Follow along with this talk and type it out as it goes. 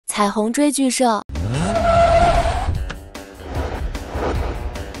彩虹追剧社。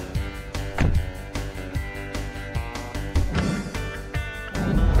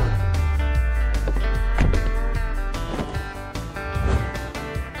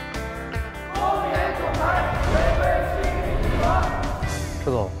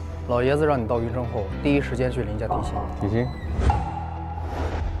石总，老爷子让你到云城后，第一时间去林家提亲。提亲？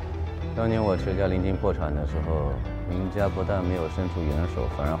当年我全家临近破产的时候，林家不但没有伸出援手，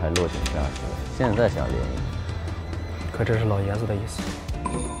反而还落井下石。现在想联姻，可这是老爷子的意思。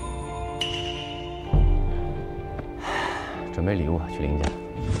准备礼物去林家。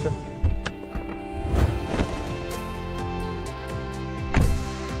是。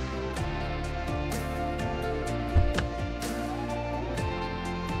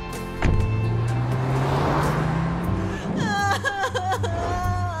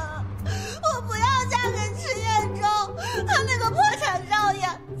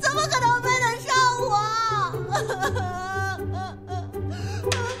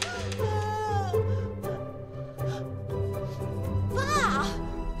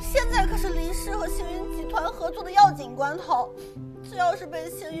和星云集团合作的要紧关头，这要是被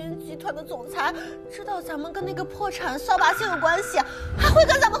星云集团的总裁知道咱们跟那个破产扫把星有关系，还会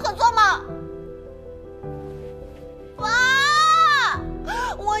跟咱们合作吗？爸，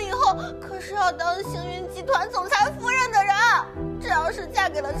我以后可是要当星云集团总裁夫人的人，这要是嫁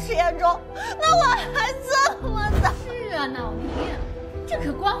给了迟彦中，那我还这么大。是啊，老宁，这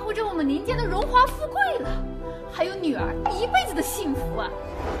可关乎着我们林家的荣华富贵了，还有女儿一辈子的幸福啊！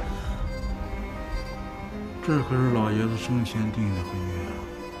这可是老爷子生前定的婚约啊！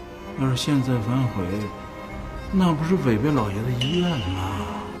要是现在反悔，那不是违背老爷子遗愿吗？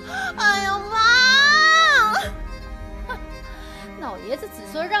哎呀妈！哼，老爷子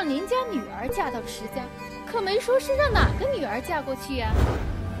只说让林家女儿嫁到迟家，可没说是让哪个女儿嫁过去呀。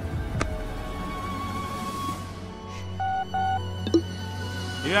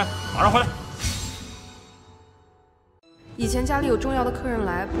林渊，马上回来！以前家里有重要的客人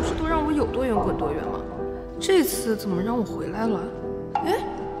来，不是都让我有多远滚多远吗？这次怎么让我回来了？哎，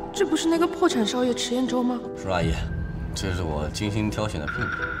这不是那个破产少爷迟彦周吗？叔阿姨，这是我精心挑选的聘礼。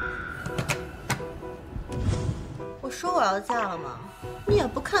我说我要嫁了吗？你也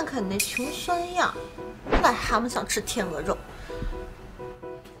不看看你那穷酸样，癞蛤蟆想吃天鹅肉。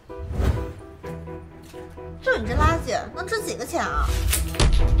就你这垃圾，能值几个钱啊？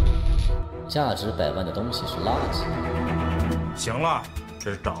价值100万的东西是垃圾。行了，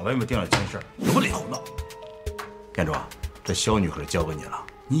这是长辈们定了亲事，有了了。彦卓，这肖女可交给你了，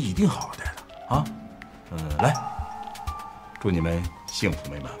你一定好好待她啊。来，祝你们幸福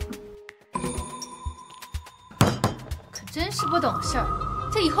美满。可真是不懂事儿，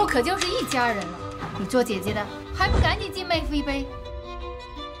这以后可就是一家人了。你做姐姐的还不赶紧敬妹夫一杯？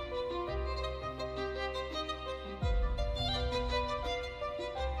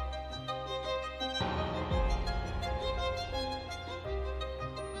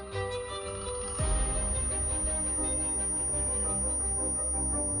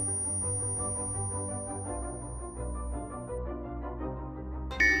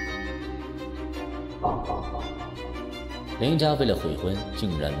林家为了悔婚，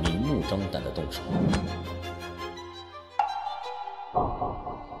竟然明目张胆的动手。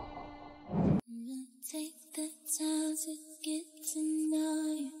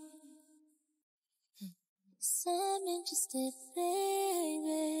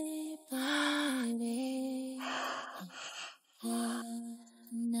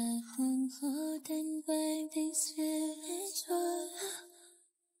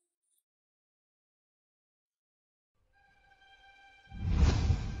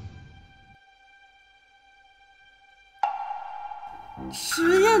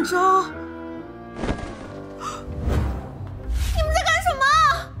迟彦周，你们在干什么？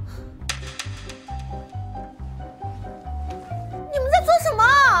你们在做什么？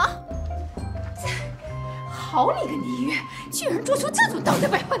好你个倪月，居然做出这种倒腾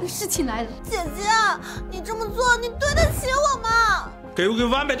败坏的事情来了！姐姐，你这么做，你对得起我吗？给不给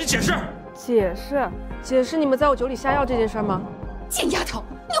完美的解释？解释你们在我酒里下药这件事吗？贱丫头，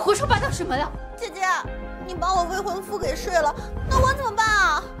你胡说八道什么了？姐姐，你把我未婚夫给睡了，那我怎么办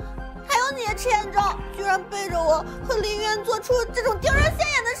啊？还有你，迟彦周，居然背着我和林渊做出这种丢人现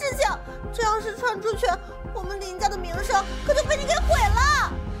眼的事情，这要是传出去，我们林家的名声可就被你给毁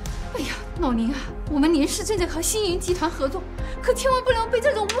了。哎呀，老宁啊，我们林氏正在和星云集团合作，可千万不能被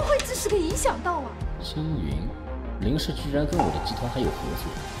这种污秽之事给影响到啊！星云，林氏居然跟我的集团还有合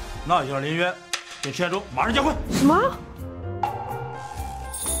作，那就让林渊跟迟彦周马上结婚。什么？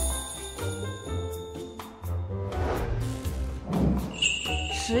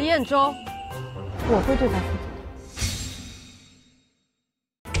池彦洲，我会对他负责。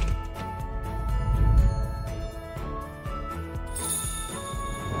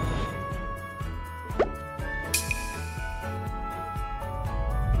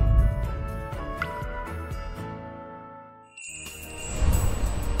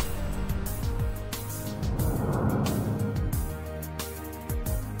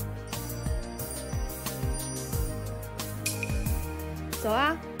走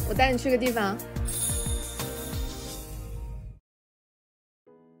啊，我带你去个地方。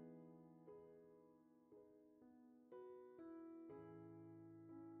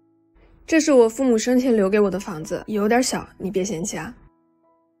这是我父母生前留给我的房子，有点小，你别嫌弃啊。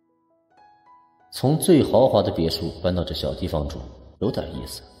从最豪华的别墅搬到这小地方住，有点意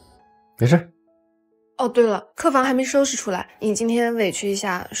思。没事。哦，对了，客房还没收拾出来，你今天委屈一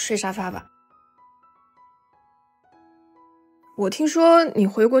下，睡沙发吧。我听说你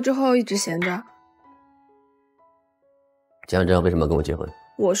回国之后一直闲着。既然这样，为什么要跟我结婚？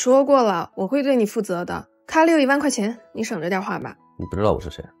我说过了，我会对你负责的。卡里有1万块钱，你省着点花吧。你不知道我是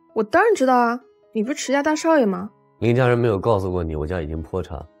谁？我当然知道啊，你不是池家大少爷吗？林家人没有告诉过你我家已经破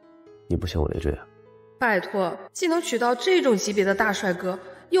产，你不嫌我累赘啊？拜托，既能娶到这种级别的大帅哥，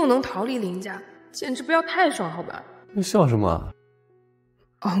又能逃离林家，简直不要太爽好吧？你笑什么啊？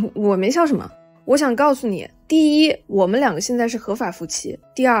哦，我没笑什么。我想告诉你，第一，我们2个现在是合法夫妻；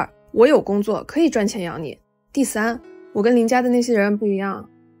第二，我有工作可以赚钱养你；第三，我跟林家的那些人不一样，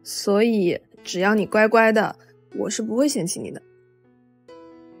所以只要你乖乖的，我是不会嫌弃你的。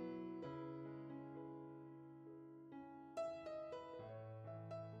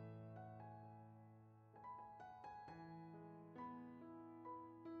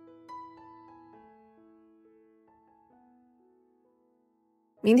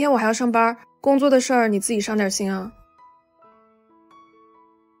明天我还要上班，工作的事儿你自己上点心啊。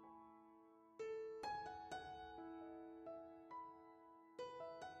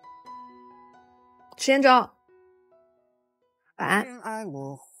池彦洲，晚安。爱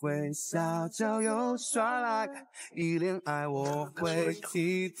我会撒娇又耍赖，一恋爱我会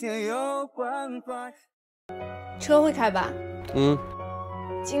体贴又关怀。车会开吧？嗯。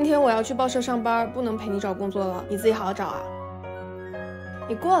今天我要去报社上班，不能陪你找工作了，你自己好好找啊。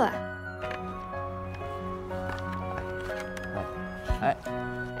你过来。哎，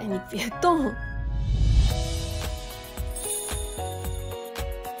你别动。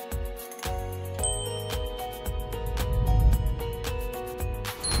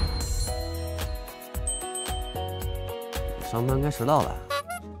上班该迟到了。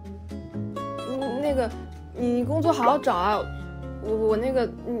那个，你工作好好找啊。我那个，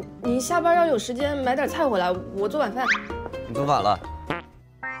你下班要有时间买点菜回来，我做晚饭。你做反了。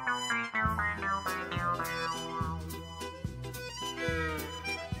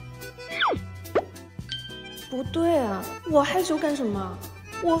不对啊，我害羞干什么？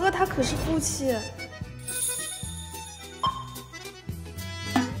我和他可是夫妻。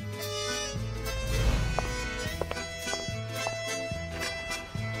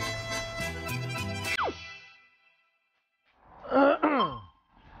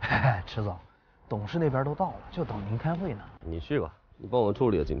池总，董事那边都到了，就等您开会呢。你去吧，你帮我处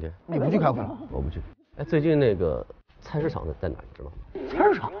理了今天。你不去开会了？我不去。哎，最近那个菜市场在哪儿，你知道吗？菜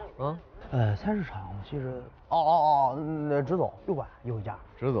市场啊？菜市场我记着，那直走右拐有一家。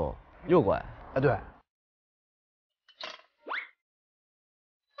直走右拐？哎，对。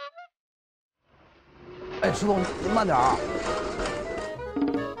哎，池总，您慢点啊。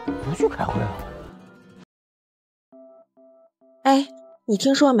不去开会了。哎，你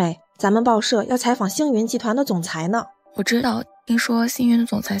听说没？咱们报社要采访星云集团的总裁呢。我知道，听说星云的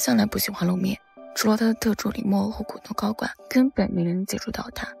总裁向来不喜欢露面，除了他的特助李默和股东高管，根本没人接触到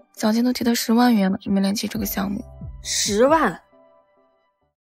他。奖金都提到10万元了，也没联系这个项目。10万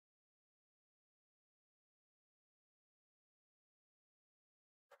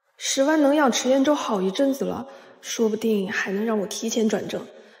？10万能养池彦洲好一阵子了，说不定还能让我提前转正，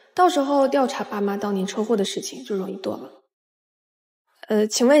到时候调查爸妈当年车祸的事情就容易多了。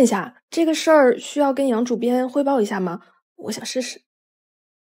请问一下，这个事儿需要跟杨主编汇报一下吗？我想试试。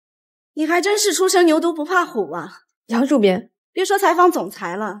你还真是初生牛犊不怕虎啊！杨主编，别说采访总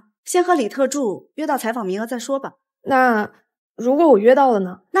裁了，先和李特助约到采访名额再说吧。那如果我约到了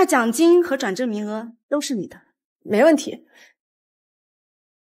呢？那奖金和转正名额都是你的。没问题。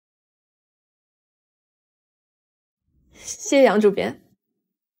谢谢杨主编。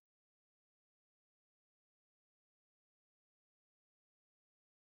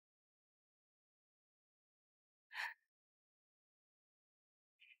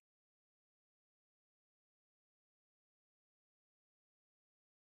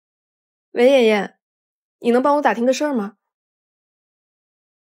喂，妍妍，你能帮我打听个事儿吗？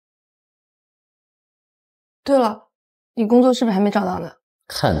对了，你工作是不是还没找到呢？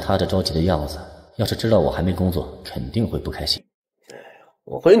看他这着急的样子，要是知道我还没工作，肯定会不开心。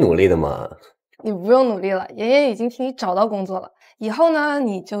我会努力的嘛。你不用努力了，妍妍已经替你找到工作了。以后呢，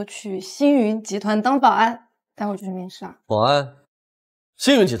你就去星云集团当保安，待会儿就去面试啊。保安，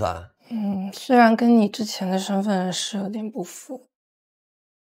星云集团。虽然跟你之前的身份是有点不符，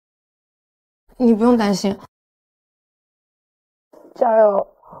你不用担心，加油，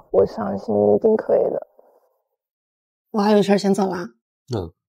我相信你一定可以的。我还有事儿，先走了。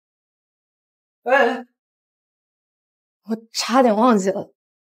哎，我差点忘记了。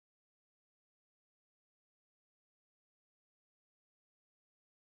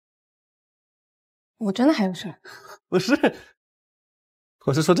我真的还有事儿。不是，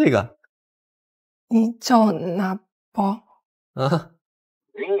我是说这个。你叫我拿包啊？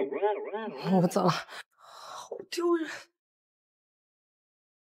我走了，好丢人。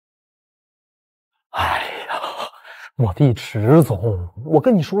哎呀，我弟池总，我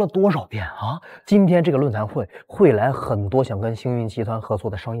跟你说了多少遍啊？今天这个论坛会来很多想跟星云集团合作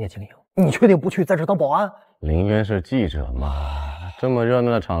的商业精英，你确定不去在这当保安？林渊是记者嘛，这么热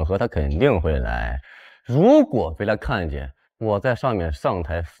闹的场合他肯定会来。如果被他看见我在上面上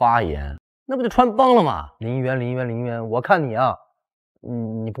台发言，那不就穿帮了吗？林渊，我看你啊，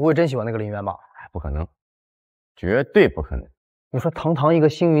你不会真喜欢那个林渊吧？不可能，绝对不可能。你说堂堂一个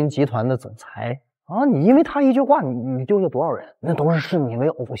星云集团的总裁啊，你因为他一句话，你丢下多少人？那都是视你为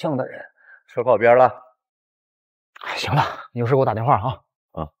偶像的人。车靠边了。哎，行了，你有事给我打电话啊。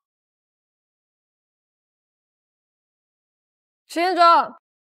石彦庄，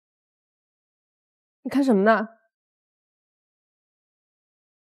你看什么呢？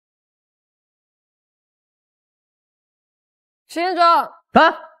石彦庄啊！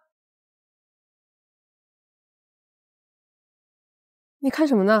你看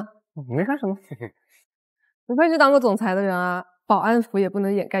什么呢？没看什么。不愧是当过总裁的人啊，保安服也不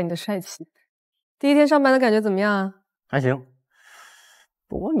能掩盖你的帅气。第一天上班的感觉怎么样啊？还行。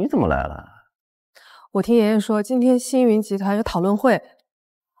不过你怎么来了？我听妍妍说今天星云集团有讨论会，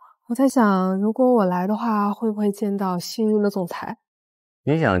我在想，如果我来的话，会不会见到星云的总裁？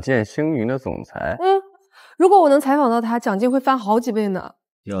你想见星云的总裁？如果我能采访到他，奖金会翻好几倍呢。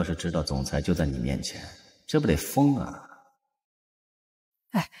要是知道总裁就在你面前，这不得疯啊！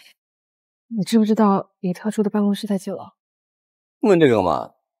哎，你知不知道李特助的办公室在几楼？问这个干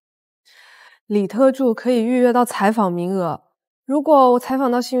嘛？李特助可以预约到采访名额，如果我采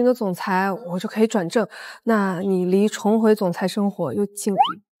访到星云的总裁，我就可以转正，那你离重回总裁生活又近了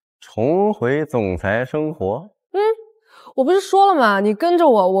一步。重回总裁生活？我不是说了吗？你跟着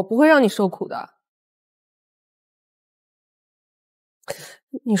我，我不会让你受苦的。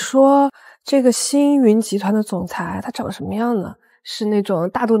你说这个星云集团的总裁他长什么样呢？是那种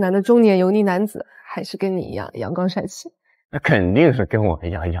大肚腩的中年油腻男子，还是跟你一样阳光帅气？那肯定是跟我一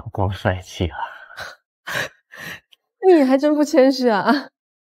样阳光帅气啊。你还真不谦虚啊。呀，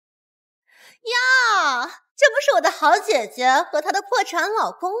这不是我的好姐姐和她的破产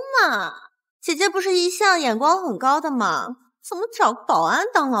老公吗？姐姐不是一向眼光很高的吗？怎么找个保安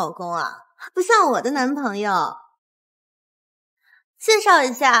当老公啊？不像我的男朋友。介绍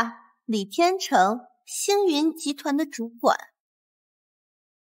一下，李天成，星云集团的主管。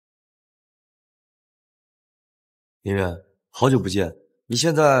林渊，好久不见，你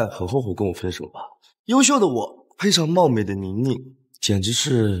现在很后悔跟我分手吧？优秀的我配上貌美的宁宁，简直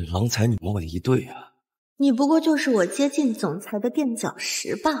是郎才女貌的一对啊！你不过就是我接近总裁的垫脚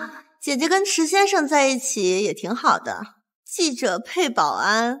石罢了。姐姐跟池先生在一起也挺好的，记者配保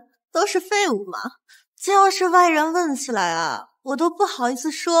安都是废物嘛。这要是外人问起来啊，我都不好意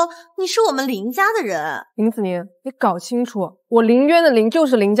思说你是我们林家的人。林子宁，你搞清楚，我林渊的林就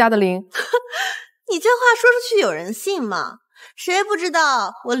是林家的林。你这话说出去有人信吗？谁不知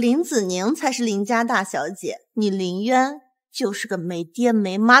道我林子宁才是林家大小姐，你林渊就是个没爹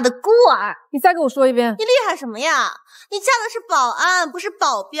没妈的孤儿。你再给我说一遍。你厉害什么呀？你嫁的是保安，不是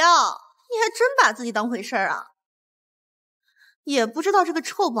保镖，你还真把自己当回事儿啊？也不知道这个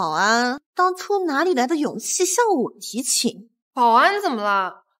臭保安当初哪里来的勇气向我提亲。保安怎么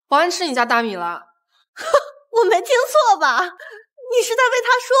了？保安吃你家大米了？我没听错吧？你是在为他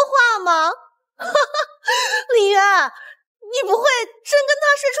说话吗？林渊，你不会真跟他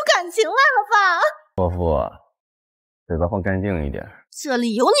说出感情来了吧？伯父，嘴巴放干净一点。这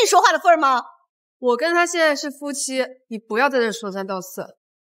里有你说话的份儿吗？我跟他现在是夫妻，你不要在这说三道四。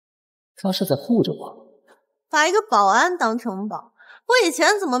他是在护着我。把一个保安当成宝，我以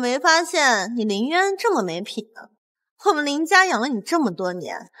前怎么没发现你林渊这么没品呢？我们林家养了你这么多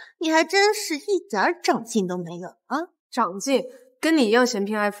年，你还真是一点长进都没有啊！长进，跟你一样嫌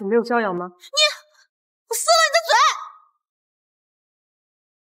贫爱富，没有教养吗？我撕了你的嘴！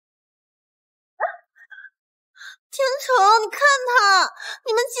天成，你看他，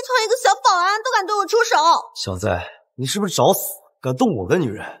你们集团一个小保安都敢对我出手！小子，你是不是找死？敢动我的女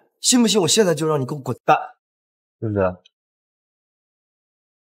人，信不信我现在就让你给我滚蛋？是不是？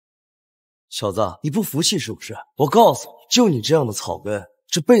小子，你不服气是不是？我告诉你，就你这样的草根，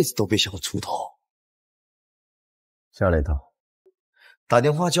这辈子都别想出头。下来一套。打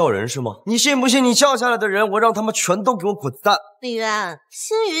电话叫人是吗？你信不信你叫下来的人，我让他们全都给我滚蛋！李渊，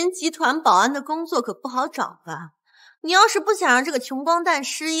星云集团保安的工作可不好找吧？你要是不想让这个穷光蛋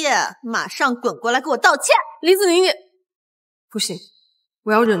失业，马上滚过来给我道歉！李子宁，不行，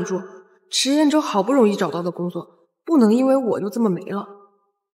我要忍住。池彦洲好不容易找到的工作，不能因为我就这么没了。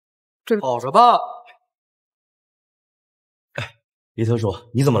好着吧。哎，李特助，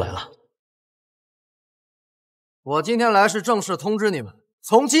你怎么来了？我今天来是正式通知你们，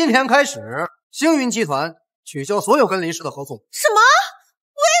从今天开始，星云集团取消所有跟林氏的合同。什么？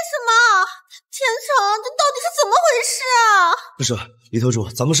为什么？天成，这到底是怎么回事啊？不是，李特助，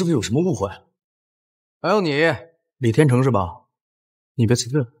咱们是不是有什么误会？还有你，李天成是吧？你别辞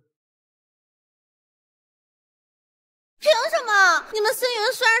退了。凭什么？你们星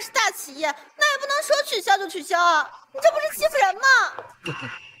云虽然是大企业，那也不能说取消就取消啊！这不是欺负人吗？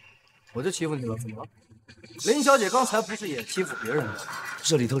我就欺负你了，怎么了？林小姐刚才不是也欺负别人吗？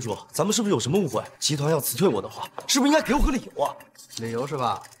这李特助，咱们是不是有什么误会？集团要辞退我的话，是不是应该给我个理由啊？理由是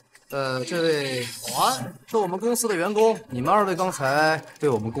吧？这位保安是我们公司的员工，你们二位刚才对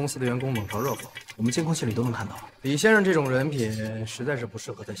我们公司的员工冷嘲热讽，我们监控器里都能看到。李先生这种人品实在是不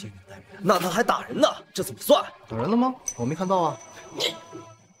适合在星云待业。那他还打人呢，这怎么算？打人了吗？我没看到啊。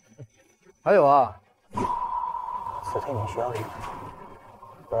还有啊，辞退你需要理由。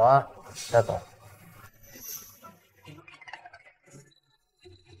保安，带走。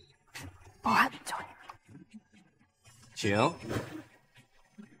保安，叫你。请。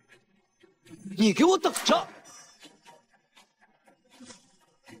你给我等着！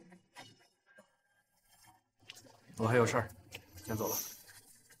我还有事儿，先走了。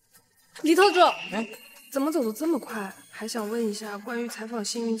李特助，哎，怎么走得这么快？还想问一下关于采访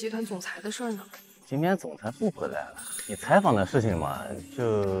星云集团总裁的事儿呢。今天总裁不回来了，你采访的事情嘛，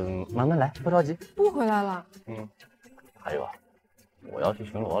就慢慢来，不着急。不回来了？还有啊，我要去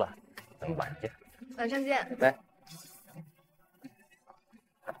巡逻了，咱们晚上见。晚上见。拜拜。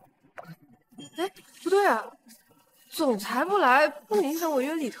哎，不对啊，总裁不来不影响我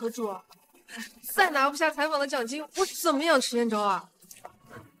约李特助啊。再拿不下采访的奖金，我怎么养池彦洲啊？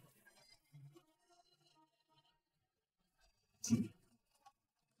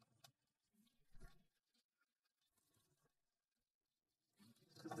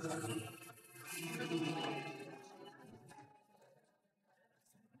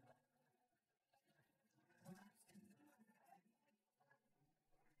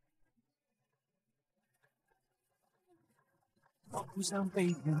我不想被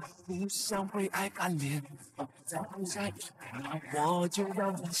骗，不想为爱干练，再不下一秒我就要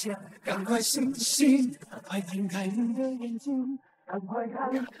沦陷。赶快醒醒，快睁开你的眼睛，赶快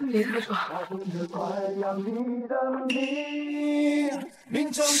看李特助，快要你的命，命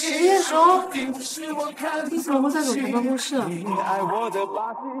中池彦洲，你怎么会在总裁办公室啊？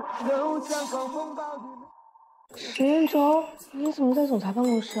池彦洲，你怎么在总裁办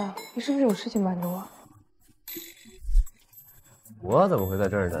公室啊？你是不是有事情瞒着我？我怎么会在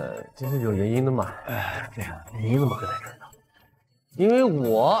这儿呢？这是有原因的嘛。对呀，你怎么会在这儿呢？因为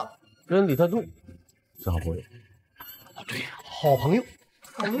我跟李特助是好朋友。对呀，好朋友。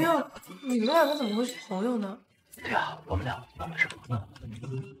朋友？你们两个怎么会是朋友呢？对呀，我们是朋友。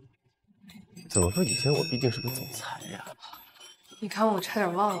怎么说？以前我毕竟是个总裁呀。你看我差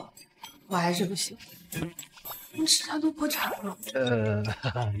点忘了，我还是不行。池家都破产了。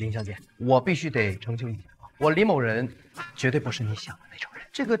林小姐，我必须得澄清一下。我李某人绝对不是你想的那种人。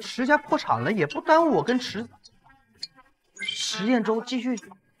这个池家破产了，也不耽误我跟池彦洲继续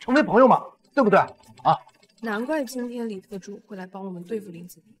成为朋友嘛，对不对啊？难怪今天李特助会来帮我们对付林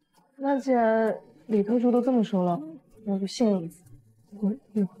子明。那既然李特助都这么说了，那就信任一次。我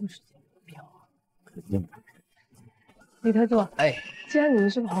以后是见不了啊。肯定不。李特助，哎，既然你们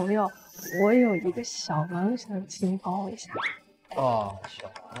是朋友，我有一个小忙想请你帮我一下。哦，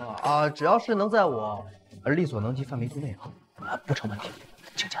小忙啊，只要是能在我力所能及范围之内啊，不成问题，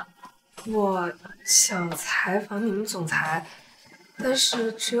请讲。我想采访你们总裁，但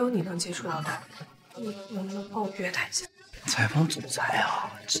是只有你能接触到他，你能不能帮我约他一下？采访总裁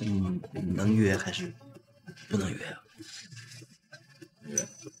啊，这能约还是不能约啊？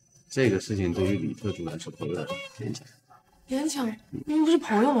这个事情对于李特助来说有点勉强。勉强？你们不是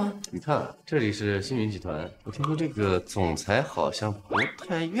朋友吗？你看，这里是星云集团，我听说这个总裁好像不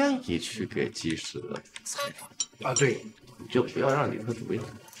太愿意去给记者采访啊。对，你就不要让李特助为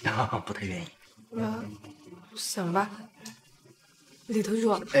难，不太愿意。行吧。李特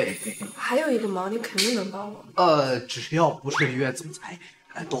助，哎，还有一个忙，你肯定能帮我。只要不是李院总裁，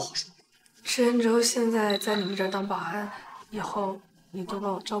都好说。池彦洲现在在你们这儿当保安，以后你多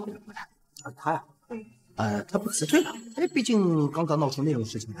帮我照顾他。他呀，他不辞退了，毕竟刚刚闹出那种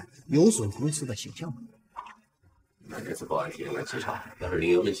事情来，有损公司的形象嘛。那这次保安体验蛮极差，要是林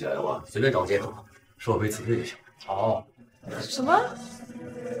云问起来的话，随便找借口说我被辞退就行。好。什么？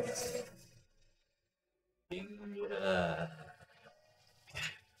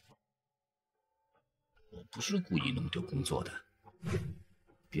我不是故意弄丢工作的，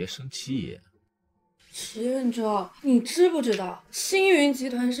别生气。池彦洲，你知不知道星云集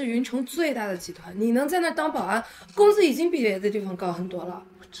团是云城最大的集团？你能在那儿当保安，工资已经比别的地方高很多了。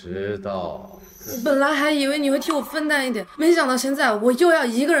知道。我本来还以为你会替我分担一点，没想到现在我又要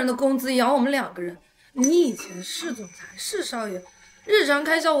一个人的工资养我们2个人。你以前是总裁，是少爷，日常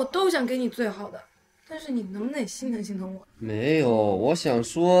开销我都想给你最好的，但是你能不能也心疼心疼我？没有，我想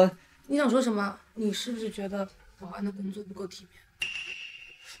说。你想说什么？你是不是觉得保安的工作不够体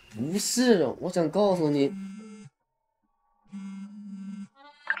面？不是，我想告诉你。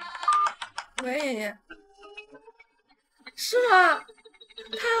喂，妍妍，是吗？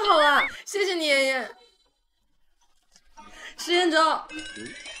太好了，谢谢你，妍妍。石彦洲，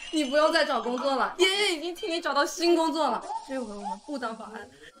你不用再找工作了，妍妍已经替你找到新工作了。这回我们不当保安，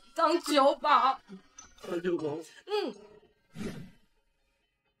当酒保。当酒保？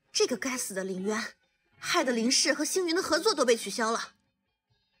这个该死的林渊，害得林氏和星云的合作都被取消了。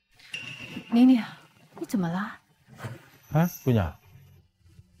玲玲，你怎么了？哎，姑娘，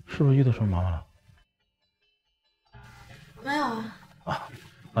是不是遇到什么麻烦了？没有啊。啊，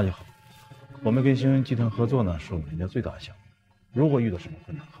那就好。我们跟星云集团合作呢，是我们人家最大的项目。如果遇到什么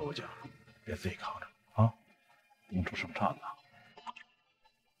困难，和我讲，别自己扛着啊，弄出什么岔子啊。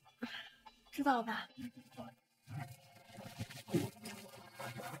知道了吧？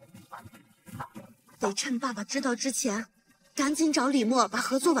得趁爸爸知道之前，赶紧找李默把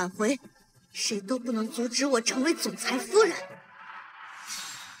合作挽回，谁都不能阻止我成为总裁夫人。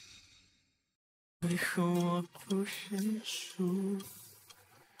为何我不认输？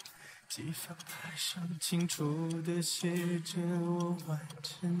记法牌上清楚地写着我完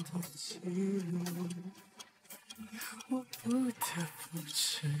整的记录，我不得不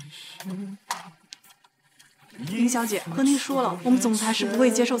承认。林小姐，和您说了，我们总裁是不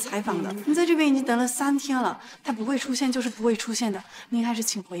会接受采访的。您在这边已经等了3天了，他不会出现就是不会出现的，您还是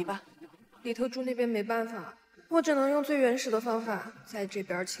请回吧。李特助那边没办法，我只能用最原始的方法在这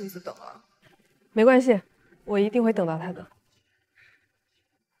边亲自等了。没关系，我一定会等到他的。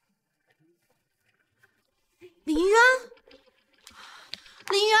林渊，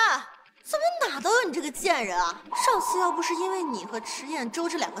林渊，怎么哪都有你这个贱人啊！上次要不是因为你和池彦洲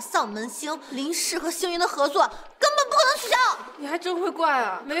这2个丧门星，林氏和星云的合作根本不可能取消。你还真会怪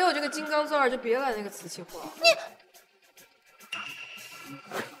啊！没有这个金刚钻就别来那个瓷器活。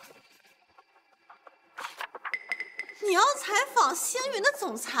你要采访星云的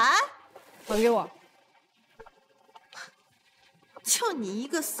总裁？还给我！就你一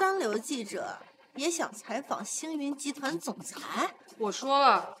个3流记者，也想采访星云集团总裁？我说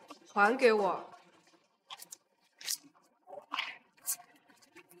了，还给我！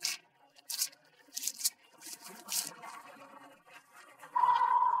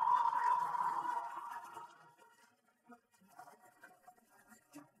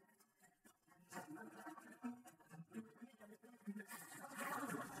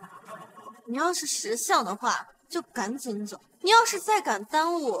你要是识相的话，就赶紧走。你要是再敢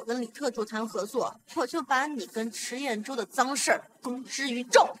耽误我跟李特助谈合作，我就把你跟池彦洲的脏事儿公之于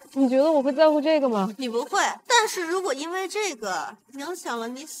众。你觉得我会在乎这个吗？你不会，但是如果因为这个影响了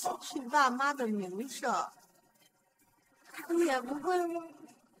你死去爸妈的名声，你也不会吗？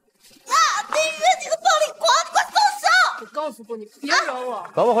啊！林渊，你个暴力狂，你快松手！我告诉过你，别惹我。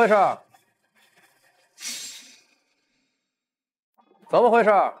怎么回事？怎么回事？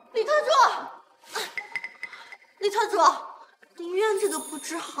李特助，李特助，林渊这个不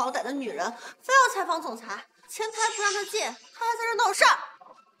知好歹的女人，非要采访总裁，前台不让她进，她还在这闹事儿。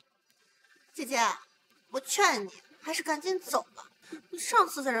姐姐，我劝你还是赶紧走吧。你上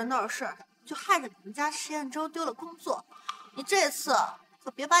次在这闹事儿，就害得你们家池彦洲丢了工作，你这次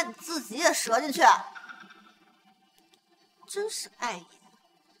可别把你自己也折进去。真是碍眼。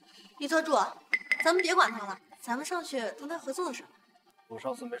李特助，咱们别管他了，咱们上去谈谈合作的事。我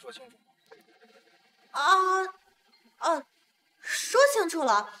上次没说清楚。说清楚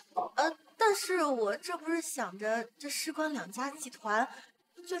了。但是我这不是想着，这事关两家集团，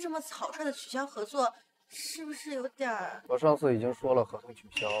就这么草率的取消合作，是不是有点儿？我上次已经说了合同取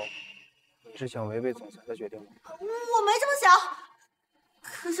消，你是想违背总裁的决定吗？我没这么想。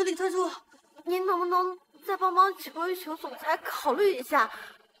可是李特助，您能不能再帮忙举报求总裁考虑一下，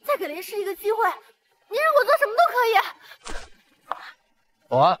再给林氏一个机会？您让我做什么都可以。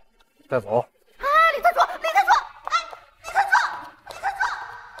保安，带走。李特助，李特助，李特助，李特助。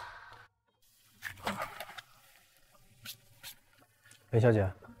林小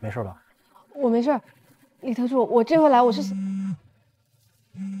姐，没事吧？我没事，李特助，我这回来我是……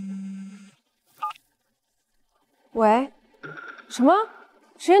喂，什么？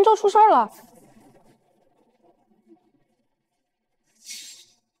实验周出事儿了？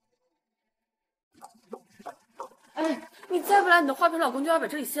哎，你再不来，你的花瓶老公就要把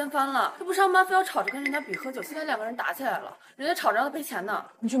这里掀翻了。他不上班，非要吵着跟人家比喝酒，现在两个人打起来了，人家吵着让他赔钱呢。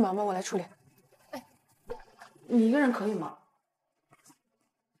你去忙吧，我来处理。哎，你一个人可以吗？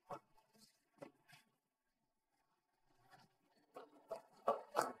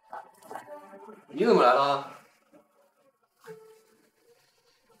你怎么来了？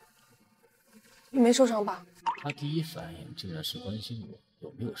你没受伤吧？他第一反应竟然是关心我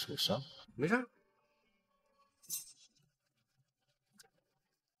有没有受伤。没事。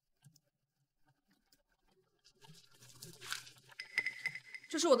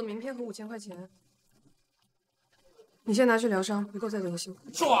这是我的名片和5000块钱，你先拿去疗伤，不够再联系我。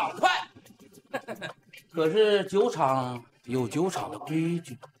爽快！可是酒厂有酒厂的规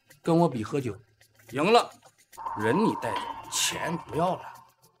矩，跟我比喝酒，赢了人你带走，钱不要了。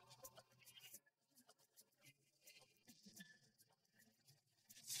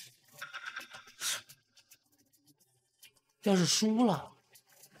要是输了，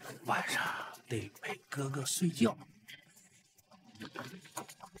晚上得陪哥哥睡觉。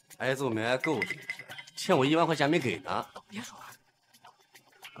挨揍没挨够是不是？欠我1万块钱没给呢。别说话。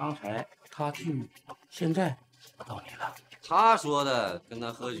刚才他替你，现在到你了。他说的，跟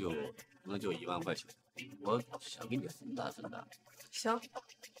他喝酒可能就1万块钱，我想给你分担分担。行，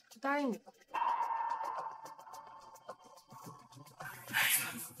我答应你。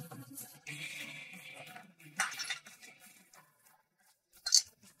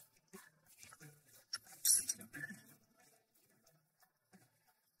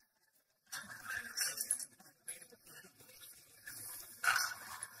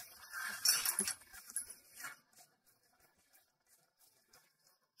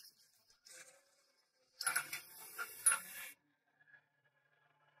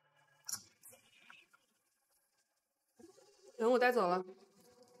人我带走了。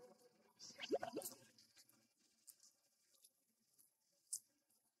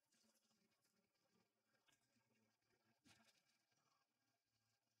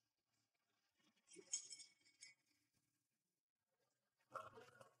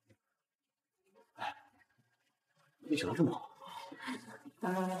运气这么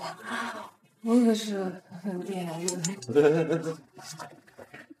好，我可是很恋爱的。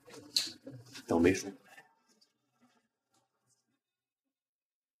当我没说。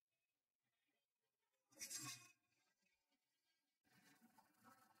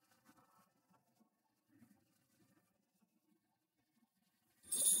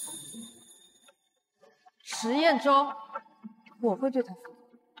实验周，我会对他负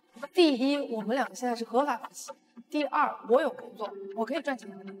责。第一，我们两个现在是合法夫妻；第二，我有工作，我可以赚钱。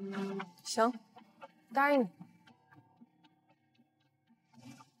行，答应你。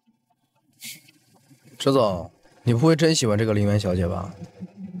池总，你不会真喜欢这个林媛小姐吧？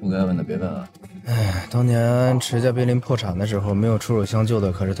不该问的别问了。哎，当年池家濒临破产的时候，没有出手相救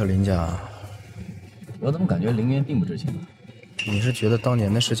的可是他林家。我怎么感觉林渊并不知情呢？你是觉得当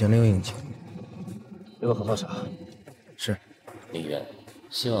年的事情另有隐情？给我好好查。是。林渊，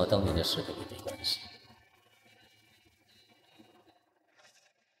希望当年的事跟你没关系。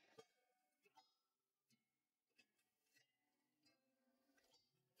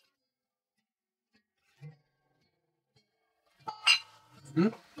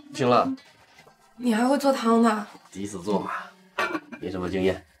行了，你还会做汤呢？第一次做嘛，没什么经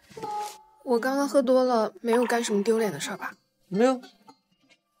验。我刚刚喝多了，没有干什么丢脸的事吧？没有。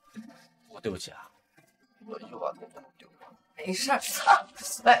我对不起啊，我又把东西丢了。没事儿。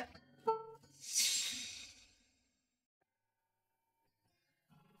哎，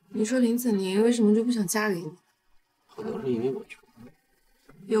你说林子宁为什么就不想嫁给你？可能是因为我穷。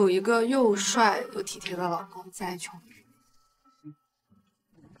有一个又帅又体贴的老公，再穷。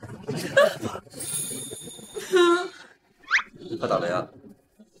他打雷啊！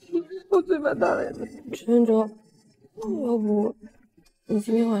我嘴巴打雷了。陈哲，要不你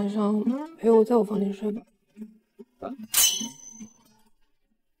今天晚上陪我在我房间睡吧？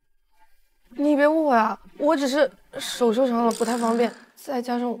你别误会啊，我只是手受伤了，不太方便，再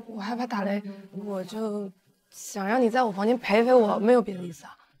加上我害怕打雷，我就想让你在我房间陪陪我，没有别的意思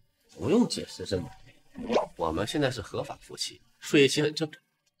啊。不用解释这么多，我们现在是合法夫妻，睡一起很正常。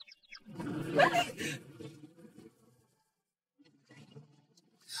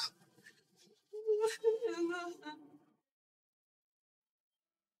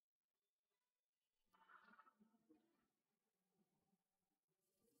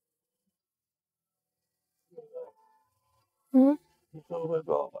嗯，你会不会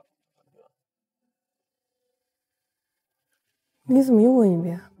告白？你怎么又问一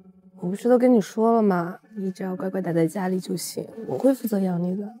遍？我不是都跟你说了吗？你只要乖乖待在家里就行，我会负责养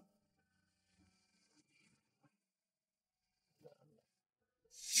你的。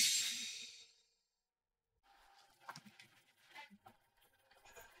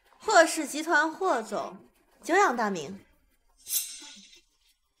霍氏集团霍总，久仰大名。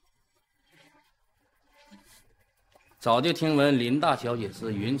早就听闻林大小姐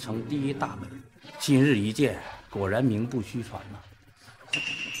是云城第一大美，今日一见，果然名不虚传呐。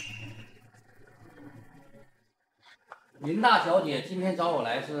林大小姐今天找我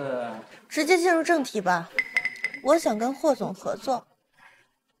来是？直接进入正题吧，我想跟霍总合作。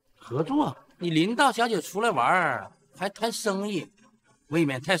合作？你林大小姐出来玩还谈生意，未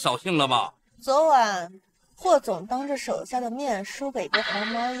免太扫兴了吧？昨晚霍总当着手下的面输给一个黄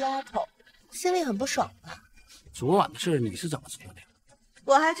毛丫头，心里很不爽啊。昨晚的事你是怎么知道的？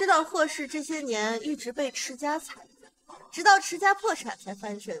我还知道霍氏这些年一直被持家踩，直到持家破产才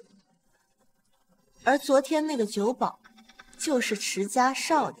翻身。而昨天那个酒保，就是持家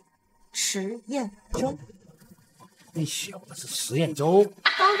少爷迟彦周。那小子是迟彦周，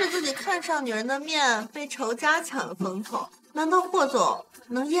当着自己看上女人的面被仇家抢了风头，难道霍总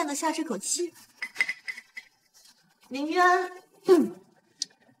能咽得下这口气？林渊，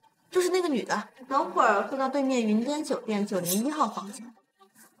就是那个女的，等会儿会到对面云巅酒店901号房间。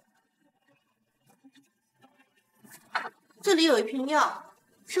这里有一瓶药，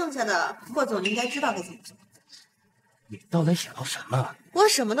剩下的霍总应该知道该怎么做。你到底想要什么？我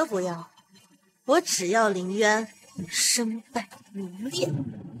什么都不要，我只要林渊身败名裂。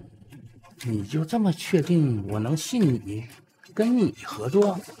你就这么确定我能信你，跟你合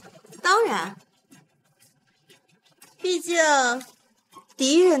作？当然，毕竟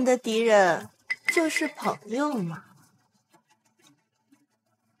敌人的敌人就是朋友嘛。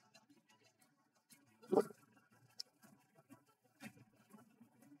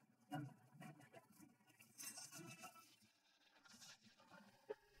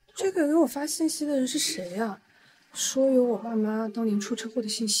这个给我发信息的人是谁呀？说有我爸妈当年出车祸的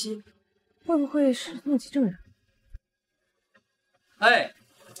信息，会不会是目击证人？哎，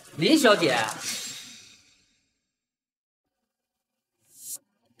林小姐，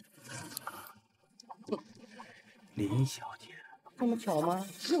林小姐，这么巧吗？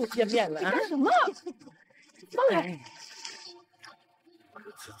又见面了啊？干什么？放开！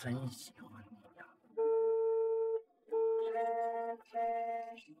可是真喜欢你呀。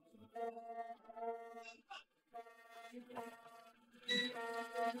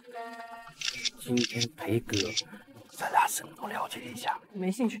今天陪哥，咱俩深度了解一下。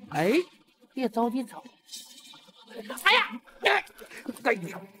没兴趣。哎，别着急走。哎呀！哎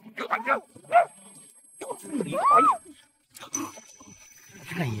呀！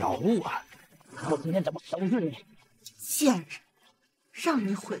哎呦啊！我今天怎么收拾你？贱人，让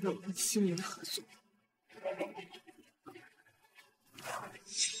你毁了我跟新云的合作。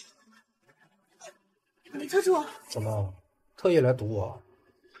李特助，怎么特意来堵我？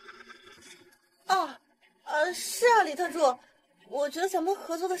是啊，李特助，我觉得咱们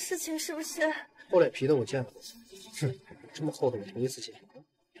合作的事情是不是厚脸皮的我见过，这么厚的我头一次见。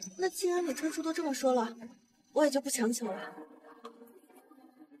那既然李特助都这么说了，我也就不强求了。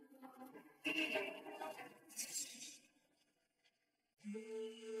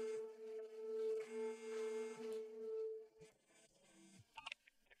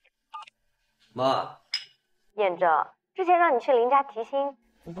妈，彦正，之前让你去林家提亲，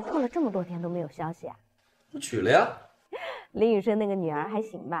怎么过了这么多天都没有消息啊？我娶了呀。林雨生那个女儿还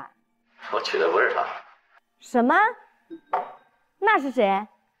行吧？我娶的不是她。什么？那是谁？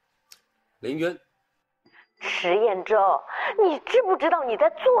林渊。迟彦周，你知不知道你在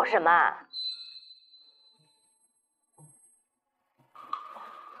做什么？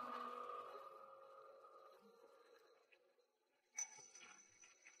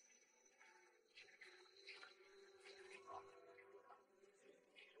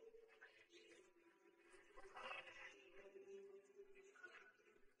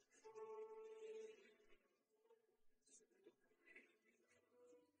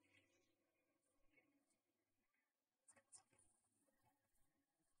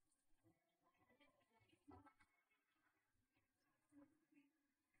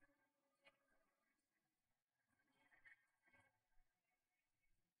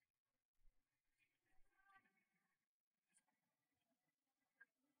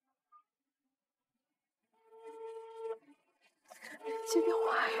接电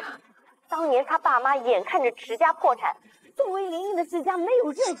话呀！当年他爸妈眼看着持家破产，作为林毅的世家没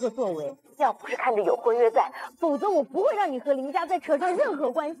有任何作为。要不是看着有婚约在，否则我不会让你和林家再扯上任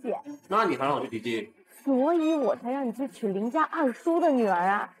何关系。那你还让我去提亲？所以我才让你去娶林家二叔的女儿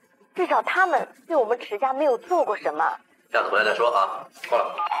啊！至少他们对我们持家没有做过什么。下次回来再说啊。挂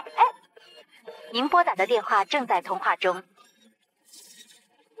了。哎，您拨打的电话正在通话中。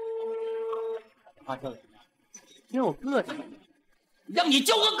啊，小磊，听我客气，让你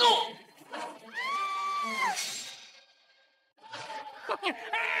交个够！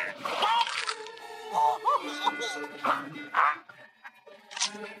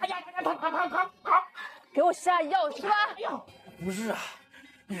哎呀，给我下药是吧？不是啊，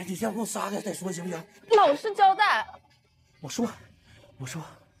你先给我撒开再说行不行？老实交代。我说，有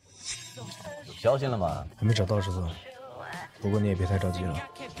消息了吗？还没找到师尊，不过你也别太着急了。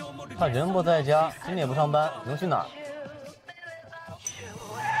他人不在家，今天也不上班，能去哪儿？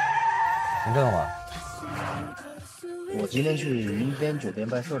您这个吗？我今天去云边酒店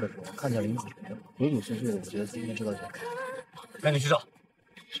办事的时候，看见林子鬼鬼祟祟的，我觉得今天知道点。赶紧去找。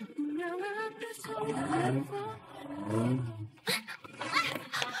真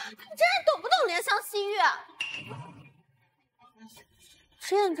是动不动怜香惜玉。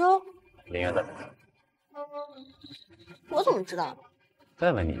石兖州，林渊在。我怎么知道？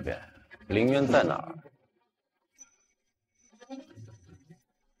再问你一遍，林渊在哪儿？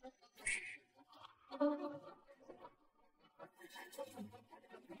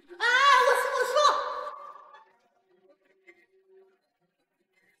哎，我说，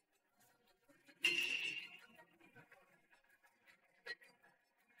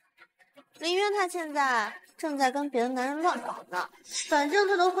林渊他现在正在跟别的男人乱搞呢，反正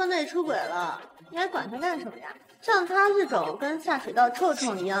他都婚内出轨了，你还管他干什么呀？像他这种跟下水道臭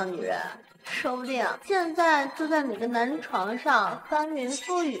虫一样的女人，说不定现在就在哪个男人床上翻云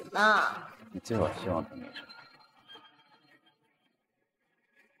覆雨呢。你最好希望他没事。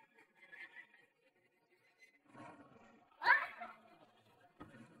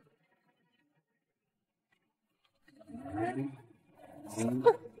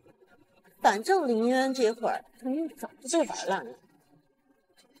反正林渊这会儿肯定早就被玩烂了。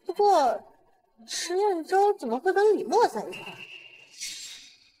不过石兖州怎么会跟李默在一块？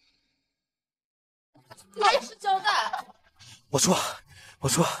老实交代。我说，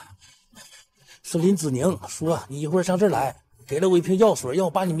是林子宁说你一会儿上这儿来，给了我一瓶药水，让我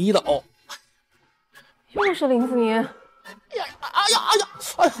把你迷倒。又是林子宁。哎呀！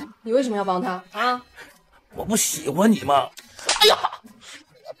你为什么要帮他啊？我不喜欢你吗？哎呀！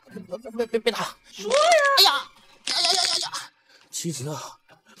别打！说呀！哎呀！其实啊，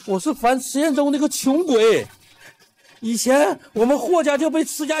我是烦石兖州那个穷鬼。以前我们霍家就被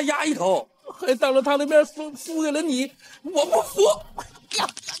持家压一头，还当着他的面输给了你，我不服！哎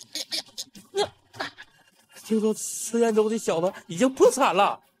呀！听说石兖州这小子已经破产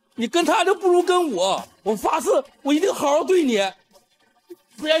了，你跟他就不如跟我。我发誓，我一定好好对你。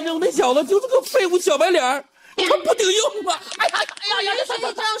石兖州那小子就是个废物小白脸。他不顶用啊！哎呀！是你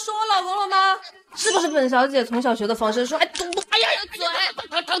这样说我老公了吗？是不是本小姐从小学的防身术？哎呀，疼！哎呀，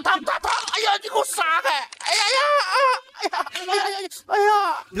你给我撒开！哎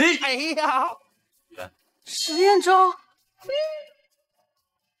呀！石兖州，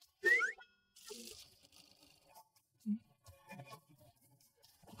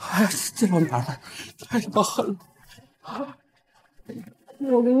哎呀，这老娘们太他妈狠了！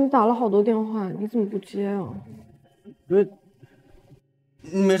我给你打了好多电话，你怎么不接啊？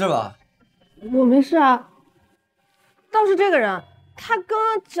你没事吧？我没事啊。倒是这个人，他刚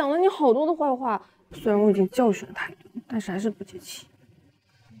刚讲了你好多的坏话，虽然我已经教训了他一顿，但是还是不解气。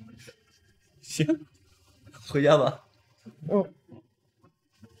行，回家吧。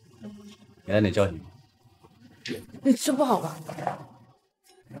原来你教训我。你吃不好吧？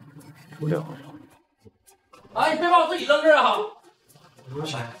不了。哎，别把我自己扔这儿啊！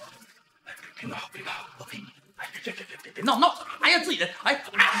别闹！我陪你。哎，别闹！哎呀，自己人！哎呀！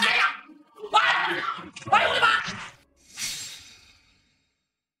哎呦我的妈！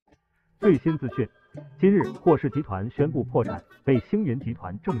最新资讯，今日霍氏集团宣布破产，被星云集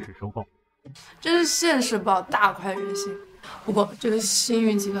团正式收购。真是现世报大快人心。不过这个星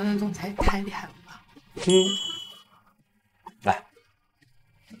云集团的总裁太厉害了吧？来，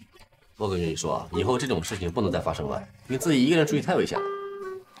我跟你说啊，以后这种事情不能再发生了，你自己一个人出去太危险了。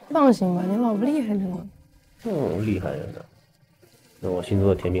放心吧，你老婆厉害着呢。厉害着呢。那我新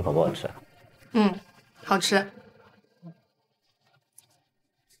做的甜品好不好吃啊？好吃。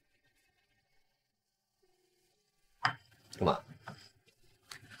干嘛？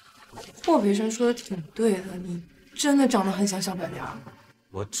霍培生说的挺对的，你真的长得很像小白脸。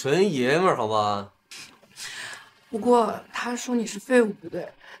我纯爷们儿，好吧？不过他说你是废物不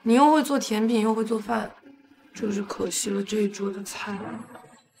对，你又会做甜品又会做饭，就是可惜了这一桌的菜。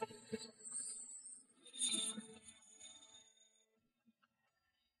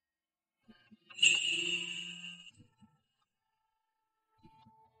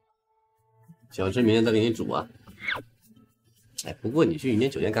想吃明天再给你煮啊。哎，不过你去云间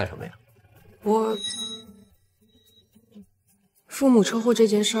酒店干什么呀？我父母车祸这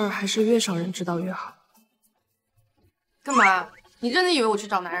件事儿，还是越少人知道越好。干嘛？你真的以为我去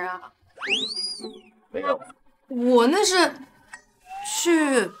找男人啊？没有，我那是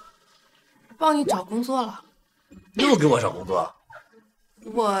去帮你找工作了。又给我找工作？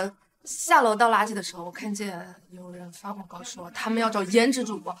我下楼倒垃圾的时候，我看见有人发广告说他们要找颜值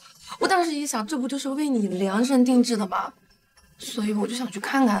主播。我当时一想，这不就是为你量身定制的吗？所以我就想去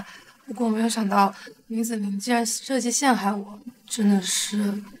看看。不过我没有想到林子玲竟然设计陷害我，真的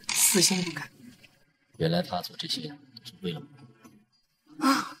是死心不改。原来他做这些是为了我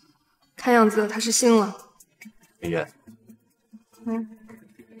啊！看样子他是信了。圆圆，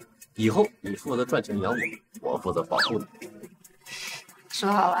以后你负责赚钱养我，我负责保护你。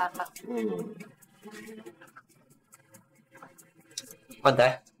说好了。换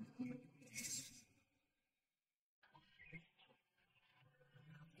台。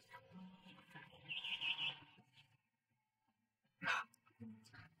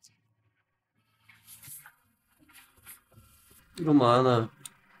你干嘛呢？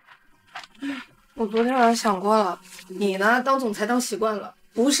我昨天晚上想过了，你呢，当总裁当习惯了，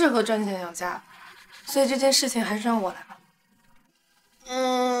不适合赚钱养家，所以这件事情还是让我来吧。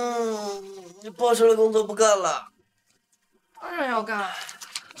你报社的工作不干了？当然要干，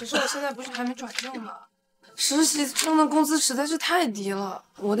只是我现在不是还没转正吗？实习生的工资实在是太低了，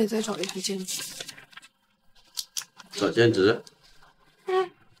我得再找一份兼职。找兼职？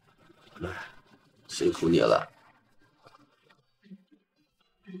辛苦你了。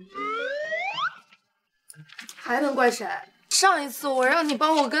还能怪谁？上一次我让你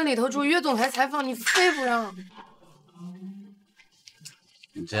帮我跟里头主约总裁采访，你非不让。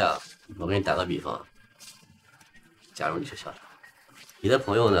你这样，我给你打个比方，假如你是校长，你的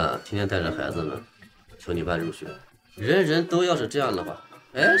朋友呢，天天带着孩子呢，求你班入学，人人都要是这样的话，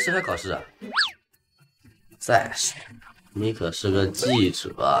哎，谁还考试啊？再说，你可是个记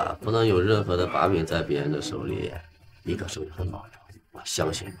者啊，不能有任何的把柄在别人的手里，你可是个很好的，我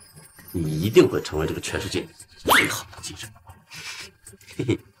相信你一定会成为这个全世界最好的记者。嘿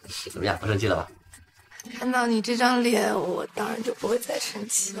嘿，怎么样，不生气了吧？看到你这张脸，我当然就不会再生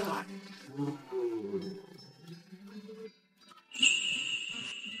气了。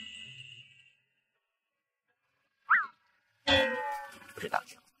不是大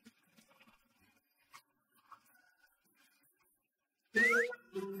小。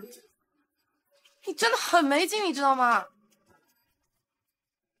你真的很没劲，你知道吗？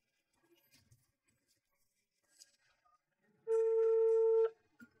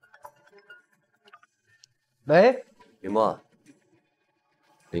喂，雨墨，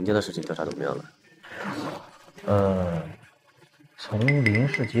林家的事情调查怎么样了？从林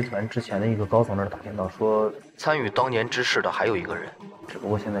氏集团之前的一个高层那儿打听到，说参与当年之事的还有一个人，只不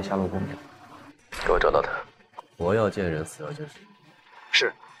过现在下落不明。给我找到他，活要见人，死要见尸。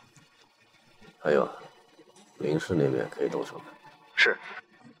是。还有，林氏那边可以动手了。是。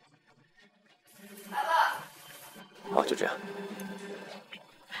好，就这样。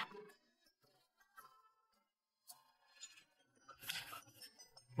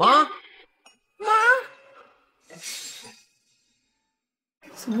妈，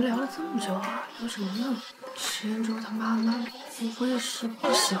怎么聊了这么久啊？有什么呢？石彦洲他妈妈不会是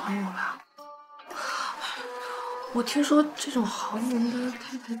不喜欢我吧？我听说这种豪门的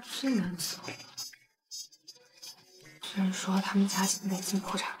太太最难伺候。虽然说他们家现在已经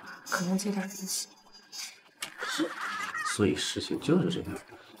破产了，可能借点利息。所以事情就是这样。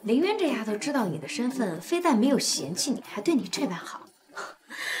林渊这丫头知道你的身份，非但没有嫌弃你，还对你这般好。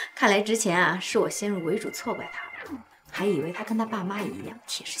看来之前啊，是我先入为主，错怪她了，还以为她跟她爸妈一样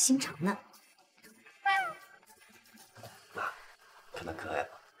铁石心肠呢。妈，看她可爱吗？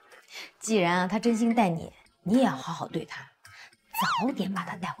既然啊，她真心待你，你也要好好对她，早点把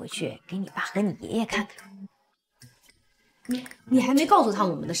她带回去给你爸和你爷爷看看。你还没告诉他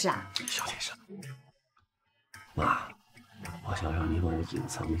我们的事啊？小点声。妈，我想让你帮我隐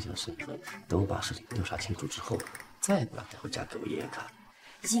藏一下身份，等我把事情调查清楚之后，再把她带回家给我爷爷看。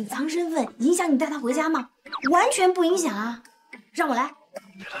隐藏身份影响你带他回家吗？完全不影响啊！让我来。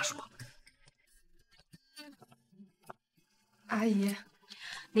别乱说。阿姨，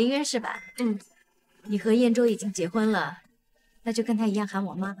林渊是吧？你和燕州已经结婚了，那就跟他一样喊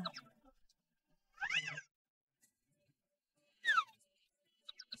我妈吧。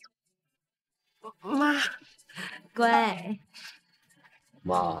妈，乖。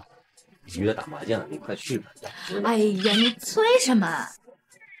妈，约打麻将，你快去吧。哎呀，你催什么？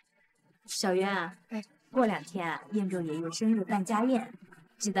小渊啊，过2天啊，燕州爷爷生日办家宴，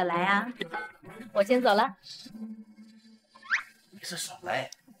记得来啊。我先走了。你是少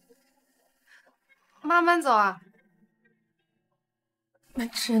来。慢慢走啊。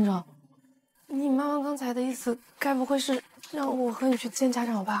池院长，你妈妈刚才的意思，该不会是让我和你去见家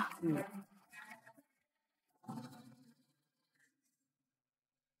长吧？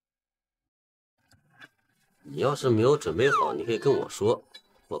你要是没有准备好，你可以跟我说，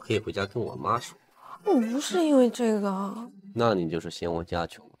我可以回家跟我妈说。我不是因为这个。那你就是嫌我家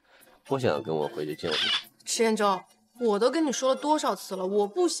穷，不想跟我回去见我。池彦州，我都跟你说了多少次了，我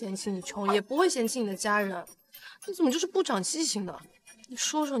不嫌弃你穷，也不会嫌弃你的家人，你怎么就是不长记性的？你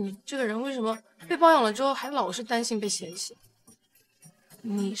说说你这个人为什么被包养了之后还老是担心被嫌弃？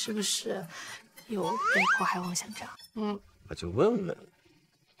你是不是有被迫害妄想症？我就问问。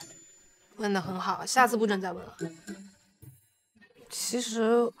问得很好，下次不准再问了。其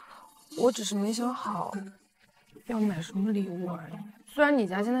实我只是没想好要买什么礼物而已。虽然你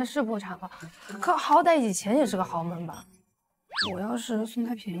家现在是破产了，可好歹以前也是个豪门吧。我要是送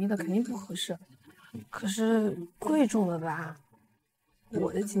他便宜的，肯定不合适。可是贵重的吧，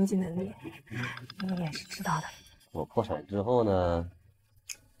我的经济能力你也是知道的。我破产之后呢，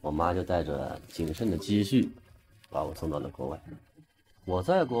我妈就带着仅剩的积蓄把我送到了国外。我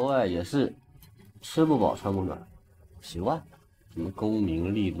在国外也是吃不饱穿不暖，习惯了。什么功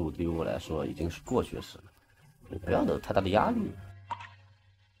名利禄对于我来说已经是过去式了，你不要有太大的压力。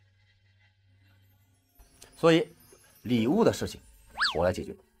所以礼物的事情我来解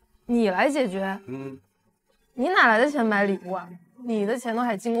决。你来解决？你哪来的钱买礼物啊？你的钱都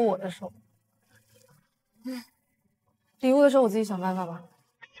还经过我的手。礼物的时候我自己想办法吧。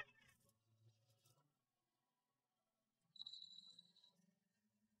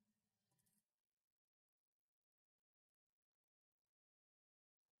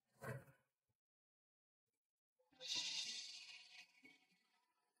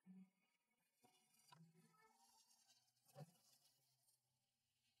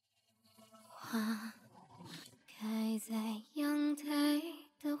花开在阳台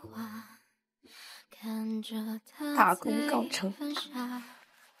的花，看着它大功告成，翻沙，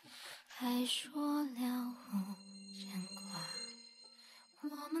还说了无牵挂。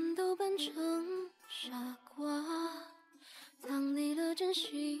我们都扮成傻瓜，藏匿了真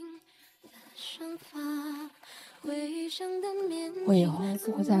心的想法。回想的面我以后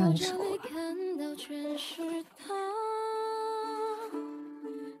不会再让你吃苦了。看到全是他。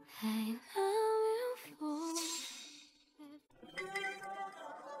I love you for。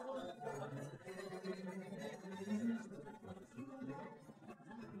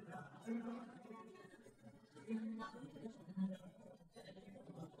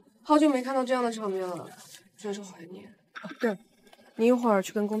 好久没看到这样的场面了，真是怀念。对，你一会儿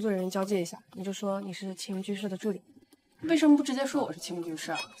去跟工作人员交接一下，你就说你是青云居士的助理。为什么不直接说我是青云居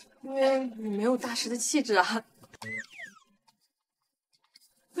士啊？因为你没有大师的气质啊。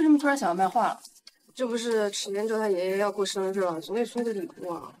为什么突然想要卖画了？这不是池彦州他爷爷要过生日了，总得送个礼物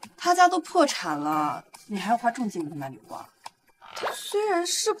啊。他家都破产了，你还要花重金给他买礼物啊？他虽然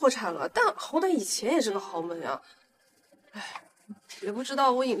是破产了，但好歹以前也是个豪门呀。哎，也不知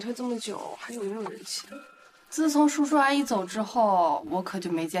道我隐退这么久还有没有人气。自从叔叔阿姨走之后，我可就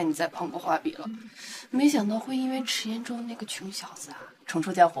没见你再碰过画笔了。没想到会因为池彦州那个穷小子啊重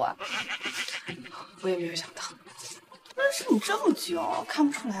出江湖啊！我也没有想到。认识你这么久，看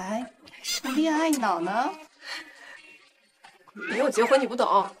不出来还是个恋爱脑呢。没有结婚你不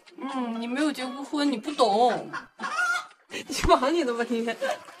懂。你没有结过婚你不懂。你忙你的吧你。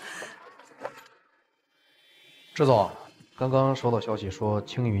支总，刚刚收到消息说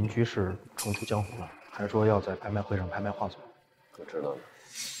青云居士重出江湖了，还说要在拍卖会上拍卖画作。我知道了。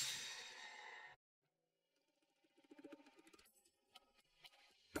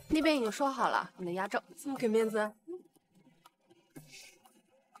那边已经说好了，你的压轴，这么给面子。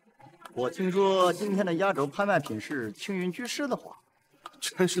我听说今天的压轴拍卖品是青云居士的画，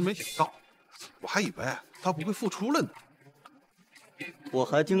真是没想到，我还以为他不会复出了呢。我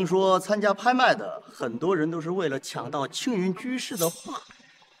还听说参加拍卖的很多人都是为了抢到青云居士的画，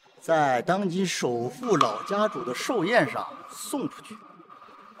在当今首富老家主的寿宴上送出去。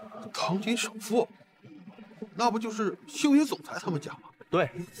当今首富，那不就是星云总裁他们家吗？对，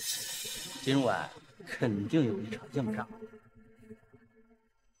今晚肯定有一场硬仗。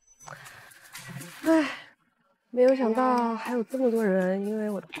唉，没有想到还有这么多人因为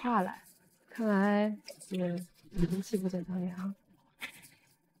我的话来，看来也人气不减当年啊。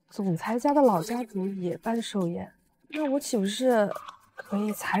总裁家的老家族也办寿宴，那我岂不是可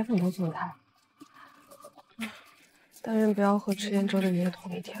以采访到总裁？但愿不要和吃燕粥的爷爷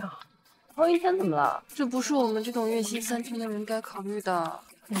同一天啊！同一天怎么了？这不是我们这种月薪3000的人该考虑的。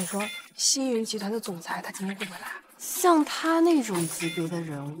你说，星云集团的总裁他今天会不会来？像他那种级别的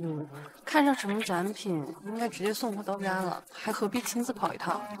人物，看上什么展品，应该直接送货到家了，还何必亲自跑一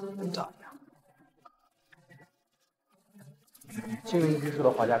趟？幸运居士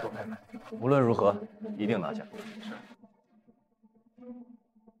的画家手拍卖，无论如何一定拿下。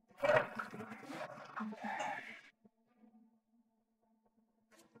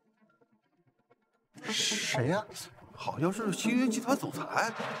谁呀？好像是星云集团总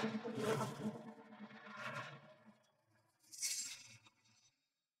裁。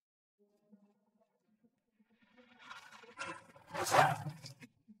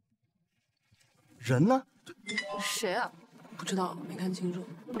人呢？谁啊？不知道，没看清楚。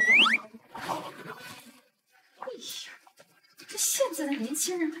哎呀，这现在的年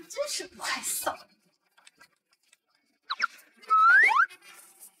轻人还真是不害臊。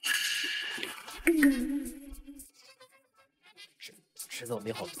迟总，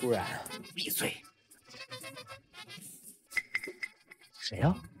你好突然，闭嘴！谁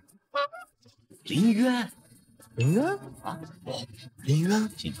呀？林渊。林渊啊？哦，林渊，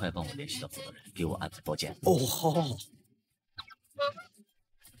尽快帮我联系到负责人，给我安排包间。哦，好。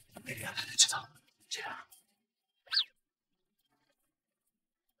美人，知道这样。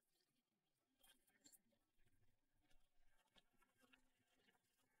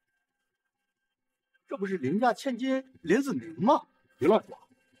这不是林家千金林子明吗？别乱说，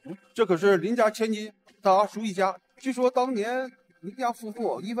这可是林家千金大叔一家。据说当年林家夫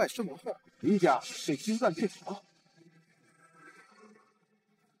妇意外身亡后，林家被清算却条。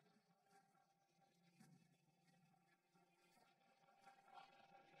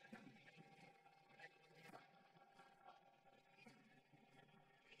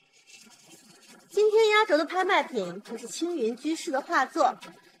今天压轴的拍卖品就是青云居士的画作，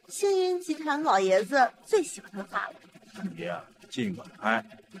星云集团老爷子最喜欢的画了。爷啊，尽管拍，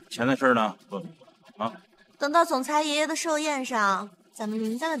钱的事呢，问我啊。等到总裁爷爷的寿宴上，咱们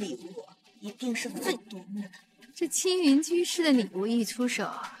林家的礼物一定是最多的。这青云居士的礼物一出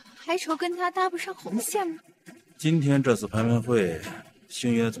手，还愁跟他搭不上红线吗？今天这次拍卖会，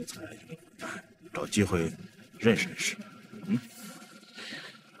星云的总裁找机会认识认识。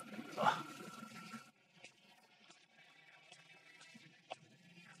啊。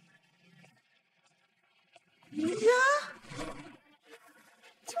林渊，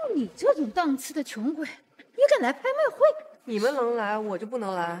就你这种档次的穷鬼，也敢来拍卖会？你们能来，我就不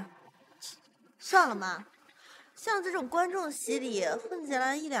能来。算了嘛，像这种观众席里混进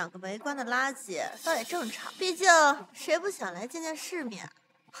来1-2个围观的垃圾，倒也正常。毕竟谁不想来见见世面？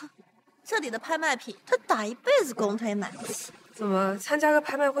哼，这里的拍卖品，他打一辈子工他也买不起。怎么参加个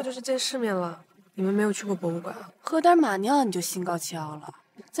拍卖会就是见世面了？你们没有去过博物馆啊？喝点马尿你就心高气傲了？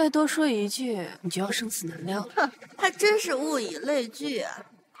再多说一句，你就要生死难料了。哼，还真是物以类聚啊！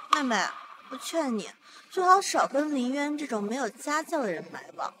妹妹，我劝你最好少跟林渊这种没有家教的人来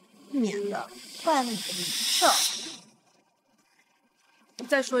往，免得坏了你的名声。你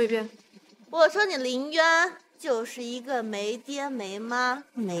再说一遍。我说你林渊就是一个没爹没妈、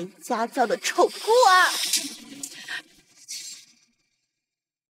没家教的丑孤儿。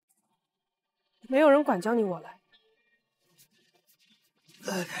没有人管教你，我来。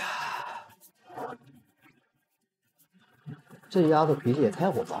哎呀，这丫头脾气也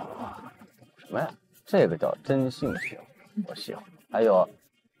太火爆了吧？什么呀？这个叫真性情，我喜欢。还有，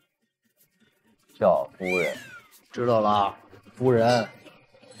叫夫人，知道了，夫人。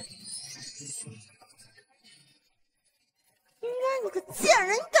林渊，你个贱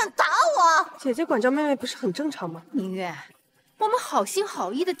人，你敢打我！姐姐管教妹妹不是很正常吗？林渊，我们好心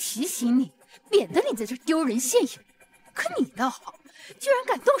好意的提醒你，免得你在这丢人现眼。可你倒好，居然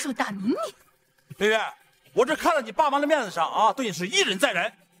敢动手打明你！林渊，我这看在你爸妈的面子上啊，对你是一忍再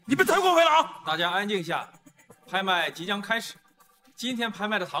忍，你别太过分了啊！大家安静下，拍卖即将开始。今天拍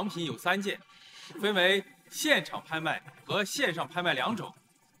卖的藏品有3件，分为现场拍卖和线上拍卖2种。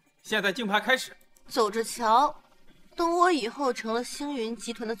现在竞拍开始，走着瞧。等我以后成了星云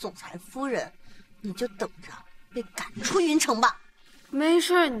集团的总裁夫人，你就等着被赶出云城吧。没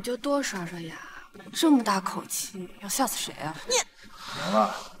事，你就多刷刷牙。这么大口气，要吓死谁啊？你行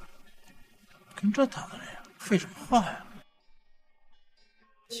了，跟这谈了呀，废什么话呀？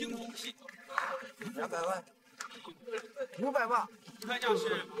青铜器200万，500万，开价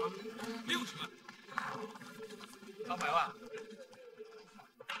是60万。200万。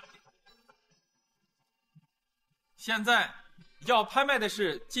现在要拍卖的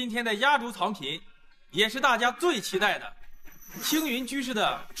是今天的压轴藏品，也是大家最期待的青云居士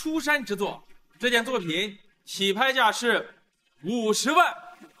的出山之作。这件作品起拍价是50万。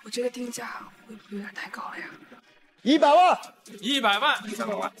我这个定价会不会有点太高了呀？100万，100万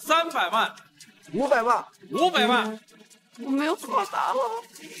，300万，500万，500万。我没有报答了。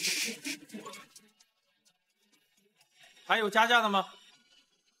还有加价的吗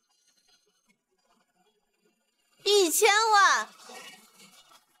？1000万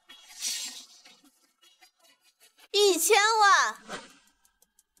，1000万！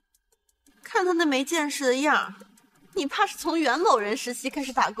看他那没见识的样，你怕是从袁某人时期开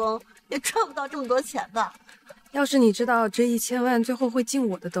始打工，也赚不到这么多钱吧？要是你知道这1000万最后会进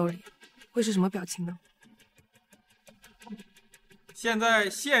我的兜里，会是什么表情呢？现在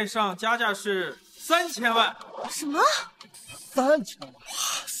线上加价是3000万。什么？3000万！哇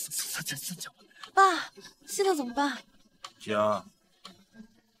，3000万！爸，现在怎么办？加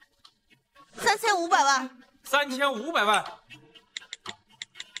3500万。3500万。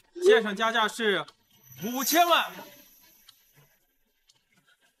线上加价是5000万。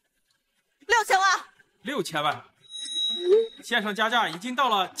6000万。6000万。线上加价已经到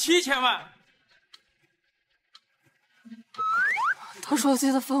了7000万。他说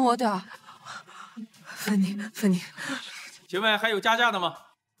记得分我点儿，分你。请问还有加价的吗？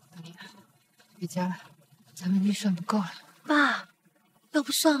别加了，咱们预算不够了。爸，要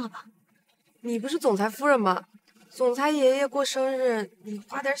不算了吧？你不是总裁夫人吗？总裁爷爷过生日，你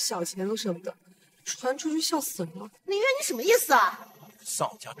花点小钱都舍不得，传出去笑死人了。宁愿你什么意思啊？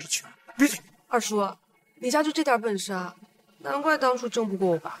丧家之犬，闭嘴！二叔，你家就这点本事啊？难怪当初争不过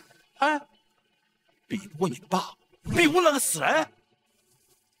我爸。哎，比不过你爸，比不过那个死人。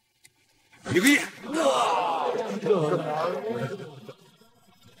1个亿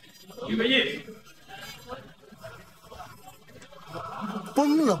！1个亿！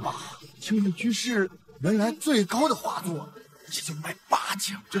疯了吧？青云居士原来最高的画作也就卖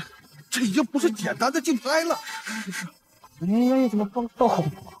8000，这已经不是简单的竞拍了。是，你怎么帮到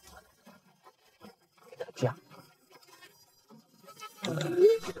我？加。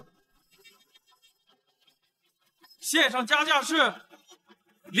线上加价是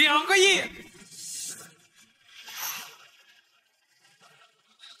2个亿。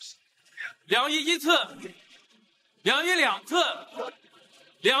2亿1次，2亿2次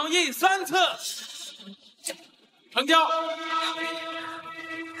，2亿3次，成交。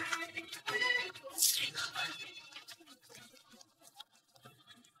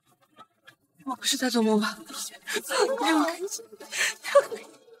我不是在做梦吧？让我开心，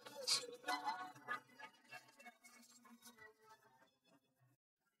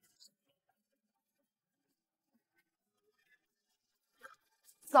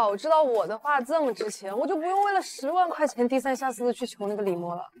早知道我的画这么值钱，我就不用为了10万块钱低三下四的去求那个李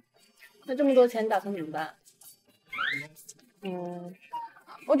默了。那这么多钱打算怎么办？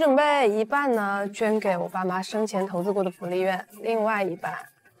我准备一半呢捐给我爸妈生前投资过的福利院，另外一半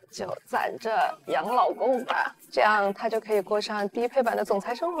就攒着养老公吧，这样他就可以过上低配版的总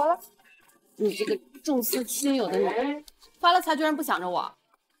裁生活了。你这个重色轻友的人，发了财居然不想着我。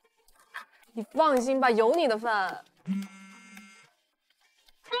你放心吧，有你的份。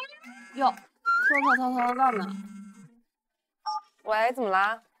哟，说套呢？喂，怎么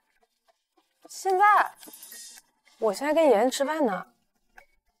啦？我现在跟妍妍吃饭呢。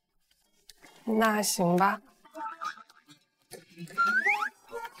那行吧。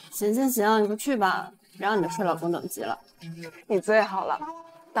行，你不去吧，别让你的帅老公等急了。你最好了，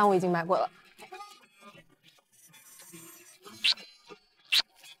但我已经买过了。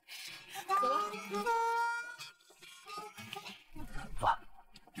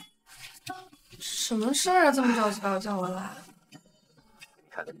什么事儿啊？这么着急把我叫过来？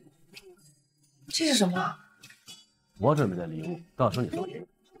看看，这是什么？我准备的礼物，到时候你送人。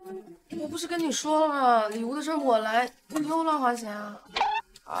我不是跟你说了，礼物的事我来，你不用乱花钱啊。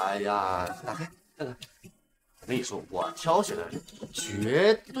哎呀，打开看看。我跟你说，我挑选的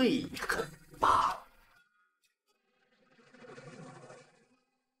绝对很棒。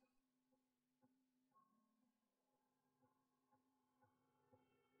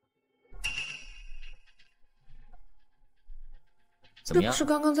这不是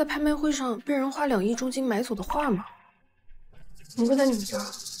刚刚在拍卖会上被人花2亿重金买走的画吗？怎么会在你们这儿？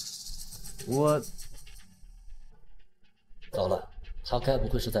我糟了，他该不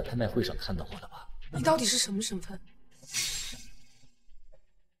会是在拍卖会上看到我的吧？你到底是什么身份？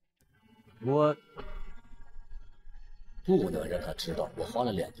我不能让他知道我花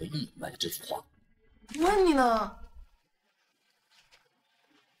了2个亿买的这幅画。问你呢。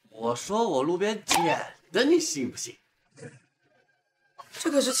我说我路边捡的，你信不信？这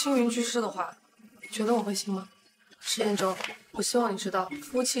可是青云居士的话，你觉得我会信吗？石彦洲，我希望你知道，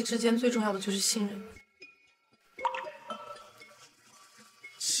夫妻之间最重要的就是信任。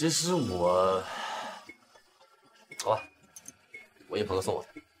其实我，好吧，我一朋友送我的。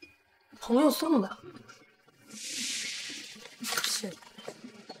朋友送的？是。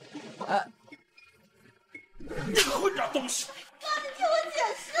哎，你个混账东西！妈，你听我解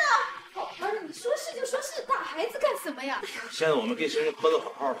释。宝儿，你说是就说是，打孩子干什么呀？现在我们跟星星合作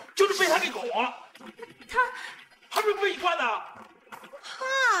好好的，就是被他给搞黄了。他还没被你惯呢。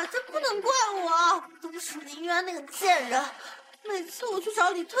爸，这不能怪我，都是林渊那个贱人。每次我去找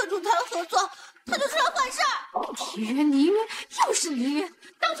李特助谈合作，他就出来坏事儿。林渊，又是林渊，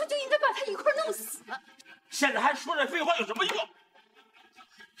当初就应该把他一块弄死。现在还说这废话有什么用？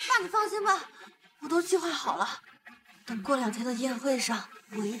爸，你放心吧，我都计划好了。等过2天的宴会上，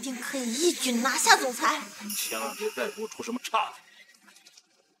我一定可以一举拿下总裁。千万别再给我出什么岔子！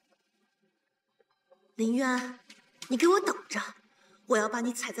林渊，你给我等着，我要把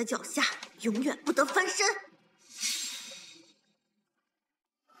你踩在脚下，永远不得翻身。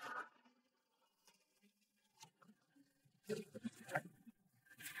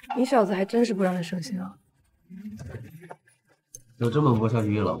你小子还真是不让人省心啊！有这么不孝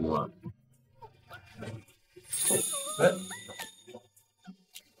敬老公啊？哎，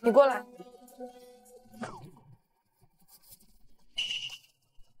你过来。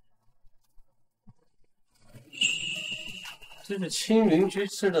这是青云居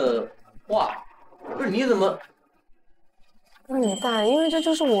士的画，不是你怎么？你大，因为这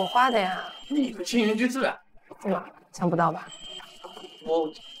就是我画的呀。你是青云居士啊？怎么想不到吧？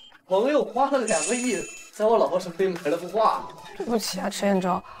我朋友花了2个亿，在我老婆身边买了幅画。对不起啊，池彦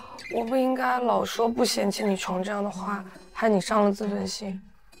洲，我不应该老说不嫌弃你穷这样的话，害你伤了自尊心。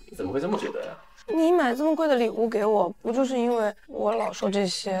你怎么会这么觉得呀？你买这么贵的礼物给我，不就是因为我老说这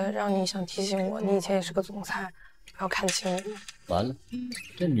些，让你想提醒我，你以前也是个总裁，不要看轻你。完了，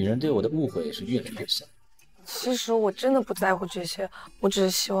这女人对我的误会是越来越深。其实我真的不在乎这些，我只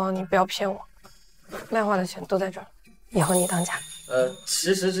是希望你不要骗我。卖画的钱都在这儿，以后你当家。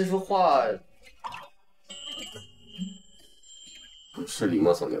其实这幅画是李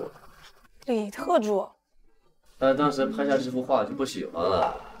默送给我的。李特助。当时拍下这幅画就不喜欢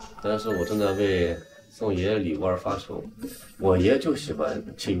了，但是我正在为送爷爷礼物而发愁。我爷就喜欢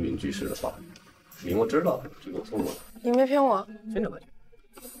青云居士的画，李默知道就给我送过来。你没骗我？真的吗？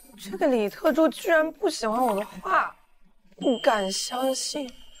这个李特助居然不喜欢我的画，不敢相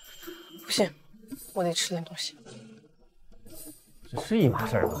信。不行，我得吃点东西。这是一码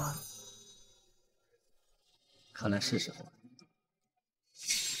事吗？看来是时候了。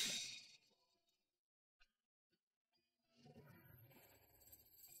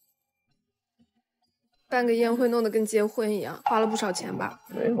办个宴会弄得跟结婚一样，花了不少钱吧？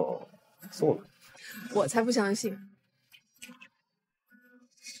没有，送的。我才不相信。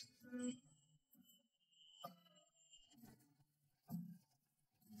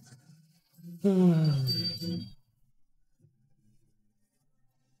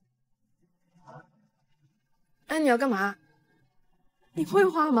哎，你要干嘛？你会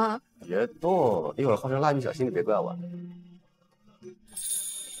画吗？别动，一会儿画成蜡笔小新，你别怪我。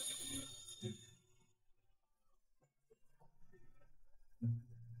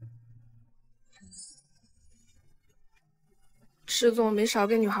池总没少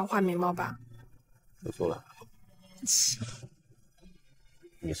给女孩画眉毛吧？不错了，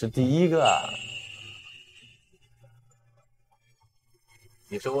你是第一个。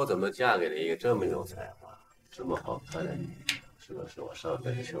你说我怎么嫁给了一个这么有才华、这么好看的女人？是不是我上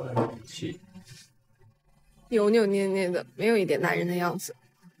辈子求来的福气？扭扭捏捏的，没有一点男人的样子。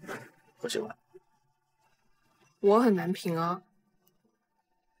不喜欢。我很难评啊。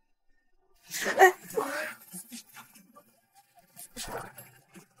哎，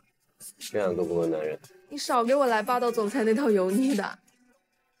这样都不问男人？你少给我来霸道总裁那套油腻的。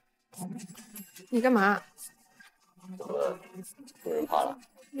你干嘛？怎么了？有人怕了？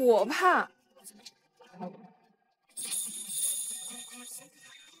我怕。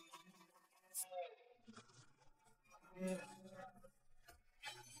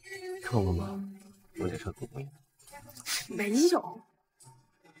看过吗？我这车不贵。没有。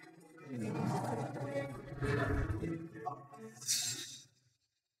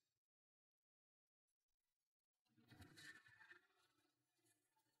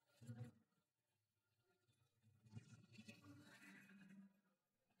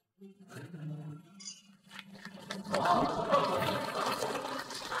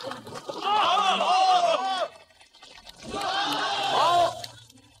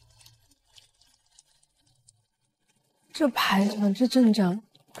这排场，这阵仗，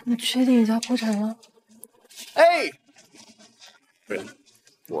你确定你家破产了？哎，不是，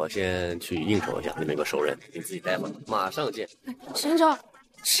我先去应酬一下，那边有个熟人，你自己待会儿，马上见。石彦昭，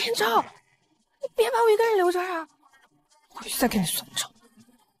石彦昭，你别把我一个人留这儿啊！回去再跟你算账。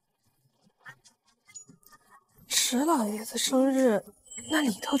池老爷子生日，那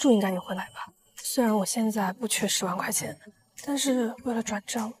李特助应该也会来吧？虽然我现在不缺10万块钱，但是为了转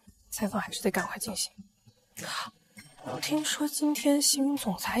正，采访还是得赶快进行。我听说今天新闻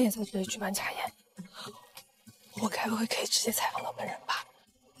总裁也在这里举办家宴，我该不会可以直接采访到本人吧？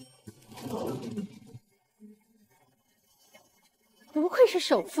不愧是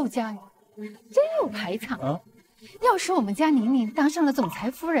首富家人，真有排场啊！要是我们家宁宁当上了总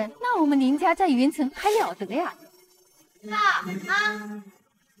裁夫人，那我们林家在云层还了得呀！爸妈，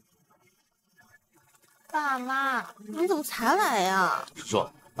爸妈，你怎么才来呀？叔，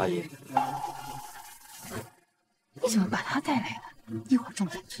阿姨，你怎么把他带来了？一会儿总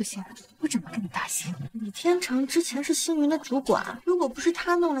裁出现了，我怎么跟你搭戏？李天成之前是星云的主管，如果不是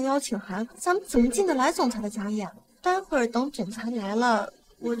他弄了邀请函，咱们怎么进得来总裁的家宴？待会儿等总裁来了，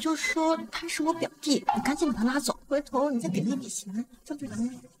我就说他是我表弟，你赶紧把他拉走，回头你再给他一笔钱，就不成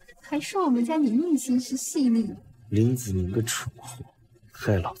了。还说我们家宁宁心思细腻。林子宁个蠢货，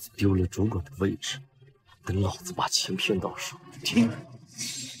害老子丢了主管的位置，等老子把钱骗到手，听。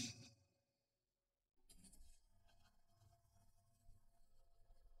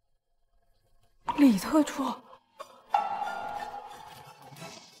李特助，哎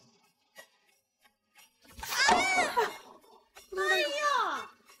呀，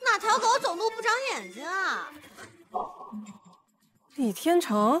哪条狗走路不长眼睛啊？李天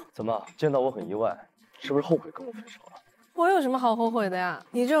成，怎么见到我很意外？是不是后悔跟我分手了？我有什么好后悔的呀？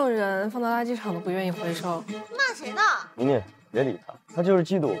你这种人放到垃圾场都不愿意回收。骂谁呢？宁宁，别理他，他就是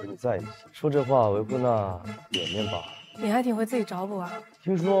嫉妒我跟你在一起，说这话维护那脸面罢了。你还挺会自己找补啊。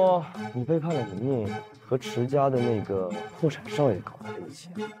听说你背叛了宁宁，和池家的那个破产少爷搞在了一起，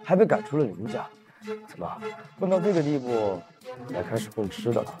还被赶出了林家。怎么混到这个地步，你还开始混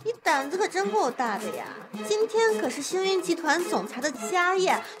吃的了？你胆子可真够大的呀！今天可是星云集团总裁的家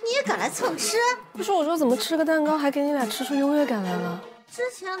宴，你也敢来蹭吃？不是我说，怎么吃个蛋糕还给你俩吃出优越感来了？之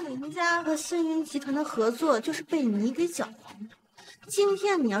前林家和星云集团的合作就是被你给搅黄的，今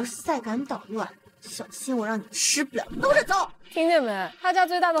天你要是再敢捣乱，小心我让你吃不了兜着走！听见没？他家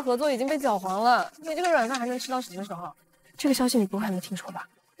最大的合作已经被搅黄了，你这个软饭还能吃到什么时候？这个消息你不会还没听说吧？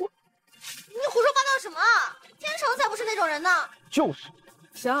你胡说八道什么？天成才不是那种人呢！就是。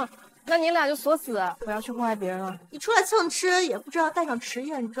行，那你俩就锁死，不要去祸害别人了。你出来蹭吃，也不知道带上池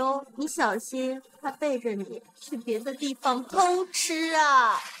彦周，你小心他背着你去别的地方偷吃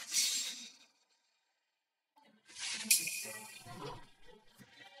啊！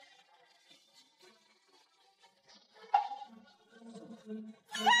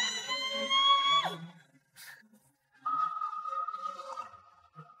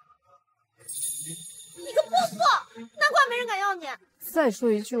你个泼妇，难怪没人敢要你！再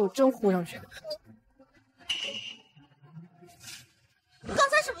说一句，我真呼上去。你刚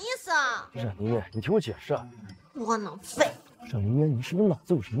才什么意思啊？不是宁愿，你听我解释。窝囊废！沈凌渊，你是不是脑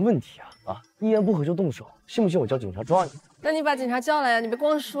子有什么问题啊？一言不合就动手，信不信我叫警察抓你？那你把警察叫来呀！你别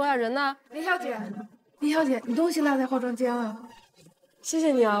光说呀，人呢？李小姐，李小姐，你东西落在化妆间了。谢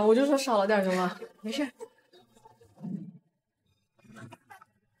谢你啊，我就说少了点什么。没事。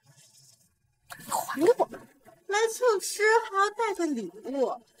还给我！来蹭吃还要带个礼物，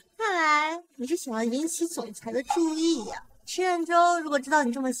看来你是想要引起总裁的注意呀。池彦周如果知道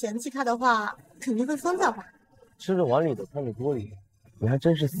你这么嫌弃他的话，肯定会疯掉吧？吃着碗里的看着锅里，你还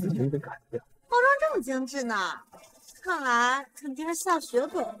真是死心的改掉。包装这么精致呢，看来肯定是下血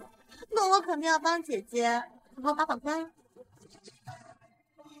本了。那我肯定要帮姐姐好好把把关。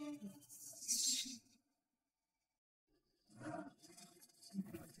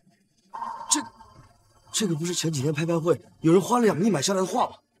这个不是前几天拍卖会有人花了2亿买下来的画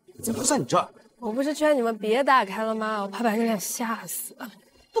吗？怎么会在你这儿？我不是劝你们别打开了吗？我怕把你俩吓死。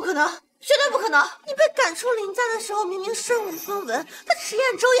不可能，绝对不可能！你被赶出林家的时候明明身无分文，他池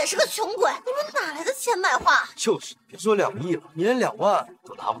彦周也是个穷鬼，你们哪来的钱买画？就是，别说2亿了，你连2万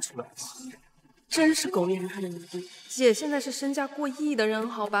都拿不出来。真是狗年看的年纪，姐现在是身价过亿的人，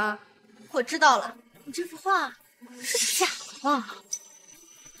好吧？我知道了，你这幅画是假的吧？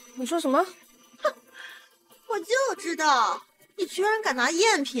你说什么？哼，我就知道，你居然敢拿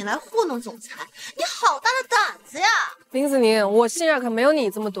赝品来糊弄总裁，你好大的胆子呀！林子宁，我信任可没有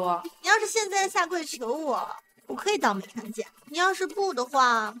你这么多。你要是现在下跪求我，我可以当没看见；你要是不的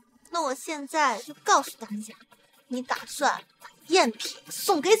话，那我现在就告诉大家，你打算把赝品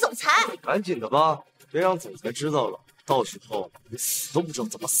送给总裁。赶紧的吧，别让总裁知道了，到时候你死都不知道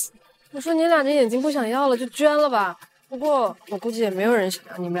怎么死。我说你俩这眼睛不想要了就捐了吧。不过我估计也没有人想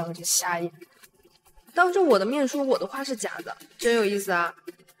要你们两个这瞎眼。当着我的面说我的话是假的，真有意思啊！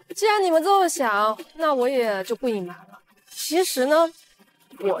既然你们这么想，那我也就不隐瞒了。其实呢，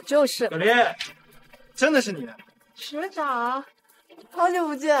我就是。小林，真的是你？学长，好久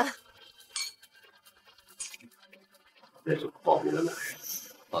不见。这是报名的男人，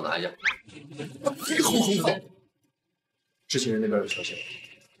帮拿一下。好。知情人那边有消息了，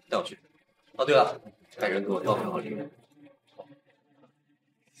带我去。哦，对了，派人给我调配好人员。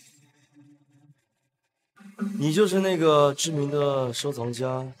你就是那个知名的收藏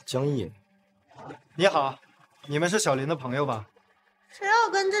家江毅。你好，你们是小林的朋友吧？谁要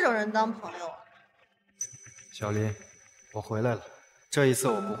跟这种人当朋友啊？小林，我回来了，这一次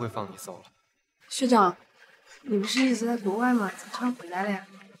我不会放你走了。学长，你不是一直在国外吗？怎么突然回来了呀？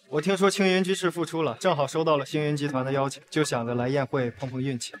我听说青云居士复出了，正好收到了星云集团的邀请，就想着来宴会碰碰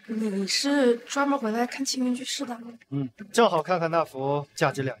运气。你是专门回来看青云居士的吗？正好看看那幅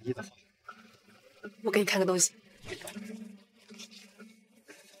价值2亿的画。我给你看个东西，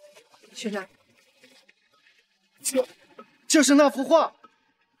学长，这是那幅画。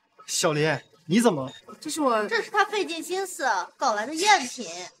小林，你怎么？这是他费尽心思搞来的赝品。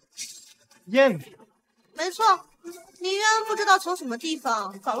赝品？没错，林渊不知道从什么地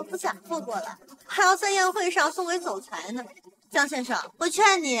方搞了幅假货过来，还要在宴会上送给总裁呢。江先生，我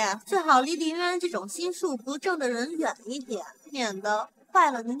劝你最好离林渊这种心术不正的人远一点，免得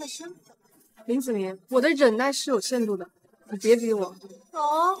坏了您的身份。林子明，我的忍耐是有限度的，你别逼我。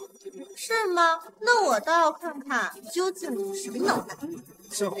哦，是吗？那我倒要看看究竟有谁能耐。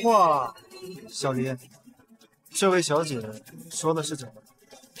这画，小林，这位小姐说的是真的。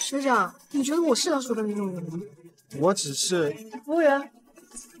学长，你觉得我是他说的那种人吗？我只是……服务员，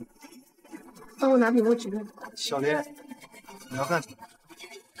帮我拿笔墨纸砚。小林，你要干什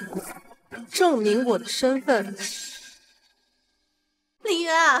么？证明我的身份。林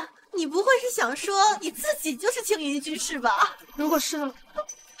渊，你不会是想说你自己就是青云居士吧？如果是呢？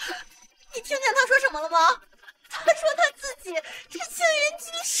你听见他说什么了吗？他说他自己是青云居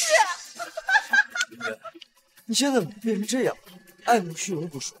士。你现在怎么变成这样？爱慕虚荣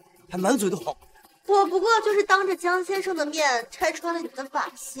不说，还满嘴的谎。我不过就是当着江先生的面拆穿了你的把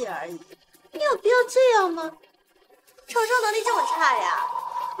戏而已，你有必要这样吗？承受能力这么差呀？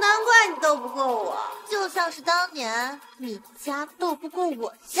难怪你斗不过我，就像是当年你家斗不过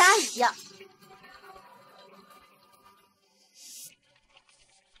我家一样。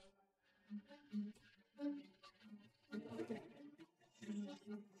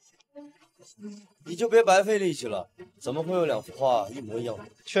你就别白费力气了，怎么会有2幅画一模一样的？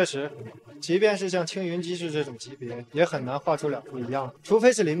确实，即便是像青云居士这种级别，也很难画出2幅一样的，除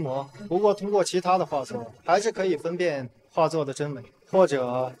非是临摹。不过通过其他的画作，还是可以分辨画作的真伪，或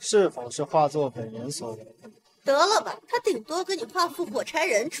者是否是画作本人所为。得了吧，他顶多给你画幅火柴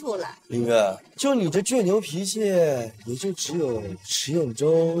人出来。林月，就你这倔牛脾气，也就只有迟彦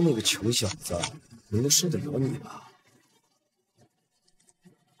周那个穷小子能受得了你吧？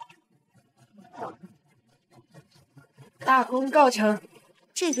大功告成，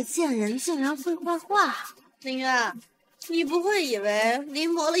这个贱人竟然会画画。林渊，你不会以为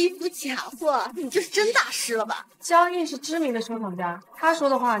临摹了一幅假货，你就是真大师了吧？江毅是知名的收藏家，他说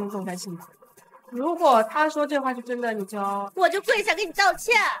的话你总该信吧？如果他说这话是真的，我就跪下给你道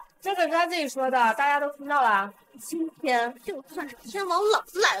歉。这可是他自己说的，大家都听到了。今天就算是天王老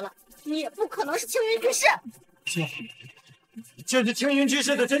子来了，你也不可能是青云居士。这是青云居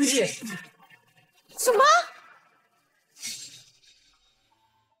士的真迹。什么？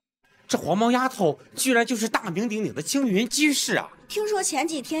这黄毛丫头居然就是大名鼎鼎的青云居士啊！听说前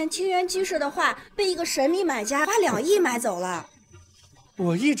几天青云居士的画被一个神秘买家花2亿买走了。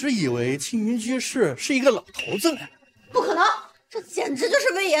我一直以为青云居士是一个老头子呢。不可能，这简直就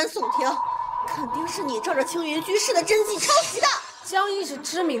是危言耸听，肯定是你照着青云居士的真迹抄袭的。江毅是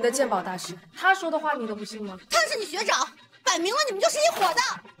知名的鉴宝大师，他说的话你都不信吗？他是你学长，摆明了你们就是一伙的。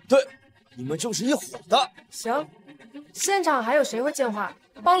对，你们就是一伙的。行，现场还有谁会鉴画？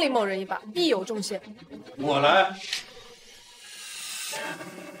帮林某人一把，必有重谢。我来。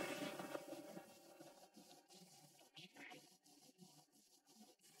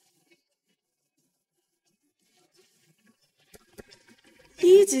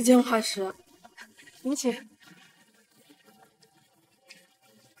1级鉴画师，您请。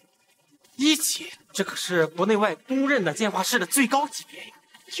1级，这可是国内外公认的鉴画师的最高级别呀！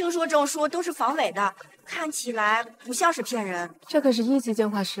听说证书都是仿伪的，看起来不像是骗人。这可是1级鉴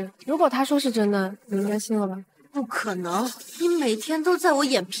画师，如果他说是真的，你应该信了吧？不可能，你每天都在我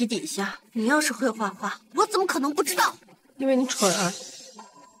眼皮底下，你要是会画画，我怎么可能不知道？因为你蠢啊！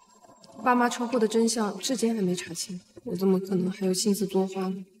爸妈车祸的真相至今还没查清，我怎么可能还有心思作画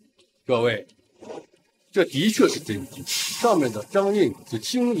呢？各位，这的确是真迹，上面的章印是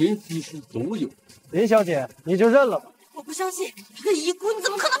青云居士独有。林小姐，你就认了吧。我不相信，你个遗孤，你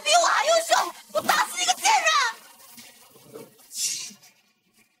怎么可能比我还优秀？我打死你个贱人！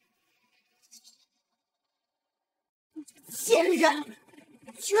贱人，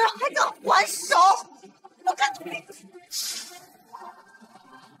居然还敢还手！我看你！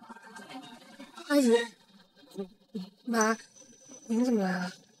阿姨，妈，您怎么来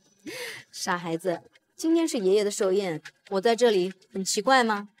了？傻孩子，今天是爷爷的寿宴，我在这里很奇怪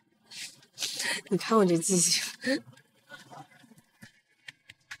吗？你看我这记性。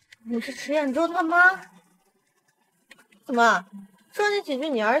你是迟彦周他妈？怎么说你几句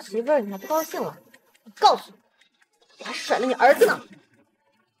你儿媳妇，你还不高兴了？我告诉你，我还甩了你儿子呢！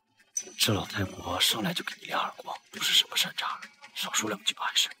这老太婆上来就给你2耳光，不是什么善茬，少说2句吧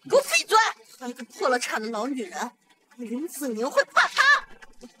还是？给我闭嘴！还有一个破了产的老女人，林子宁会怕她？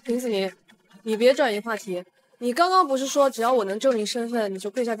林子宁，你别转移话题。你刚刚不是说只要我能证明身份，你就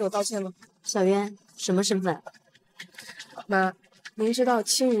跪下给我道歉吗？小渊，什么身份？妈，您知道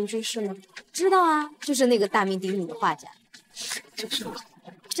青云居士吗？知道啊，就是那个大名鼎鼎的画家。就是我。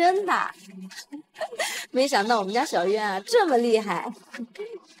真的？没想到我们家小渊啊这么厉害。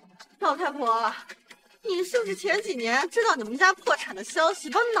老太婆，你是不是前几年知道你们家破产的消息，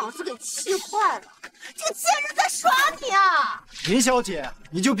把脑子给气坏了？这个贱人在耍你啊！林小姐，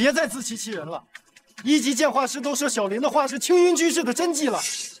你就别再自欺欺人了。1级鉴画师都说小林的画是青云居士的真迹了。他就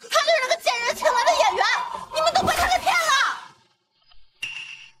是那个贱人请来的演员，你们都被他给骗了。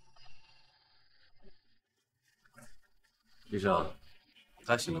医生，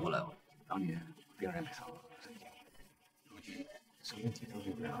他醒了过来吗？当年病人没伤到身体，如今生命体征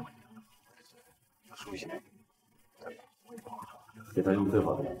就不让要输血，给他用最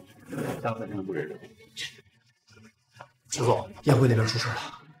好的药，下次真不忍人。秦总，宴会那边出事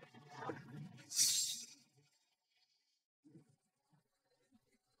了。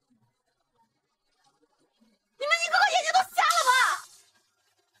你们一个个眼睛都瞎了吧？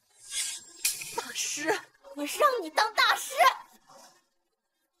大师，我让你当大师！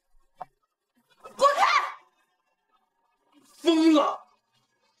滚开！疯了！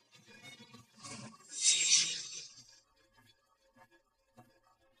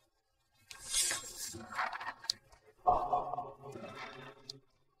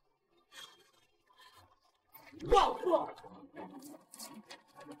报复！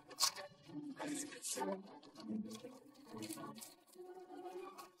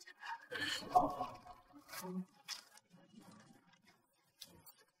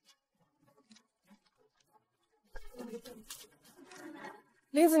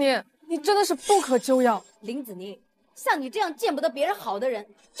林子宁，你真的是不可救药。林子宁，像你这样见不得别人好的人，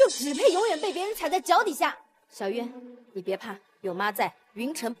就只配永远被别人踩在脚底下。小渊，你别怕，有妈在，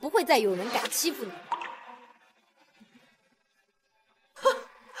云城不会再有人敢欺负你。哼，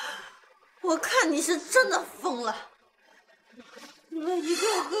我看你是真的疯了！你们一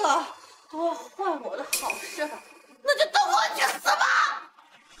个个都要坏我的好事，那就等我去死吧！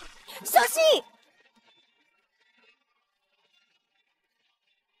小心！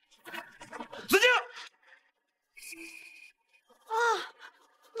子静！啊，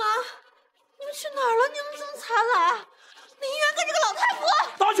妈，你们去哪儿了？你们怎么才来？林渊跟这个老太婆！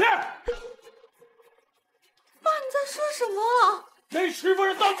道歉！爸，你在说什么？给师夫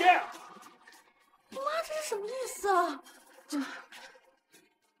人道歉！妈，这是什么意思啊？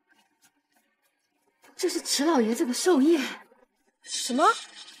这是迟老爷子的寿宴。什么？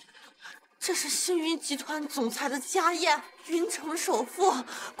这是星云集团总裁的家宴，云城首富，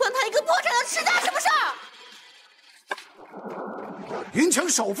关他一个破产的迟家什么事儿？云城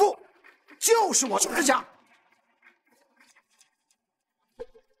首富就是我迟家。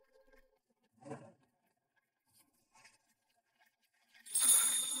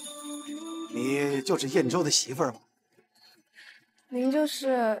你就是燕州的媳妇儿吗？您就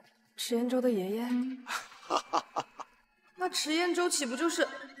是迟彦周的爷爷？那迟彦周岂不就是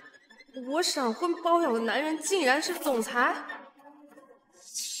我闪婚包养的男人，竟然是总裁？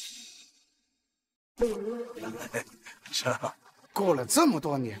这过了这么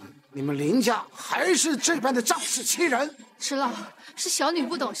多年，你们林家还是这般的仗势欺人。迟老，是小女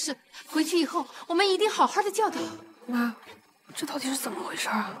不懂事，回去以后我们一定好好的教导。妈，这到底是怎么回事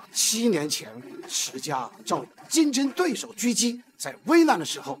啊？7年前，迟家召竞争对手狙击，在危难的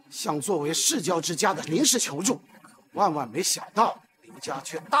时候向作为世交之家的林氏求助，万万没想到林家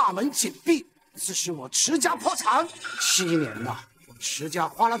却大门紧闭，致使我迟家破产。7年呐，我池家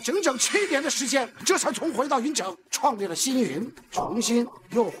花了整整7年的时间，这才重回到云城，创立了新云，重新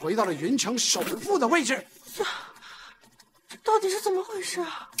又回到了云城首富的位置。这到底是怎么回事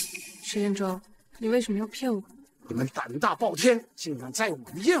啊？石彦洲，你为什么要骗我？你们胆大包天，竟敢在我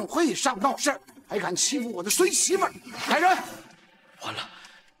们宴会上闹事，还敢欺负我的孙媳妇儿！来人！完了，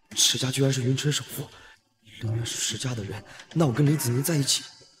池家居然是云城首富，林渊是池家的人，那我跟林子宁在一起，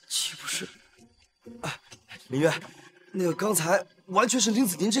岂不是？哎，林渊。那个刚才完全是林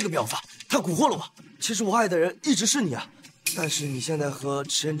子宁这个婊子，她蛊惑了我。其实我爱的人一直是你啊，但是你现在和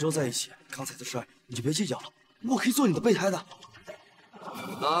池彦洲在一起，刚才的事你就别计较了，我可以做你的备胎的。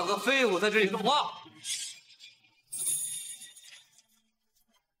哪个废物在这里说话？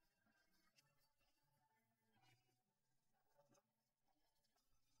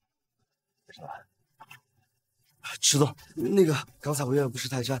池总，那个刚才我岳不识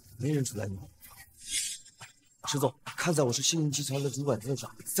泰山，没认出来你。池总，看在我是星云集团的主管份上，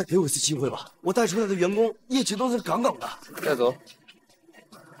再给我一次机会吧。我带出来的员工业绩都是杠杠的。带走。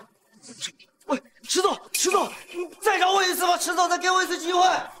喂，池总，你再饶我一次吧，池总，再给我一次机会。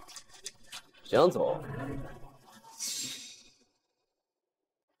想走？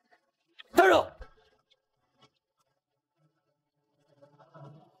带走。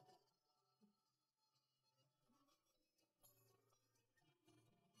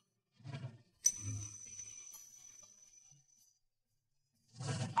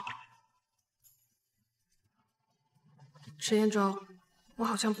石彦洲，我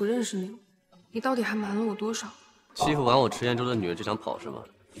好像不认识你，你到底还瞒了我多少？欺负完我池彦洲的女人就想跑是吗？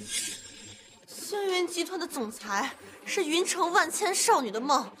星云集团的总裁是云城万千少女的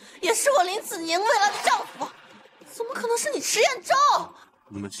梦，也是我林子宁未来的丈夫，怎么可能是你池彦洲？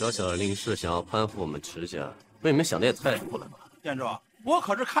你们小小的林氏想要攀附我们池家，被你们想的也太多了吧？彦洲，我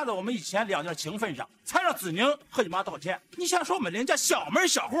可是看在我们以前2件情分上，才让子宁和你妈道歉。你想说我们林家小门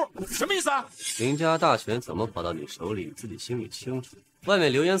小户，什么意思啊？林家大权怎么跑到你手里，自己心里清楚。外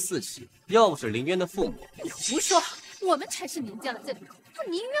面流言四起，要不是林渊的父母，你胡说，我们才是林家的正统。这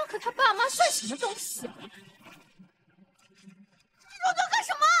林渊和他爸妈算什么东西啊？你要干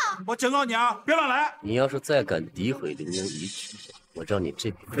什么？我警告你啊，别乱来！你要是再敢诋毁林渊一句，我让你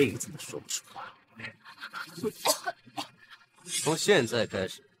这辈子都说不出话。从现在开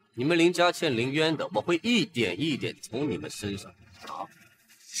始，你们林家欠林渊的，我会一点一点从你们身上拿。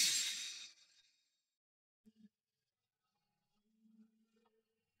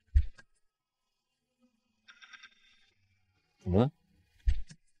怎么了？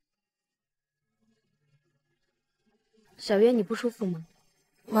小月，你不舒服吗？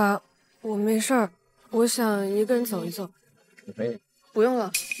妈，我没事儿，我想一个人走一走。你可以。不用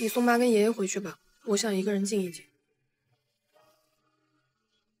了，你送妈跟爷爷回去吧，我想一个人静一静。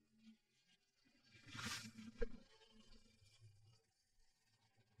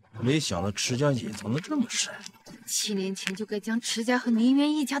没想到池家隐藏的这么深。7年前就该将池家和林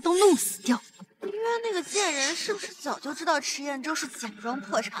渊一家都弄死掉。林渊那个贱人是不是早就知道池彦洲是假装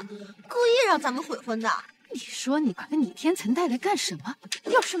破产，故意让咱们悔婚的？你说你把你天成带来干什么？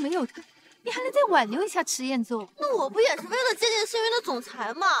要是没有他，你还能再挽留一下池彦洲？那我不也是为了接近星云的总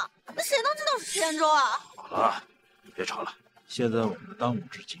裁吗？那谁能知道是池彦洲啊？好了，你别吵了。现在我们的当务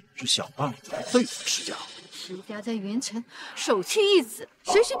之急是想办法对付池家。池家在云城首屈一指，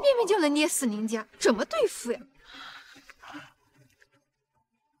随随便便就能捏死林家，怎么对付呀？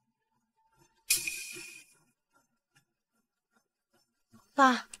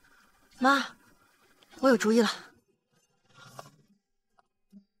爸妈，我有主意了。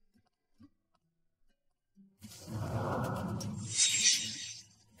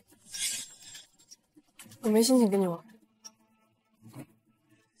我没心情跟你玩。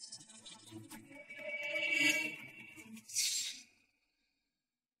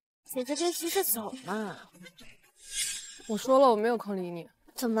姐姐别急着走嘛。我说了，我没有空理你。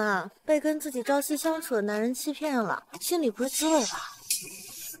怎么被跟自己朝夕相处的男人欺骗了，心里不是滋味吧？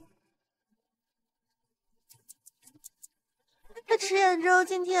这池彦洲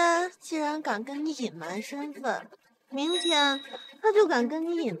今天既然敢跟你隐瞒身份，明天他就敢跟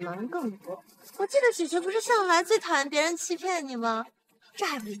你隐瞒更多。我记得姐姐不是向来最讨厌别人欺骗你吗？这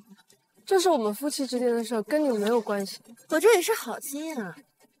还不行？这是我们夫妻之间的事，跟你没有关系。我这也是好心啊，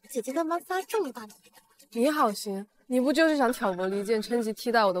姐姐干嘛发这么大的火？你好心，你不就是想挑拨离间，趁机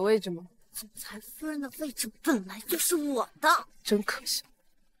替代我的位置吗？总裁夫人的位置本来就是我的，真可笑。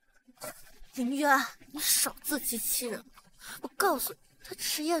林渊，你少自欺欺人！我告诉你，他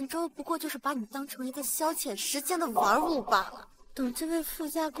池彦洲不过就是把你当成一个消遣时间的玩物罢了。等这位富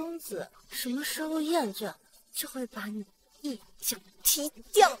家公子什么时候厌倦，就会把你一脚踢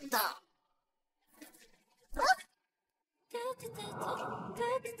掉的。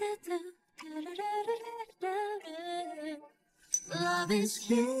Love is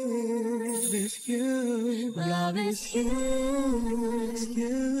you, is you, love is you, is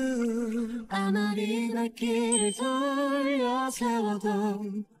you. 아무리 발길을 돌려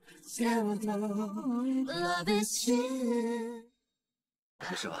세워도 Love is you.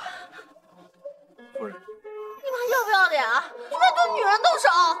 没事吧？夫人，你们还要不要脸啊？居然对女人动手！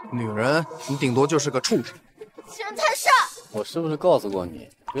女人，你顶多就是个畜生。欺人太甚！我是不是告诉过你，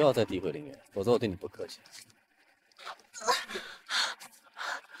不要再诋毁林远，否则我对你不客气。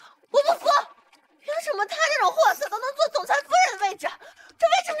我不服！凭什么他这种货色都能坐总裁夫人的位置？这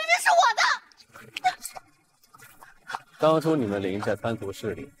位置明明是我的！当初你们林家贪图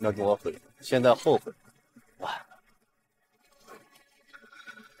势力，要给我毁了，现在后悔，晚了。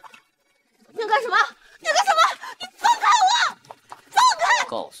你要干什么？你要干什么？你放开我！放开！我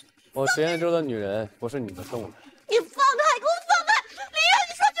告诉你，我石岩州的女人不是你的动物。你放开！给我放开！林远，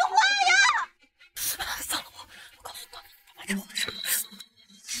你说句话呀！放了我！我告诉他，把这我的事。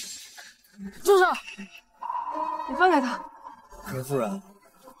住手！你放开他！可是夫人，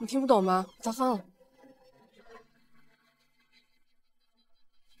你听不懂吗？他放了。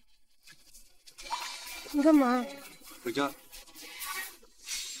你干嘛？回家。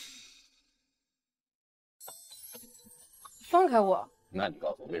放开我！那你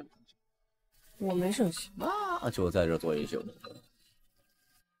告诉我为什么生气？我没生气。那就在这做一宿。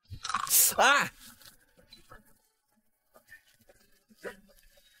哎！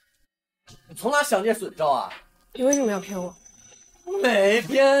你从哪想这损招啊？你为什么要骗我？我没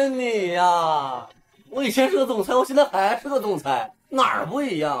骗你呀！我以前是个总裁，我现在还是个总裁，哪儿不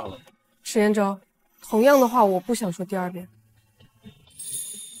一样了？石岩州，同样的话我不想说第二遍。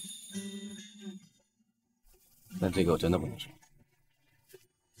那这个我真的不能说。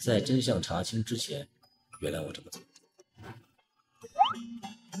在真相查清之前，原谅我这么做。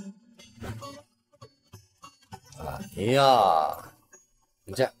哎呀，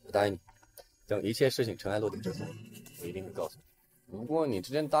你这样，我答应你，等一切事情尘埃落定之后，我一定会告诉你。如果你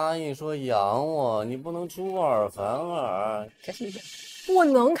之前答应说养我，你不能出尔反尔，开心一点。我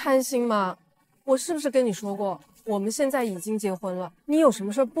能开心吗？我是不是跟你说过，我们现在已经结婚了，你有什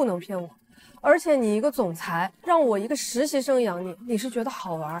么事不能骗我？而且你一个总裁，让我一个实习生养你，你是觉得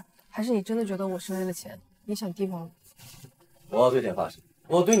好玩，还是你真的觉得我是为了钱？你想地方？我对天发誓，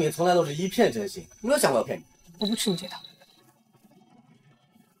我对你从来都是一片真心，没有想过要骗你。我不吃你这套。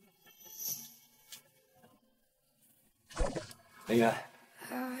林远，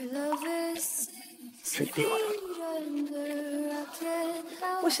是你逼我的。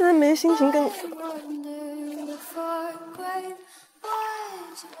我现在没心情跟你说。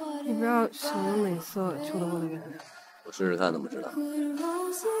你不要想用美色求得我的原谅。我试试看能不能知道。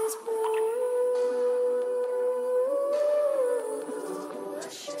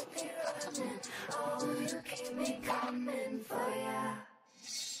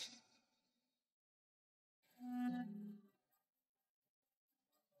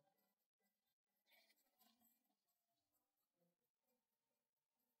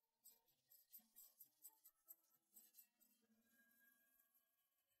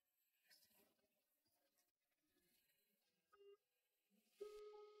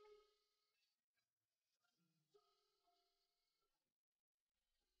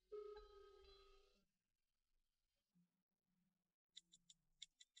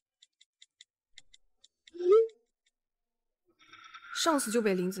上次就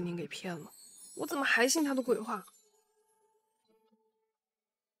被林子宁给骗了，我怎么还信他的鬼话？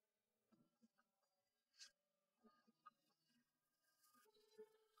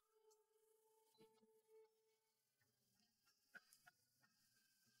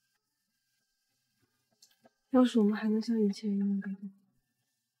要是我们还能像以前一样感动。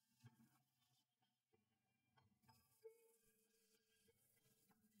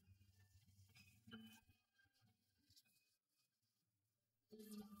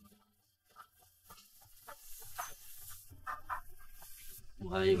我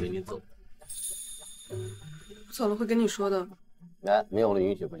还以为你走，走了会跟你说的。哎，没有我的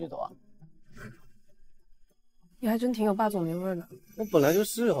允许不许走啊！你还真挺有霸总名味的。我本来就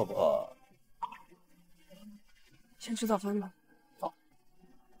是，好不好？先吃早饭吧。好。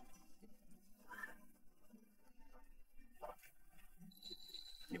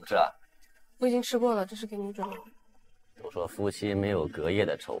你不吃啊？我已经吃过了，这是给你准备的。都说夫妻没有隔夜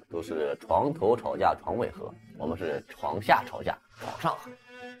的仇，都是床头吵架床尾和，我们是床下吵架床上和。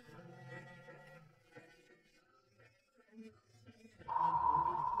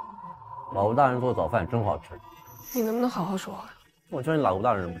老吴大人做早饭真好吃。你能不能好好说话？我觉得你老吴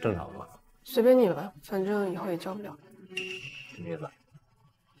大人不正常吗？随便你了吧，反正以后也教不了。什么意思？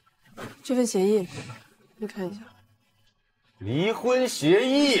这份协议，你看一下。离婚协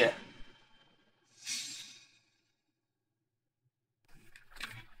议。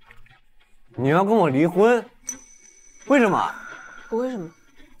你要跟我离婚？为什么？不为什么。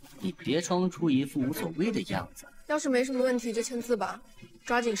你别装出一副无所谓的样子。要是没什么问题就签字吧，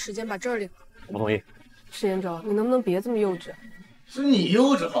抓紧时间把这儿领了。我不同意。石彦洲，你能不能别这么幼稚？是你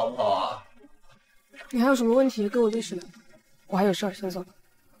幼稚好不好啊？你还有什么问题跟我律师聊？我还有事儿，先走。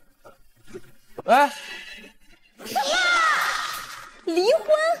哎，什么？离婚？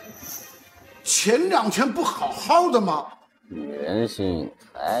前2天不好好的吗？你人性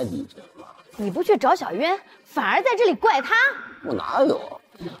太低沉了。你不去找小渊，反而在这里怪他？我哪有？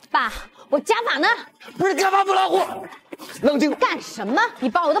爸，我家法呢？不是干嘛不拉呼？冷静！干什么？你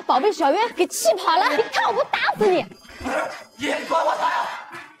把我的宝贝小渊给气跑了！你看我不打死你！你管我他呀？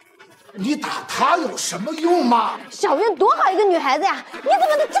你打他有什么用吗？小渊多好一个女孩子呀，你怎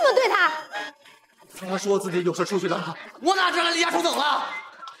么能这么对她？他说自己有事出去了，我哪知道离家出走了？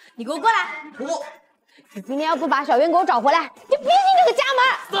你给我过来！你今天要不把小渊给我找回来，就别进这个家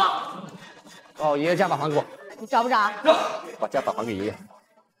门！把我爷爷家法还给我。你找不找？把家法还给爷爷。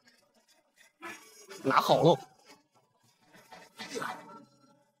拿好喽。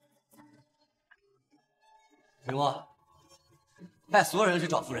明波，派所有人去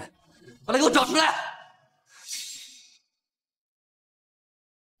找夫人，把她给我找出来。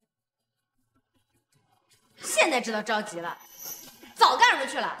现在知道着急了，早干什么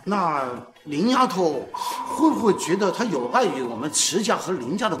去了？那林丫头会不会觉得她有碍于我们池家和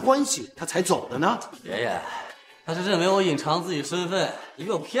林家的关系，她才走的呢？爷爷，他是认为我隐藏自己身份，以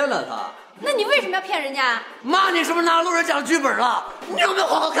为我骗了他。那你为什么要骗人家？妈，你是不是拿路人甲的剧本了？你有没有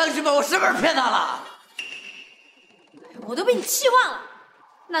好好看剧本？我是不是骗他了？我都被你气忘了。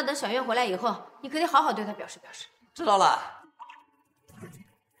那等小月回来以后，你可得好好对她表示表示。知道了。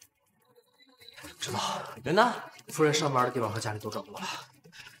知道。人呢？夫人上班的地方和家里都找过了，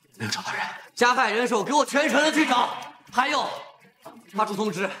没有找到人。加派人手，给我全城的去找。还有，发出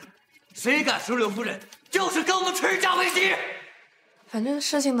通知，谁敢收留夫人，就是跟我们池家为敌。反正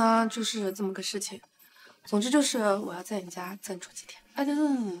事情呢就是这么个事情，总之就是我要在你家暂住几天。哎，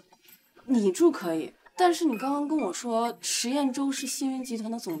等，你住可以，但是你刚刚跟我说石彦洲是星云集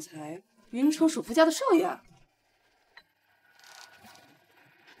团的总裁，云城首富家的少爷。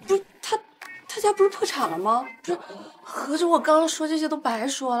不是他家不是破产了吗？不是，合着我刚刚说这些都白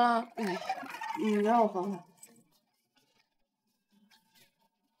说了。你让我缓缓。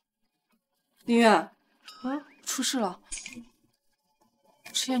林月，啊，出事了。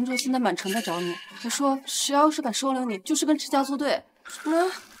石彦洲现在满城在找你，还说谁要是敢收留你，就是跟池家作对。什么？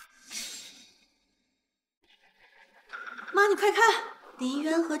妈，你快看，林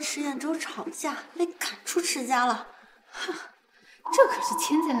渊和池彦洲吵架，被赶出池家了。这可是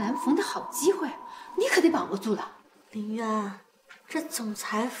千载难逢的好机会，你可得把握住了。林渊，这总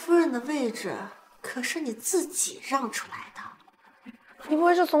裁夫人的位置可是你自己让出来的。你不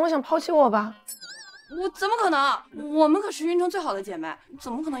会是怂了想抛弃我吧？我怎么可能？我们可是云城最好的姐妹，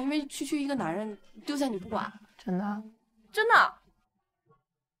怎么可能因为区一个男人丢下你不管？真的？真的。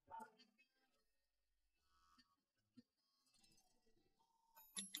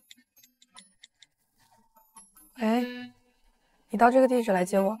喂，你到这个地址来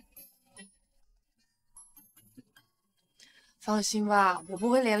接我。放心吧，我不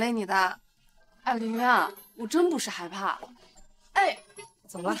会连累你的。哎，林渊啊，我真不是害怕。哎，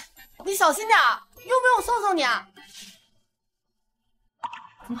怎么了？你小心点，用不用我送你啊？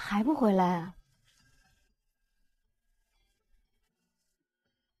怎么还不回来啊？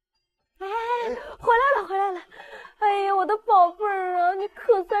哎，回来了！哎呀，我的宝贝儿啊，你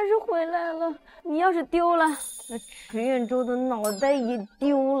可算是回来了！你要是丢了，那池彦洲的脑袋也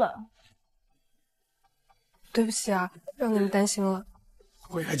丢了。对不起啊，让你们担心了。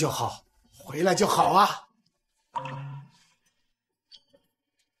回来就好，回来就好啊！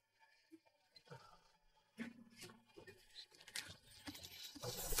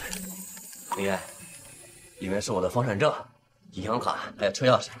林渊，里面是我的房产证、银行卡还有车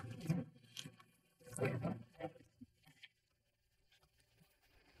钥匙。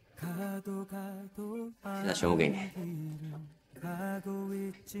现在全部给你。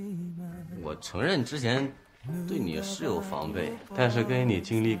我承认之前对你是有防备，但是跟你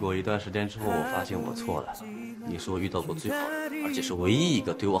经历过一段时间之后，我发现我错了。你是我遇到过最好的，而且是唯一一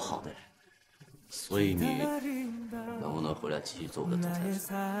个对我好的人。所以你能不能回来继续做我的总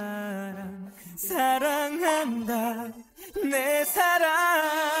裁？ 사랑한다 내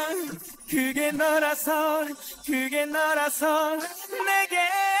사랑 그게 너라서 내게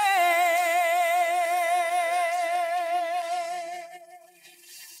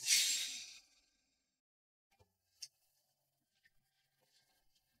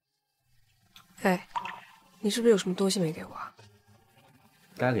你是不是有什么东西没给我啊？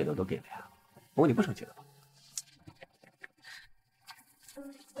该给的都给了呀，不过你不生气了吧？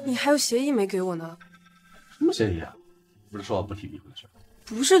你还有协议没给我呢。什么协议啊？不是说好不提离婚的事？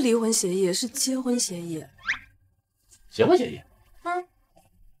不是离婚协议，是结婚协议。结婚协议？嗯。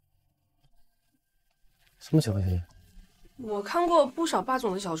什么结婚协议？我看过不少霸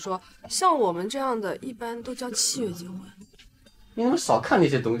总的小说，像我们这样的，一般都叫7月结婚。你能少看那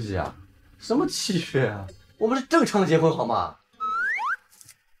些东西啊？什么7月啊？我们是正常的结婚好吗？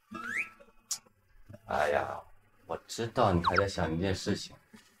哎呀，我知道你还在想一件事情，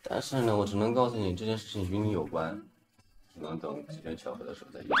但是呢，我只能告诉你这件事情与你有关，只能等机缘巧合的时候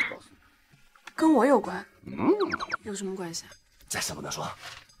再一一告诉你。跟我有关？嗯，有什么关系啊？暂时不能说。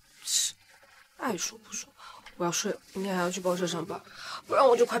爱说不说。我要睡了，明天还要去报社上班，不然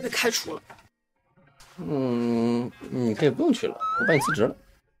我就快被开除了。你可以不用去了，我把你辞职了。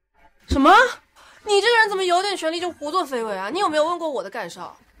什么？你这个人怎么有点权利就胡作非为啊？你有没有问过我的感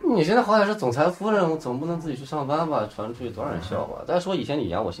受？你现在好歹是总裁夫人，我总不能自己去上班吧？传出去多让人笑话。再说以前你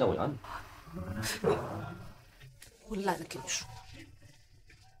养我，现在我养你。我懒得跟你说。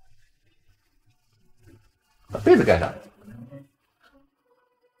把被子盖上。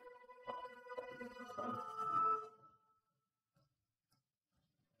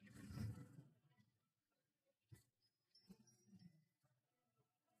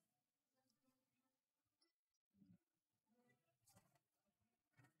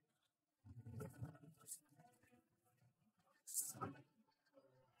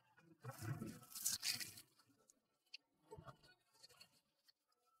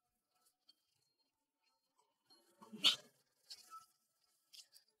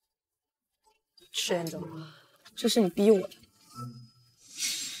迟彦中，这是你逼我的。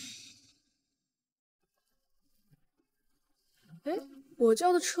哎，我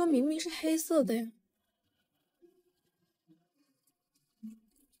叫的车明明是黑色的呀。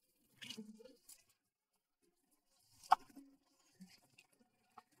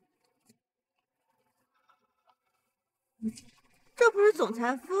这不是总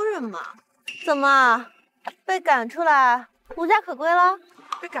裁夫人吗？怎么被赶出来，无家可归了？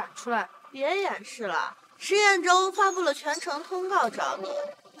被赶出来？别掩饰了，迟彦中发布了全城通告找你，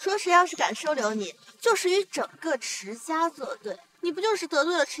说谁要是敢收留你，就是与整个迟家作对。你不就是得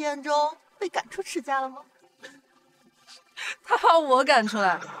罪了迟彦中，被赶出迟家了吗？他把我赶出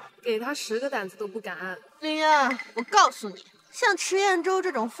来，给他10个胆子都不敢。林渊，我告诉你，像迟彦州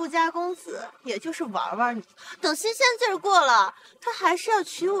这种富家公子，也就是玩玩你，等新鲜劲儿过了，他还是要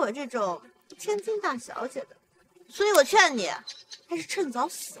娶我这种千金大小姐的。所以我劝你，还是趁早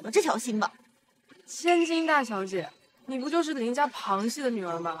死了这条心吧。千金大小姐，你不就是林家旁系的女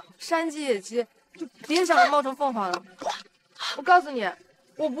儿吗？山鸡野鸡，就别想着冒充凤凰了。我告诉你，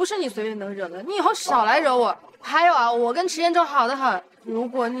我不是你随便能惹的，你以后少来惹我。还有啊，我跟迟彦州好得很，如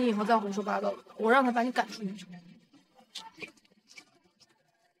果你以后再胡说八道，我让他把你赶出云城。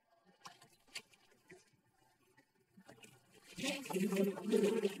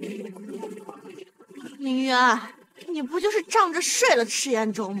林渊，你不就是仗着睡了迟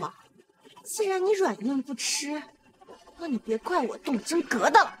彦中吗？既然你软硬不吃，那你别怪我动真格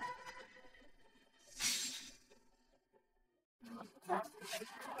的了。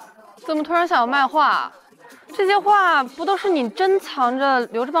怎么突然想要卖画？这些画不都是你珍藏着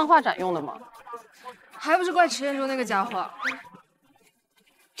留着办画展用的吗？还不是怪迟彦中那个家伙。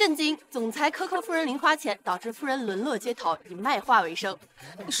震惊！总裁克扣夫人零花钱，导致夫人沦落街头，以卖画为生。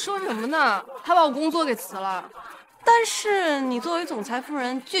你说什么呢？他把我工作给辞了。但是你作为总裁夫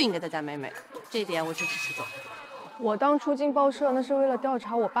人就应该在家美美，这一点我支持迟总。我当初进报社那是为了调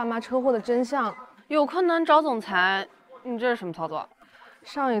查我爸妈车祸的真相。有困难找总裁，你这是什么操作？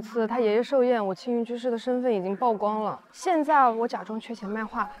上一次他爷爷寿宴，我青云居士的身份已经曝光了。现在我假装缺钱卖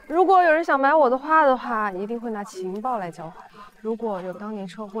画，如果有人想买我的画的话，一定会拿情报来交换。如果有当年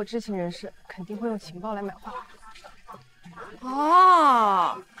车祸知情人士，肯定会用情报来买画。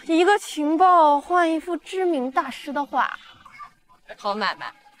哦，一个情报换一幅知名大师的画，好买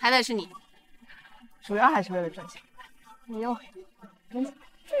卖，还得是你。主要还是为了赚钱。你要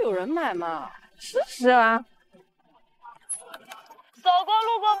这有人买吗？试试啊！走过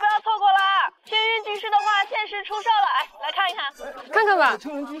路过不要错过啦！青云居士的画限时出售了，哎，来看一看，看看吧。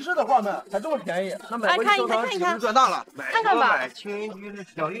青云居士的画呢，还这么便宜，那买回去收藏岂不是赚大了？看看吧。买青云居士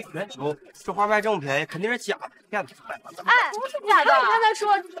享誉全球，这画卖这么便宜，肯定是假的，骗子。哎，不是假的。他在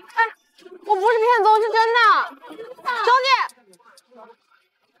说，哎，我不是骗子，我是真的。兄弟，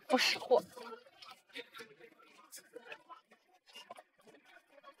不识货。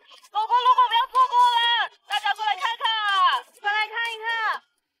走过路过不要错过了，大家过来看看，快来看一看。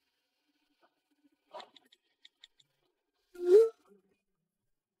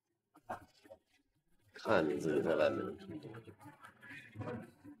看你自己在外面的程度。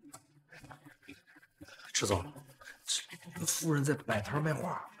迟总，夫人在摆摊卖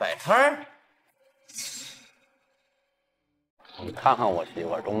画。摆摊儿？你看看我媳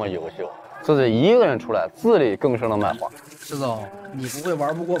妇儿多么优秀，自己一个人出来自力更生的卖画。迟总，你不会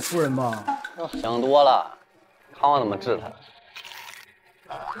玩不过夫人吧？想多了，看我怎么治他。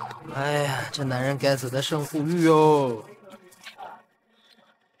哎呀，这男人该死的胜负欲哦！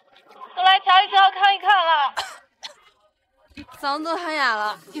都来瞧一瞧，看一看了。嗓子都喊哑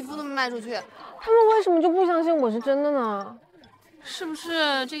了，一幅都没卖出去。他们为什么就不相信我是真的呢？是不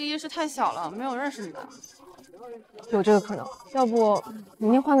是这个夜市太小了，没有认识你的？有这个可能。要不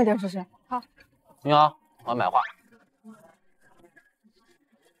明天换个地儿试试？好。你好，我要买画。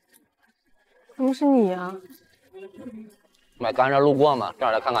怎么是你啊？买甘蔗路过嘛，正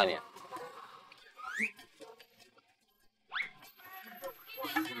好来看看你。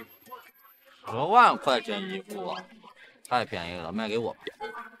10万块钱一幅啊，太便宜了，卖给我吧。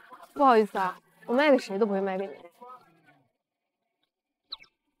不好意思啊，我卖给谁都不会卖给你。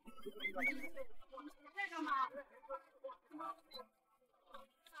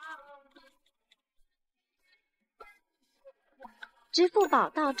支付宝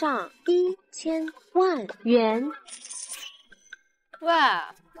到账1000万元。喂，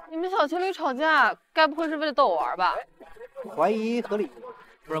你们小情侣吵架，该不会是为了逗我玩吧？怀疑合理。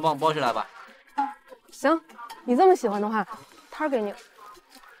夫人，帮我包起来吧。行，你这么喜欢的话，摊儿给你。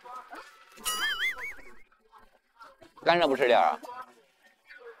甘蔗不吃点啊？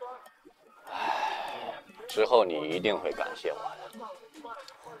唉，之后你一定会感谢我的。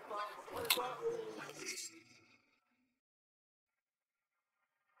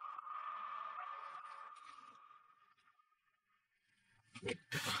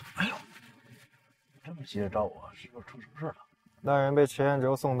哎呦，这么急着找我，是不是出什么事了？那人被迟彦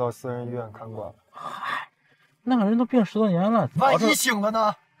洲送到私人医院看管了。嗨，那个人都病10多年了，万一醒了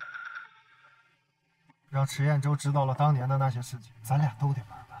呢？让迟彦洲知道了当年的那些事情，咱俩都得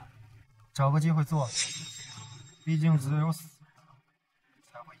玩完。找个机会做，毕竟只有死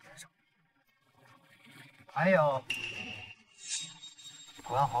才会延寿。还有，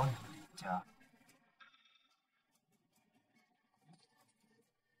管好你们家。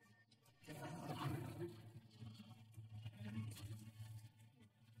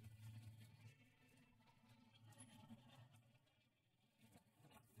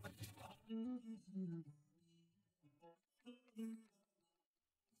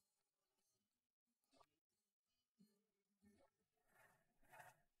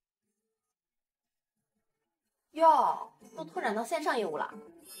哟，都拓展到线上业务了，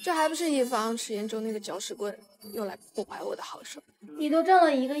这还不是以防迟彦洲那个搅屎棍又来破坏我的好事。你都挣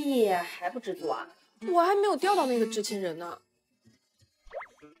了1个亿，还不知足啊？我还没有钓到那个知情人呢。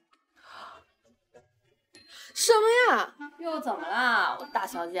什么呀？又怎么啦，我大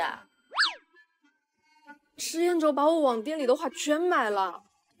小姐？迟彦洲把我网店里的画全买了，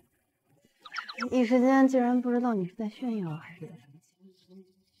一时间竟然不知道你是在炫耀还是在生气。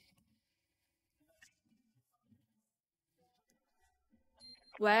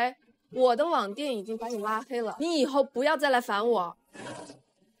喂，我的网店已经把你拉黑了，你以后不要再来烦我。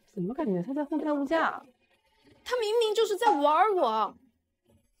怎么感觉他在哄抬物价？他明明就是在玩我。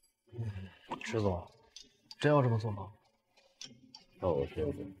迟总，真要这么做吗？哦，是。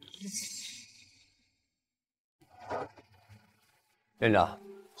院长，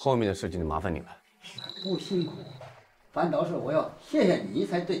后面的事情就麻烦你了。不辛苦，反倒是我要谢谢你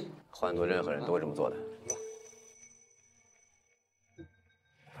才对。换做任何人都会这么做的。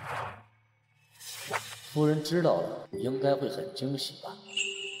夫人知道了，应该会很惊喜吧？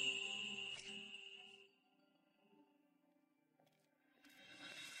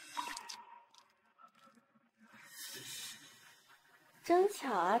真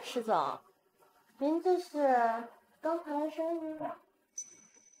巧啊，迟总，您这是刚谈完生意？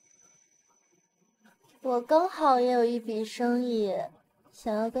我刚好也有一笔生意，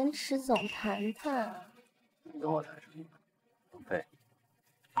想要跟迟总谈谈。你跟我谈生意？不配。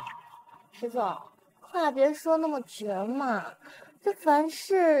迟总，话别说那么绝嘛，这凡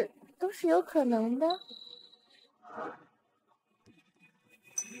事都是有可能的。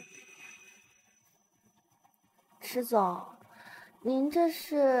迟总，您这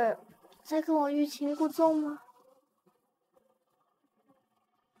是在跟我欲擒故纵吗？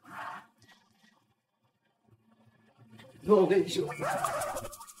我跟你说，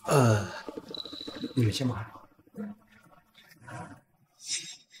你们先忙。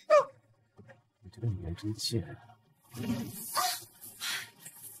你这个女人真贱。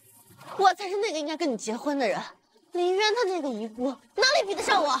我才是那个应该跟你结婚的人，林渊他那个遗孤哪里比得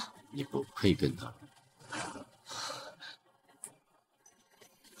上我？你不配跟他，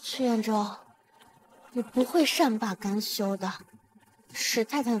赤焰州，你不会善罢甘休的。史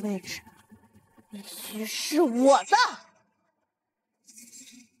太太的位置必须是我的。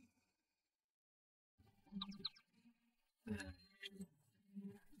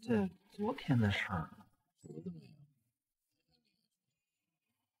这昨天的事儿，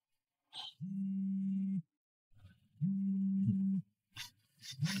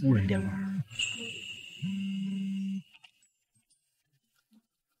夫人电话。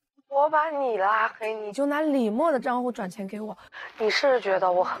我把你拉黑，你就拿李默的账户转钱给我，你是觉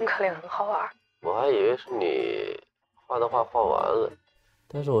得我很可怜很好玩？我还以为是你画的画画完了，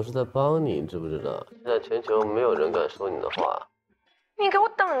但是我是在帮你，知不知道？现在全球没有人敢说你的话。你给我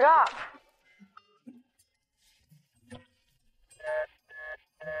等着！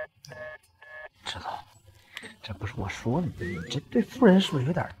知道，这不是我说你，你这对夫人是不是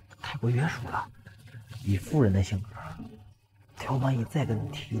有点太过约束了？以夫人的性格，她万一再跟你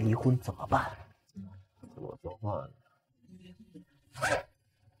提离婚怎么办？怎么说话呢？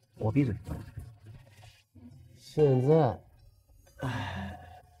我闭嘴。现在，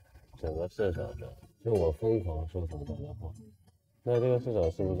整个市场上就我疯狂收藏大家货，那这个市场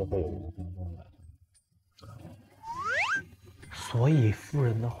是不是会有人跟风来？所以夫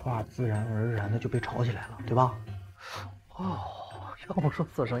人的话自然而然的就被炒起来了，对吧？哦，要不说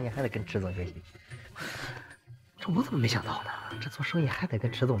做生意还得跟池总学习，这我怎么没想到呢？这做生意还得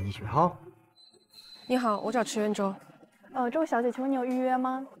跟池总你学哈。你好，我找池元洲。这位小姐，请问你有预约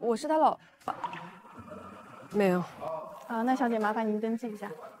吗？我是他老爸。没有。那小姐麻烦您登记一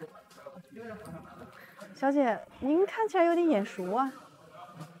下。小姐，您看起来有点眼熟啊。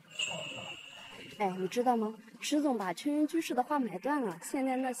哎，你知道吗？池总把青云居士的画买断了，现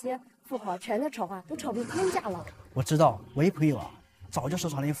在那些富豪全在炒画，都炒成天价了。我知道，我一朋友啊，早就收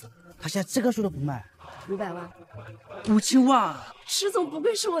藏了一幅，他现在这个数都不卖，500万，5000万。池总不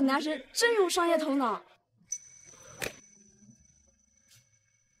愧是我男神，真有商业头脑。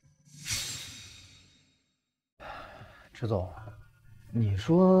池总，你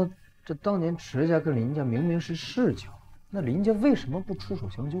说这当年池家跟林家明明是世交，那林家为什么不出手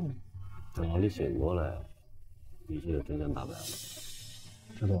相救呢？等奥利醒过来，一切就真相大白了。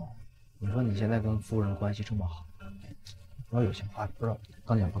池总，你说你现在跟夫人关系这么好，不知道有些话不知道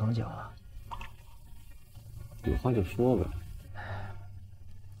当讲不当讲啊？有话就说呗。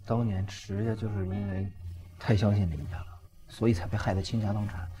当年池家就是因为太相信林家了，所以才被害得倾家荡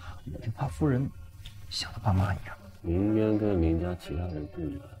产。我就怕夫人像他爸妈一样。林渊跟林家其他人不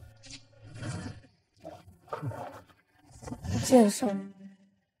一样。剑圣，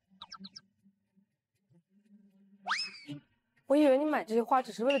我以为你买这些画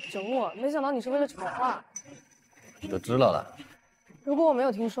只是为了整我，没想到你是为了炒画。你都知道了。如果我没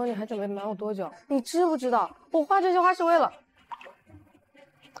有听说，你还准备瞒我多久？你知不知道我画这些画是为了……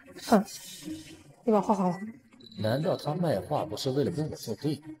你把画还我。难道他卖画不是为了跟我作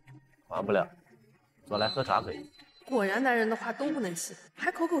对？还不了，坐来喝茶可以。果然男人的话都不能信，还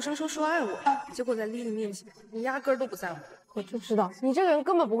口口声声说爱我，结果在丽丽面前你压根儿都不在乎。我就知道你这个人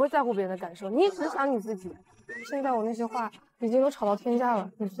根本不会在乎别人的感受，你只想你自己。现在我那些画已经都炒到天价了，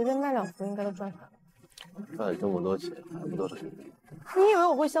你随便卖2幅应该都赚翻了。赚这么多钱还不都是你？你以为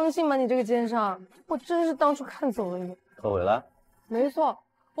我会相信吗？你这个奸商，我真是当初看走了你。后悔了？没错，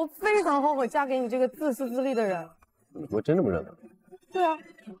我非常后悔嫁给你这个自私自利的人。你不会真这么认为？对啊，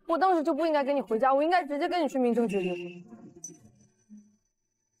我当时就不应该跟你回家，我应该直接跟你去民政局离婚。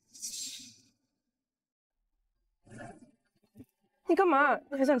你干嘛？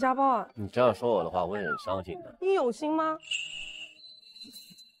你还想家暴啊？你这样说我的话，我也很伤心的。你有心吗？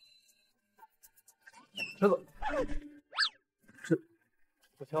这个，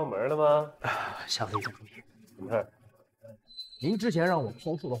不敲门了吗？下了一个主意。什么事儿？您之前让我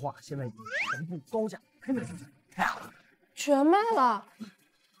抛售的画，现在已经全部高价拍卖出去。哎呀！全卖了，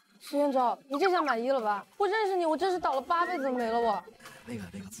徐院长，你这下满意了吧？我认识你，我真是倒了8辈子没了我。那个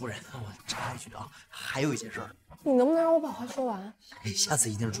夫人，我插一句啊，还有一件事儿，你能不能让我把话说完？下次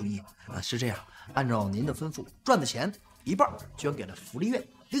一定注意啊！是这样，按照您的吩咐，赚的钱一半捐给了福利院，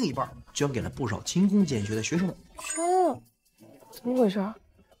另一半捐给了不少勤工俭学的学生们。捐了？怎么回事？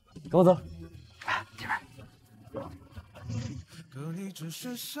跟我走。哎，这边。可你只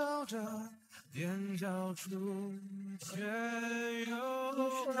是笑着。眼角处却有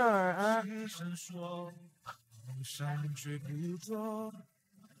去哪儿啊？闪烁，好像追不多，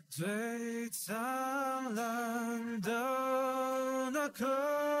最灿烂的那刻，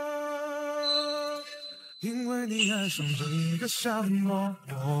因为你爱上这个沙漠，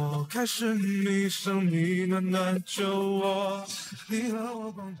我开始迷上你暖暖酒窝，你和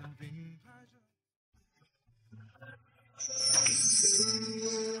我光脚并排着。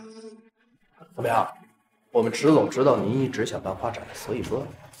怎么样？我们池总知道您一直想办画展，所以说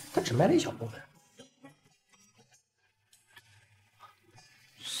他只卖了一小部分。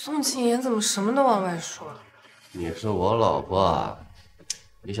宋庆言怎么什么都往外说？你是我老婆啊，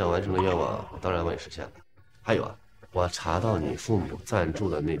你想完成的愿望，我当然为你实现了。还有啊，我查到你父母赞助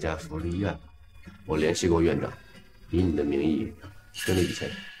的那家福利院，我联系过院长，以你的名义捐了1000。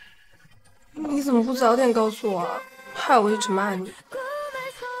你怎么不早点告诉我啊？害我一直骂你。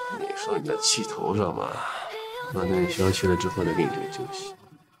你说你在气头上嘛？那等你消气了之后再给你这个惊喜。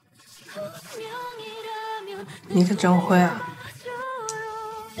你可真会啊！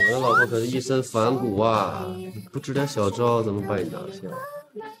我的老婆可是一身反骨啊，不支点小招怎么把你拿下？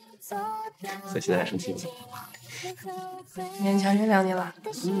所以现在还生气吗？勉强原谅你了。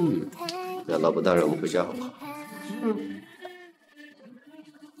那老婆大人，我们回家好不好？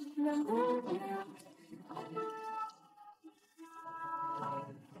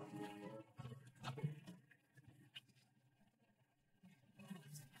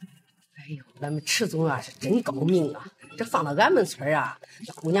哎呦，咱们池总啊是真高明啊！这放到俺们村啊，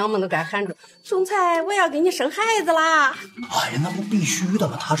这姑娘们都该喊着“总裁，我要给你生孩子啦”。哎呀，那不必须的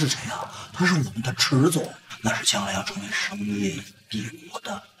吗？他是谁啊？他是我们的池总，那是将来要成为商业帝国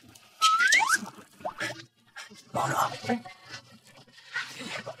的体制角色。忙着啊！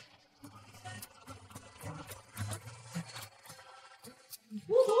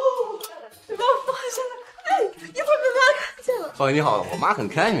这把我放下来，哎，一会儿被妈看见了。少爷你好，我妈很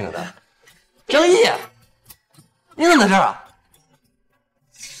开明的。张毅，你怎么在这儿啊？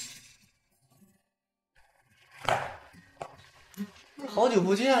好久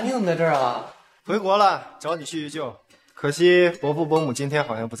不见，你怎么在这儿啊？回国了，找你叙叙旧。可惜伯父伯母今天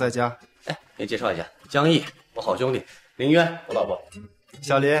好像不在家。哎，给你介绍一下，江毅，我好兄弟；林渊，我老婆。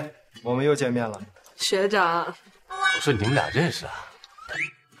小林，我们又见面了。学长，我说你们俩认识啊？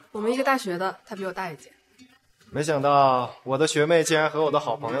我们一个大学的，他比我大一届。没想到我的学妹竟然和我的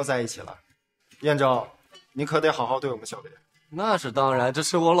好朋友在一起了。燕州，你可得好好对我们小林。那是当然，这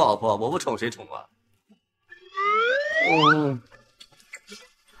是我老婆，我不宠谁宠啊？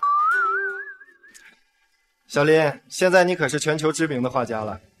小林，现在你可是全球知名的画家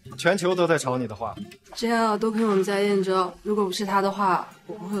了，全球都在炒你的画。这要多亏我们家燕州，如果不是他的话，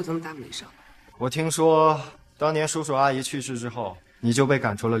我不会有这么大名声。我听说当年叔叔阿姨去世之后，你就被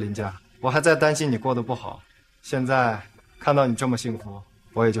赶出了林家，我还在担心你过得不好。现在看到你这么幸福，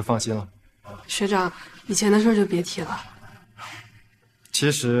我也就放心了。学长，以前的事就别提了。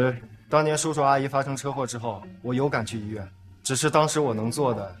其实当年叔叔阿姨发生车祸之后，我有赶去医院，只是当时我能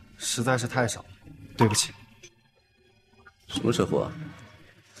做的实在是太少，对不起。什么车祸啊？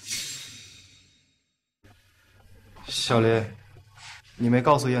小林，你没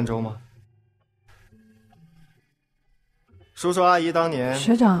告诉燕州吗？叔叔阿姨当年……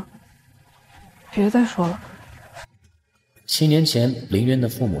学长，别再说了。7年前，林渊的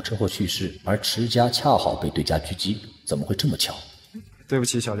父母车祸去世，而池家恰好被对家狙击，怎么会这么巧？对不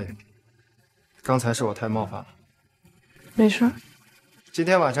起，小林，刚才是我太冒犯了。没事。今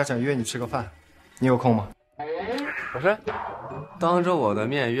天晚上想约你吃个饭，你有空吗？不是，当着我的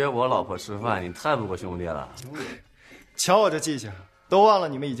面约我老婆吃饭，你太不过兄弟了。瞧我这记性，都忘了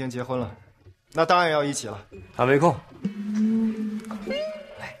你们已经结婚了，那当然要一起了。他没空。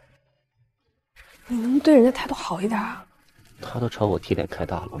你能不能对人家态度好一点啊？他都朝我提脸开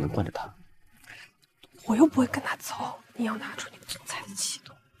大了，我能惯着他？我又不会跟他走，你要拿出你总裁的气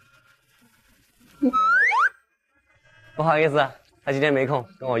度。不好意思，他今天没空，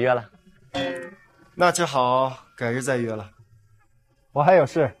跟我约了。那只好改日再约了。我还有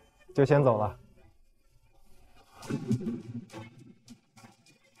事，就先走了。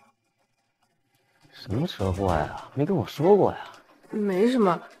什么车祸呀？没跟我说过呀。没什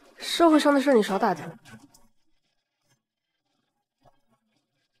么，社会上的事你少打听。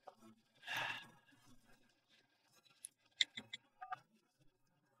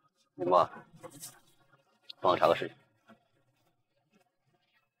那个妈，帮我查个事情。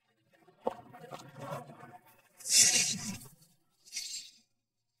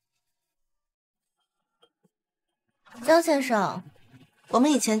江先生，我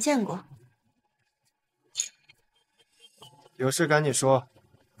们以前见过。有事赶紧说，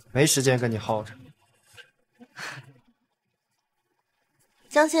没时间跟你耗着。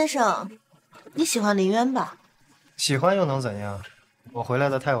江先生，你喜欢林渊吧？喜欢又能怎样？我回来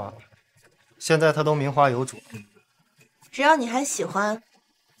的太晚了，现在他都名花有主。只要你还喜欢，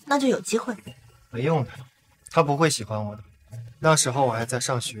那就有机会。没用的，他不会喜欢我的。那时候我还在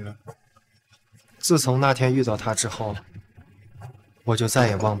上学。自从那天遇到他之后，我就再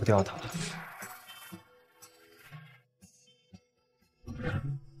也忘不掉他了。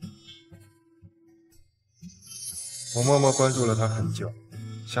我默默关注了他很久，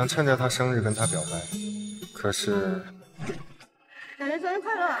想趁着他生日跟他表白，可是。奶奶生日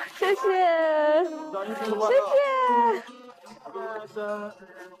快乐！谢谢，谢谢。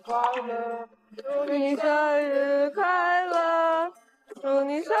祝你生日快乐，祝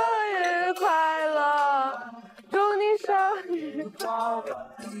你生日快乐，祝你生日快乐。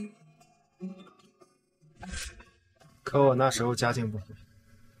可我那时候家境不富，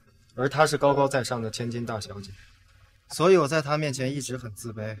而她是高高在上的千金大小姐，所以我在她面前一直很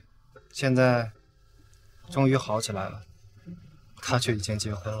自卑。现在终于好起来了，她却已经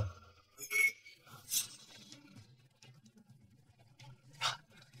结婚了。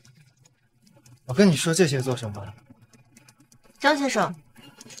我跟你说这些做什么？张先生，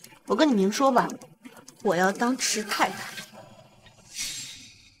我跟你明说吧，我要当池太太。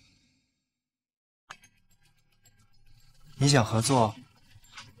你想合作？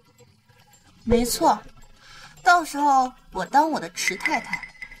没错，到时候我当我的池太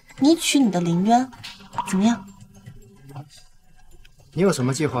太，你娶你的林渊，怎么样？你有什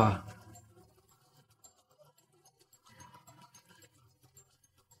么计划？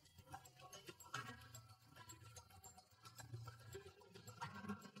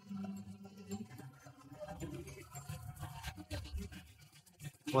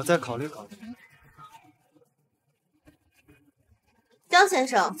我再考虑考虑。张先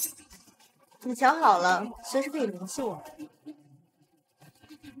生，你想好了，随时可以联系我。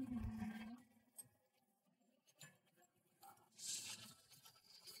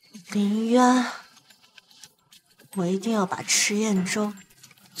林渊，我一定要把池彦舟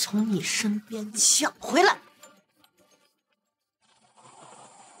从你身边抢回来。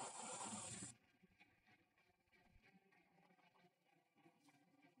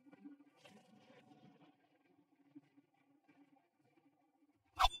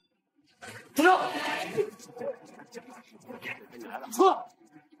不要！错。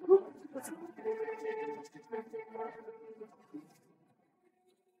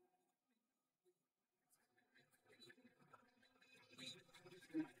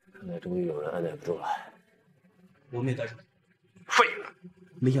看来终于有人按耐不住了。我没干什么。废物！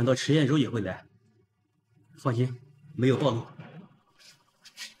没想到池彦舟也会来。放心，没有暴露。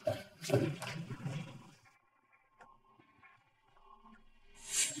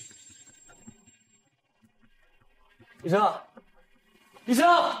医生，医生！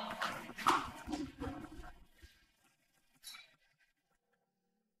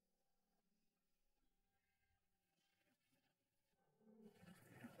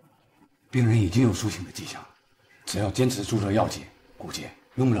病人已经有苏醒的迹象，只要坚持注射药剂，估计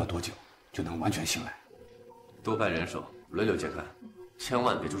用不了多久就能完全醒来。多派人手，轮流监看，千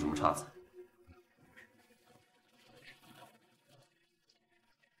万别出什么差错。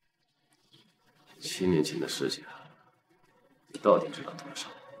7年前的事情，你到底知道多少？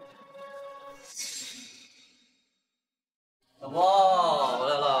老婆，回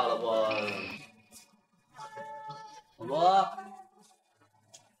来了，老婆。老婆。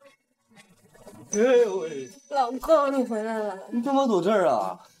哎呦喂！老公，你回来了。你怎么躲这儿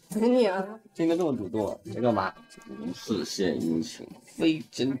啊？等你啊。今天这么主动，你在干嘛？无事献殷勤，非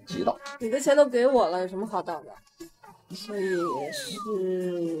奸即盗。你的钱都给我了，有什么好盗的？所以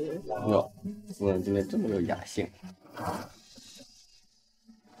是……哟，夫人今天这么有雅兴。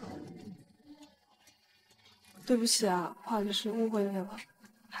对不起啊，不好意思，误会你了，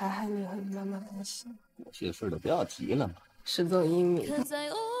还害你和你妈妈担心。有些事都不要提了嘛。始终英明。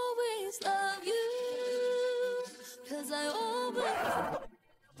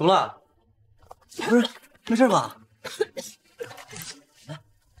怎么了？不是，没事吧？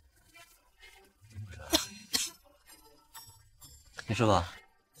没事吧？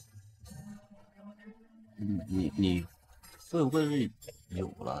你会不会是有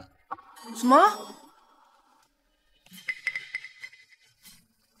了？什么？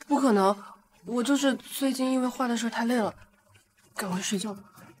不可能，我就是最近因为画的事太累了，赶快睡觉吧。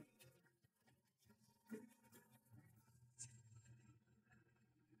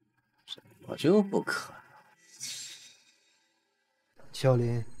我就不可能。小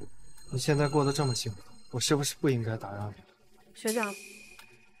林，你现在过得这么幸福，我是不是不应该打扰你？学长，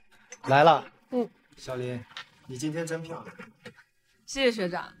来了。嗯，小林，你今天真漂亮。谢谢学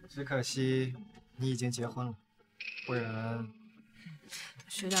长。只可惜你已经结婚了，不然……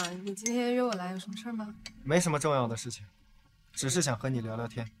学长，你今天约我来有什么事吗？没什么重要的事情，只是想和你聊聊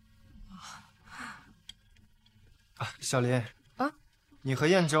天。啊，小林。啊？你和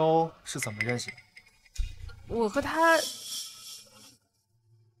彦舟是怎么认识的？我和他……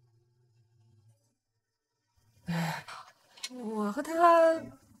我和他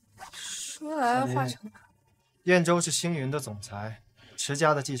说来话长。燕州是星云的总裁，池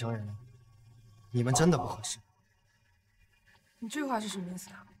家的继承人，你们真的不合适。你这话是什么意思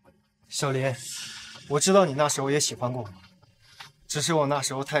啊？小林，我知道你那时候也喜欢过我，只是我那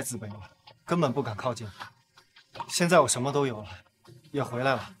时候太自卑了，根本不敢靠近你。现在我什么都有了，也回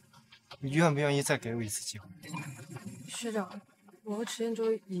来了，你愿不愿意再给我一次机会？学长，我和池彦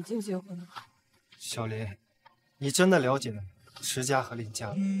洲已经结婚了。小林，你真的了解池家和林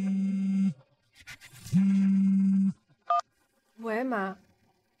家吗？喂，妈，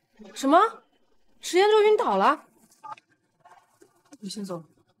什么？池彦洲晕倒了？你先走。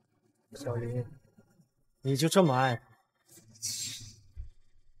小林，你就这么爱他？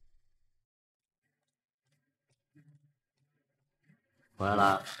回来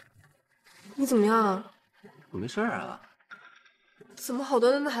了。你怎么样啊？我没事啊。怎么好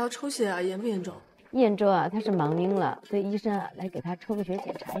端端的还要抽血啊？严不严重？燕州啊，他是忙晕了，所以医生啊来给他抽个血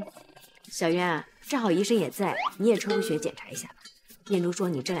检查一下。小袁啊，正好医生也在，你也抽个血检查一下吧。燕州说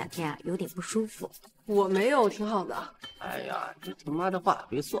你这2天啊有点不舒服。我没有，挺好的。哎呀，这他妈的话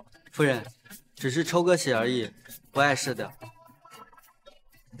别说。夫人，只是抽个血而已，不碍事的。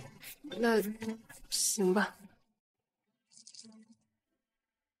那行吧。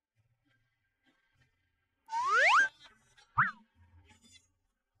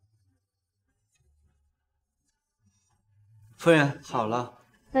夫人好了。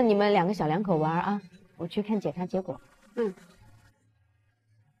那你们2个小两口玩啊，我去看检查结果。嗯。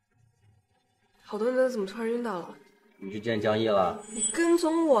好端端怎么突然晕倒了？你去见江毅了？你跟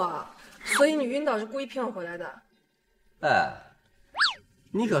踪我，所以你晕倒是故意骗我回来的。哎，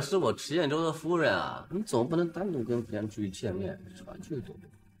你可是我池彦洲的夫人啊，你总不能单独跟别人出去见面，传去多。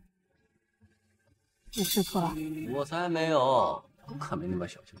你吃错了。我才没有，我可没那么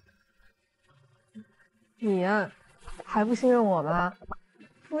小心。你呀，还不信任我吗？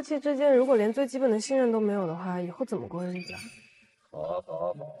夫妻之间如果连最基本的信任都没有的话，以后怎么过日子啊？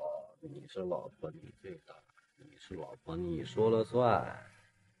好，你是老婆，你最大，你是老婆，你说了算。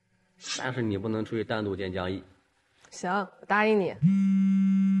但是你不能出去单独见江毅。行，我答应你。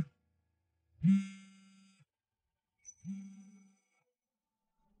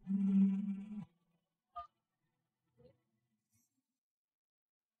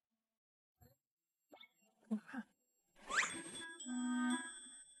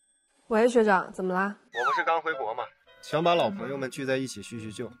喂，学长，怎么啦？我不是刚回国吗？想把老朋友们聚在一起叙叙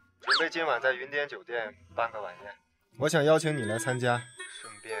旧，准备今晚在云巅酒店办个晚宴。我想邀请你来参加，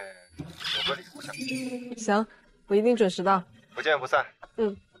顺便有个礼物想给。行，我一定准时到。不见不散。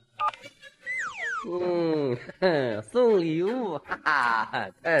送礼物，哈哈，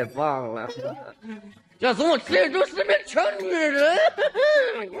太棒了！要送我池彦洲身边全女人。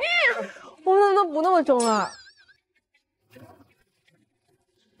我们能不能不那么中二？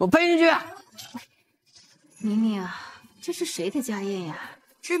我配进去。宁宁啊，这是谁的家宴呀？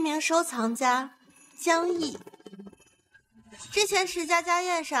知名收藏家江毅。之前石家家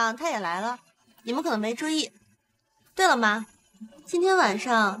宴上他也来了，你们可能没注意。对了，妈，今天晚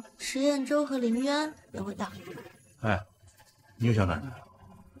上池彦洲和林渊也会到。哎，你又想干啥？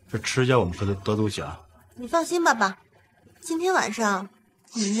这池家我们可得罪下。你放心吧，爸，今天晚上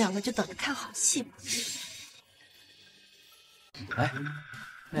你们2个就等着看好戏吧。哎，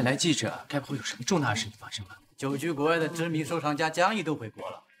外来记者该不会有什么重大事情发生吧？久居国外的知名收藏家江毅都回国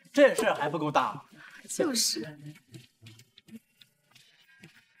了，这事儿还不够大吗？就是。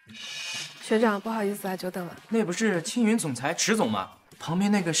学长，不好意思啊，久等了。那不是青云总裁池总吗？旁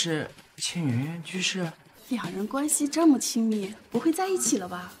边那个是青云居士。2人关系这么亲密，不会在一起了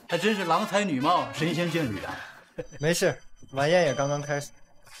吧？还真是郎才女貌，神仙眷侣啊！没事，晚宴也刚刚开始。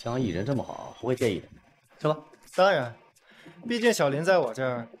江毅人这么好，不会介意的，是吧？当然，毕竟小林在我这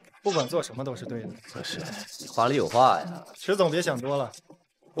儿，不管做什么都是对的。可是话里有话呀。池总别想多了，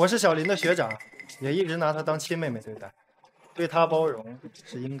我是小林的学长，也一直拿她当亲妹妹对待，对她包容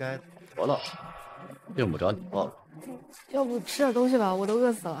是应该的。我倒是用不着你包容。要不吃点东西吧，我都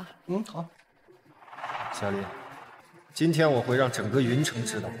饿死了。好。小林，今天我会让整个云城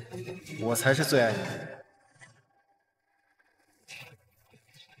知道，我才是最爱你的人。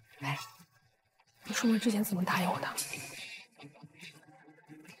哎，你出门之前怎么答应我的？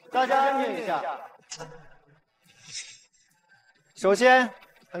大家安静一下。首先，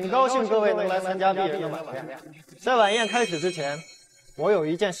很高兴各位能来参加毕业的晚宴。在晚宴开始之前，我有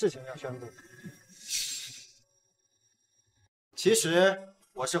一件事情要宣布。其实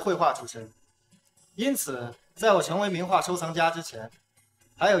我是绘画出身。因此，在我成为名画收藏家之前，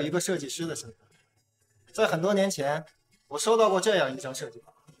还有一个设计师的身份。在很多年前，我收到过这样一张设计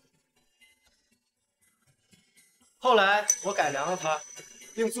稿，后来我改良了它，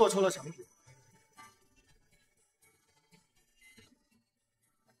并做出了成品。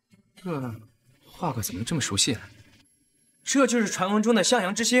这画个怎么这么熟悉啊？这就是传闻中的向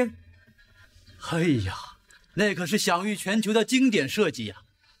阳之星。哎呀，那可是享誉全球的经典设计呀，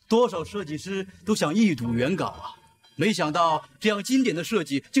多少设计师都想一睹原稿啊！没想到这样经典的设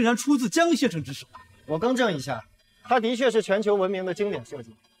计竟然出自江先生之手。我更正一下，它的确是全球闻名的经典设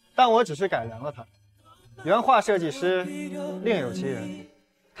计，但我只是改良了它。原画设计师另有其人，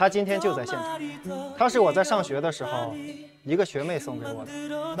他今天就在现场。他是我在上学的时候一个学妹送给我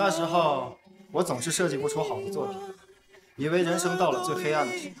的。那时候我总是设计不出好的作品，以为人生到了最黑暗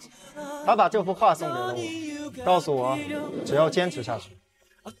的时候。他把这幅画送给了我，告诉我只要坚持下去，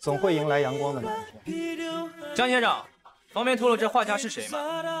总会迎来阳光的那一天。张先生，方便透露这画家是谁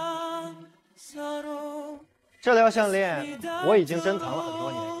吗？这条项链我已经珍藏了很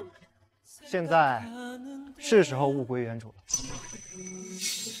多年，现在是时候物归原主了。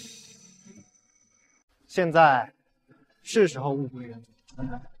现在是时候物归原主。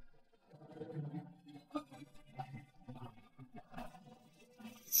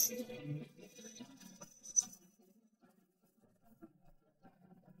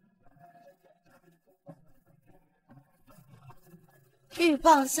鹬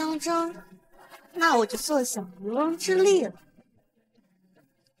蚌相争，那我就坐享渔翁之利了。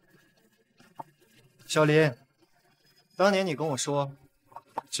小林，当年你跟我说，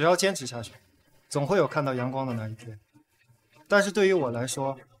只要坚持下去，总会有看到阳光的那一天。但是对于我来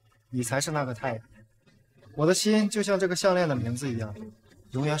说，你才是那个太阳。我的心就像这个项链的名字一样，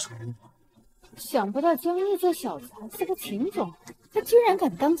永远属于你。想不到江一这小子还是个情种，他居然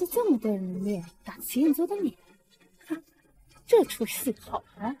敢当着这么多人的面打齐彦周的脸，这出戏好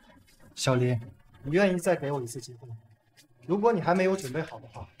啊！小林，你愿意再给我一次机会吗？如果你还没有准备好的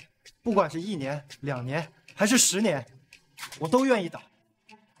话，不管是1年、2年还是10年，我都愿意等。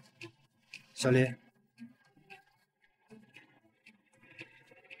小林，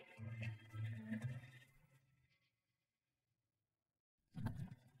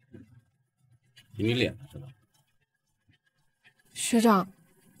你脸是吧？学长，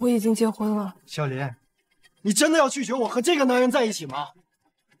我已经结婚了。小林，你真的要拒绝我和这个男人在一起吗？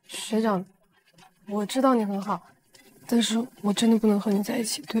学长，我知道你很好，但是我真的不能和你在一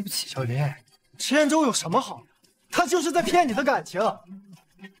起，对不起。小林，迟彦周有什么好的？他就是在骗你的感情。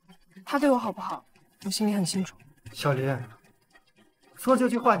他对我好不好，我心里很清楚。小林，说这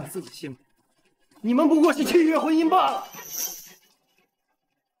句话你自己信吗？你们不过是契约婚姻罢了。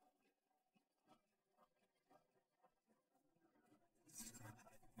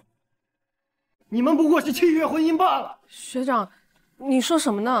你们不过是契约婚姻罢了。学长，你说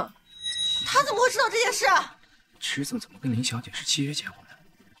什么呢？他怎么会知道这件事？迟总怎么跟林小姐是契约结婚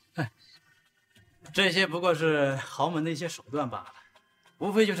的？哎，这些不过是豪门的一些手段罢了，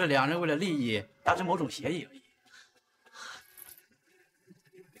无非就是两人为了利益达成某种协议而已。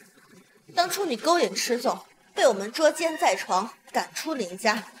当初你勾引迟总，被我们捉奸在床，赶出林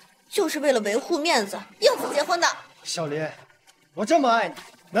家，就是为了维护面子，应付结婚的。小林，我这么爱你，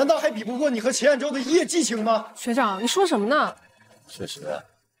难道还比不过你和齐彦周的一夜激情吗？学长，你说什么呢？确实，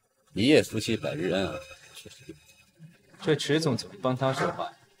一夜夫妻百日恩啊，确实。这迟总怎么帮他说话？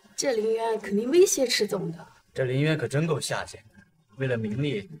这林渊肯定威胁迟总的。这林渊可真够下贱的，为了名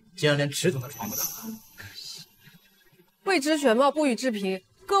利，竟然连迟总都闯不倒。未知全貌，不予置评。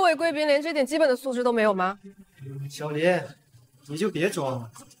各位贵宾连这点基本的素质都没有吗？小林，你就别装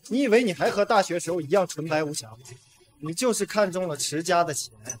了，你以为你还和大学时候一样纯白无瑕吗？你就是看中了迟家的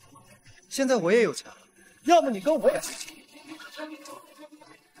钱。现在我也有钱了，要么你跟我也去。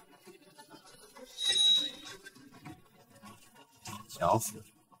想死！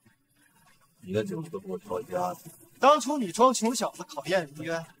你的酒是我抄家的。当初你装穷小子考验林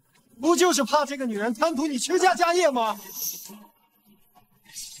渊，不就是怕这个女人贪图你迟家家业吗？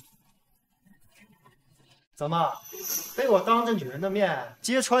怎么，被我当着女人的面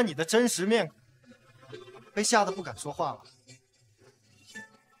揭穿你的真实面孔，被吓得不敢说话了？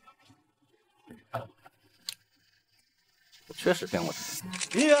我确实骗过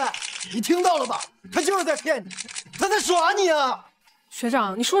你。林渊，你听到了吧？他就是在骗你，他在耍你啊！学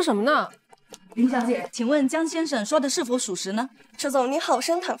长，你说什么呢？林小姐，请问江先生说的是否属实呢？迟总，你好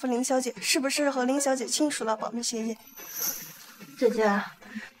生坦腹林小姐，是不是和林小姐签署了保密协议？姐姐，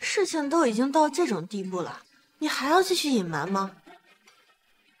事情都已经到这种地步了，你还要继续隐瞒吗？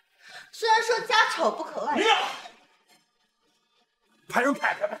虽然说家丑不可外扬，拍人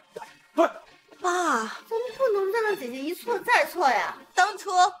拍！不是，爸，咱们不能再让姐姐一错再错呀。当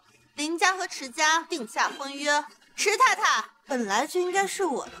初林家和迟家定下婚约，迟太太本来就应该是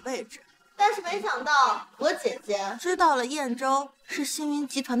我的位置，但是没想到我姐姐知道了燕州是星云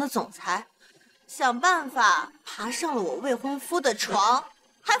集团的总裁，想办法爬上了我未婚夫的床，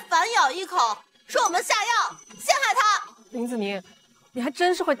还还反咬一口，说我们下药陷害他。林子宁，你还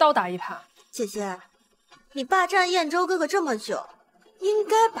真是会倒打一耙。姐姐，你霸占燕州哥哥这么久，应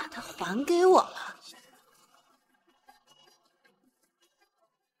该把他还给我了。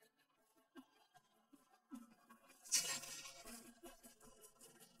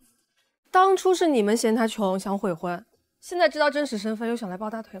当初是你们嫌他穷，想悔婚，现在知道真实身份，又想来抱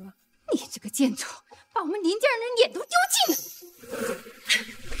大腿了。你这个贱种，把我们林家人的脸都丢尽了！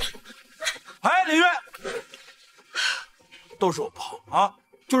哎，林月，都是我不好啊！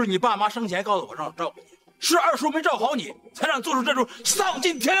就是你爸妈生前告诉我让照顾你，是二叔没照好你，才让做出这种丧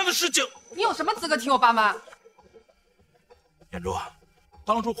尽天良的事情。你有什么资格提我爸妈？燕州啊，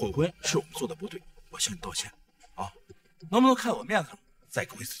当初悔婚是我们做的不对，我向你道歉啊！能不能看我面子上，再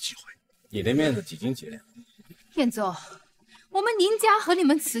给我一次机会？你的面子几斤几两？燕宗，我们林家和你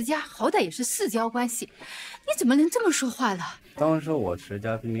们慈家好歹也是世交关系，你怎么能这么说话呢？当时我池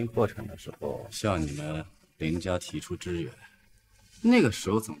家濒临破产的时候，向你们林家提出支援，那个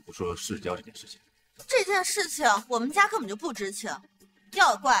时候怎么不说世交这件事情？这件事情我们家根本就不知情，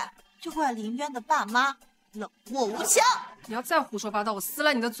要怪就怪林渊的爸妈冷漠无情。你要再胡说八道，我撕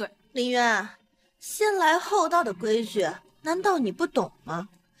烂你的嘴！林渊，先来后到的规矩，难道你不懂吗？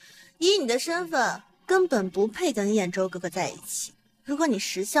以你的身份，根本不配跟燕州哥哥在一起。如果你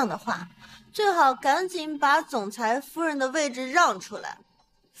识相的话，最好赶紧把总裁夫人的位置让出来，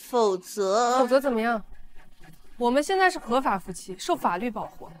否则怎么样？我们现在是合法夫妻，受法律保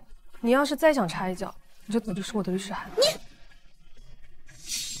护。你要是再想插一脚，你就等着收我的律师函。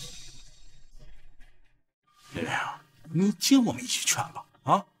林渊啊，你听我们一起劝吧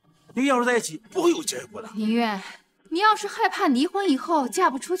啊！你要是在一起，不会有结果的。林渊。你要是害怕离婚以后嫁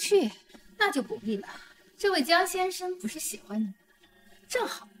不出去，那就不必了。这位江先生不是喜欢你，正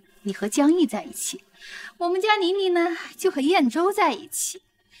好你和江毅在一起，我们家宁宁呢就和燕州在一起，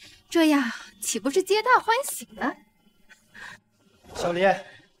这样岂不是皆大欢喜呢？小林，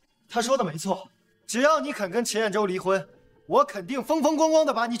他说的没错，只要你肯跟齐燕州离婚，我肯定风风光光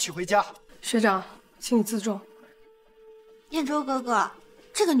的把你娶回家。学长，请你自重。燕州哥哥。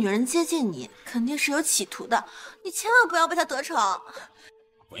这个女人接近你，肯定是有企图的，你千万不要被她得逞。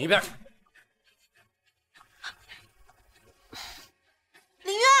滚一边！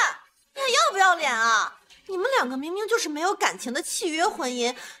林月，你还要不要脸啊？你们两个明明就是没有感情的契约婚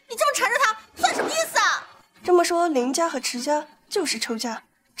姻，你这么缠着她，算什么意思啊？这么说，林家和池家就是仇家，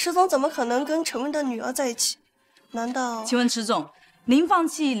池总怎么可能跟陈文的女儿在一起？难道？请问池总，您放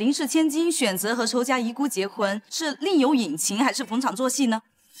弃林氏千金，选择和仇家遗孤结婚，是另有隐情，还是逢场作戏呢？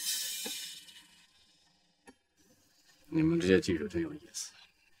你们这些记者真有意思。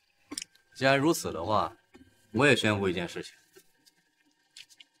既然如此的话，我也宣布一件事情，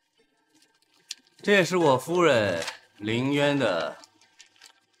这也是我夫人林渊的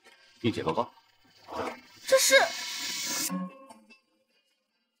御姐报告。这是。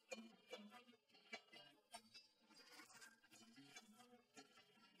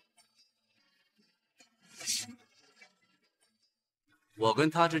我跟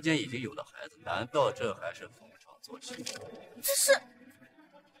他之间已经有了孩子，难道这还是逢场作戏？这是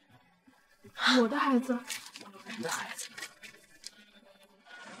我的孩子，你的孩子。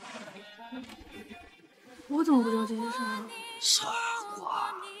我怎么不知道这件事啊？傻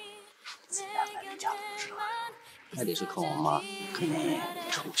瓜，自然在人家不知道，还得是靠我妈跟你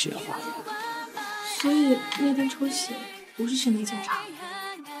抽血化验。所以那天抽血不是身体检查。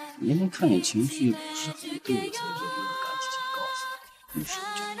明明看你情绪不是很对，所以就赶紧想告诉你，于是我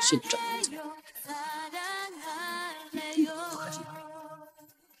就现在不开心。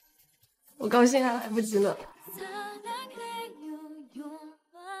我高兴还来不及呢。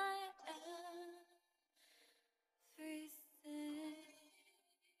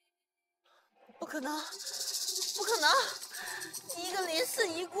不可能，不可能！你一个林氏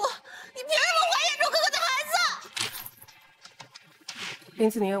遗孤，你凭什么怀燕州哥哥的孩子？林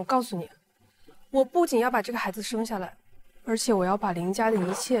子宁，我告诉你，我不仅要把这个孩子生下来，而且我要把林家的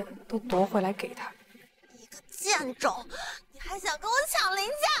一切都夺回来给他。你个贱种，你还想跟我抢林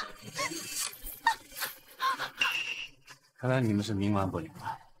家？看来你们是冥顽不灵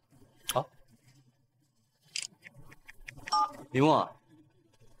啊！好，林墨，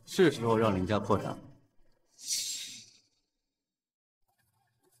是时候让林家破产了。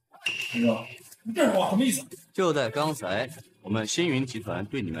林哥，你这话什么意思？就在刚才，我们星云集团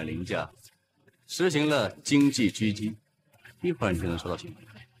对你们林家实行了经济狙击，一会儿你就能收到新闻。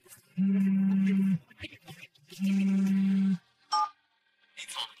林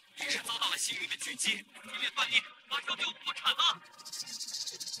总，临时遭到了星云的狙击，地面断裂，马上就要破产了。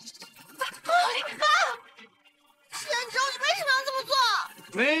燕州，你为什么要这么做？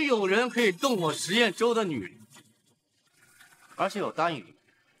没有人可以动我实验周的女人，而且我答应你，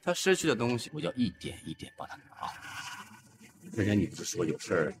她失去的东西，我要一点一点帮她拿。之前你不是说有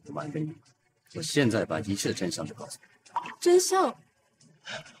事儿瞒着你？我现在把一切的真相就告诉你。真相？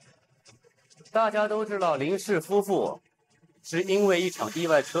大家都知道林氏夫妇是因为一场意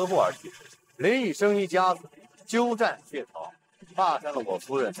外车祸而去世，林雨生一家子鸠占鹊巢，霸占了我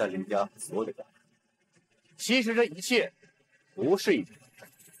夫人在林家所有的家产。其实这一切不是一场，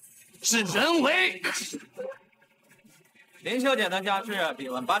是人为。林小姐的家世比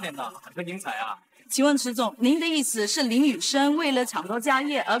晚8年的还更精彩啊！请问池总，您的意思是林雨生为了抢夺家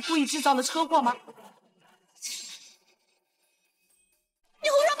业而故意制造的车祸吗？你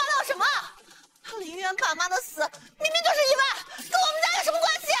胡说八道什么？林渊爸妈的死明明就是意外，跟我们家有什么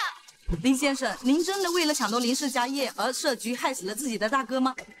关系啊？林先生，您真的为了抢夺林氏家业而设局害死了自己的大哥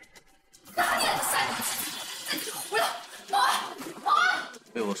吗？哪里来的三人？回来！保安！保安！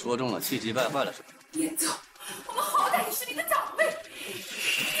被我说中了，气急败坏了是吧？严总，我们好歹也是你的长辈，你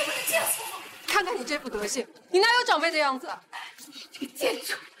怎么能这样说话？看看你这副德行，你哪有长辈的样子？这个贱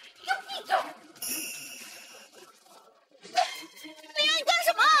种，有闭嘴！林渊，你干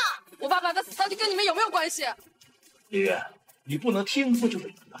什么？我爸爸的死到底跟你们有没有关系？林渊，你不能听父就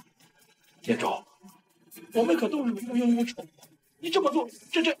违了。建州，我们可都是无冤无仇，你这么做，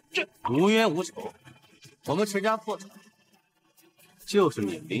这无冤无仇，我们陈家破产，就是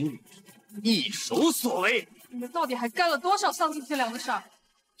你林雨一手所为。你们到底还干了多少丧尽天良的事儿？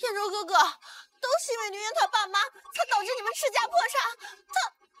建州哥哥，都是因为林渊他爸妈，才导致你们陈家破产。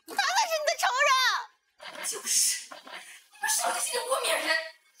他才是你的仇人。就是，你们是我这些污蔑人。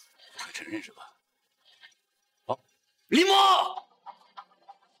快承认是吧？好，林某。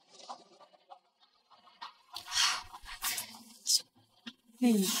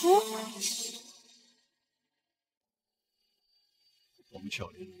李叔，我们小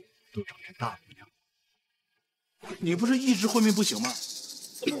林都长成大姑娘。你不是一直昏迷不醒吗？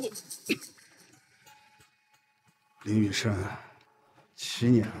林雨生，7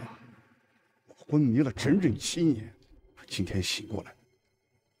年了，我昏迷了整整7年，今天醒过来，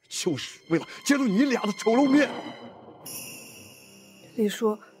就是为了见到你俩的丑陋面。李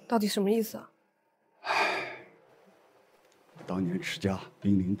叔，到底什么意思啊？当年池家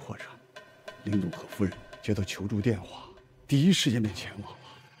濒临破产，林总和夫人接到求助电话，第一时间便前往了，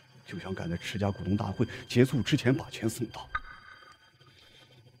就想赶在池家股东大会结束之前把钱送到。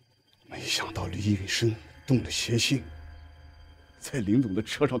没想到李允生动了邪心，在林总的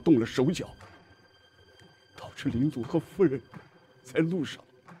车上动了手脚，导致林总和夫人在路上。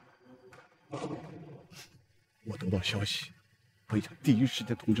我得到消息，本想第一时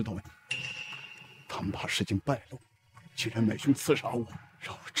间通知到你，他们怕事情败露，竟然买凶刺杀我，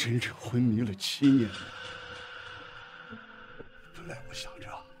让我整整昏迷了7年。本来我想着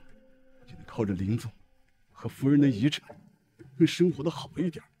就能靠着林总和夫人的遗产，能生活的好一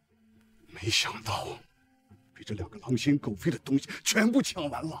点，没想到被这2个狼心狗肺的东西全部抢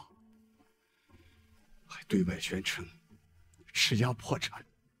完了，还对外宣称池家破产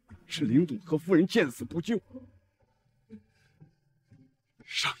是林总和夫人见死不救，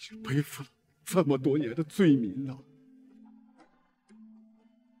让你背负了这么多年的罪名啊！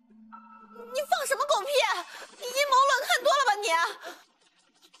你放什么狗屁？你阴谋论看多了吧你？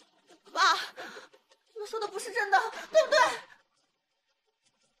爸，你们说的不是真的，对不对？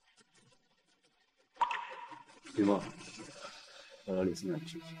林梦，我要李思南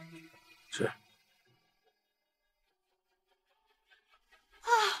去。是。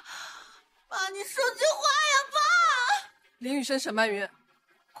爸，你说句话呀，爸！林雨生、沈曼云，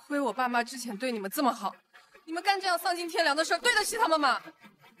亏我爸妈之前对你们这么好，你们干这样丧尽天良的事，对得起他们吗？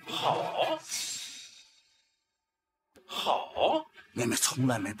好，妹妹从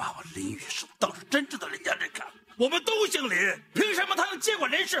来没把我林雨生当成真正的人家人看。我们都姓林，凭什么他能接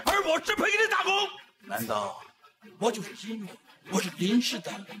管人事，而我只配给你打工？难道我就是因为我是林氏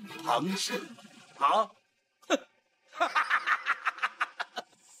的堂氏啊？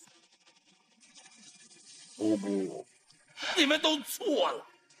不，你们都错了，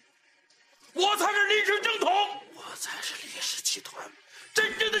我才是林氏正统，我才是林氏集团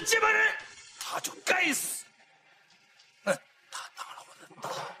真正的接班人，他就该死。他当了我的大，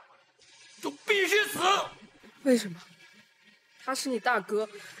就必须死。为什么？他是你大哥，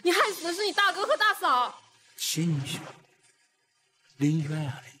你害死的是你大哥和大嫂。亲兄，林渊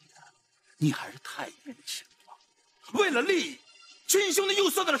啊，林渊，你还是太年轻了。为了利益，亲兄弟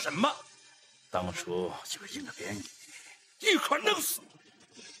又算得了什么？当初就是因为连你一块弄死。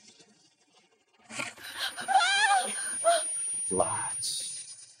垃圾！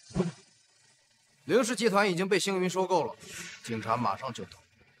林氏集团已经被星云收购了，警察马上就到。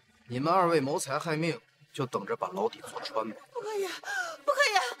你们2位谋财害命，就等着把牢底坐穿吧。不可以，不可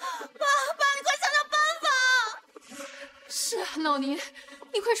以！爸，你快想想办法！是啊，老宁，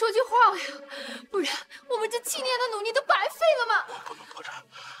你快说句话呀，不然我们这7年的努力都白费了嘛！不能破产，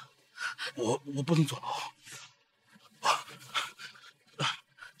我不能坐牢。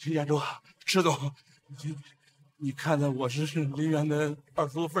亚洲，池总，你看在我是林园的二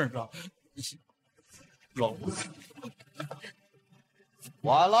叔的份上，老吴。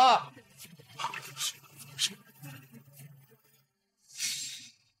完了。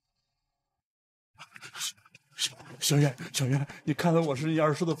小袁，你看在我是你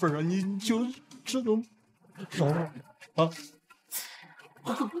二叔的份上，你就这种饶我啊！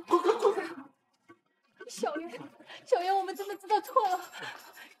小袁，我们真的知道错了，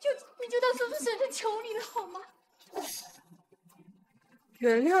你就当叔叔婶婶求你了好吗？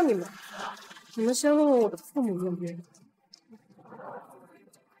原谅你们，你们先问问我的父母愿不愿意。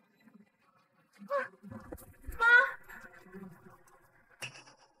妈，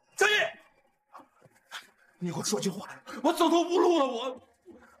张毅，你给我说句话，我走投无路了，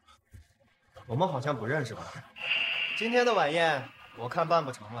我们好像不认识吧？今天的晚宴我看办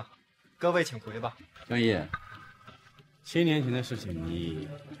不成了，各位请回吧。张毅，7年前的事情你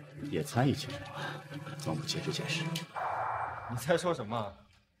也参与其中了，装不解释解释。你在说什么？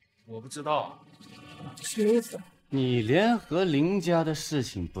我不知道。什么意思？你联合林家的事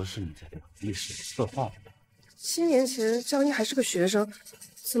情不是你在历史策划的吗？7年前张一还是个学生，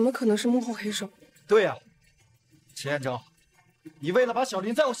怎么可能是幕后黑手？对呀，池彦洲，你为了把小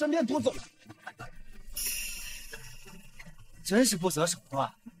林在我身边夺走，真是不择手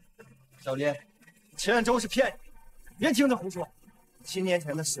段。小林，池彦洲是骗你，别听他胡说。7年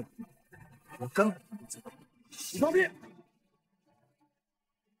前的事，我根本不知道。你放屁！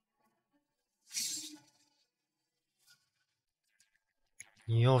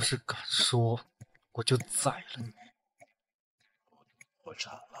你要是敢说，我就宰了你！破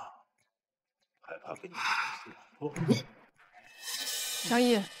产了，害怕给你。张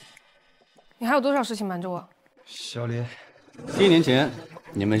毅，你还有多少事情瞒着我？小林，7年前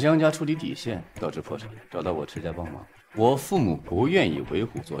你们江家处理底线，导致破产，找到我池家帮忙。我父母不愿意为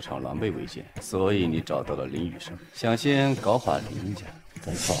虎作伥，狼狈为奸，所以你找到了林雨生，想先搞垮林家，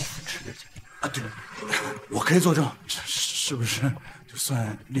再报复池家。啊，对，我可以作证，这是不是就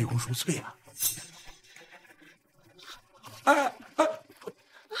算立功赎罪啊？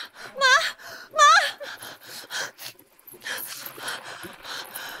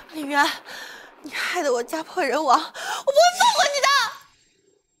李渊，你害得我家破人亡，我不会放过你的！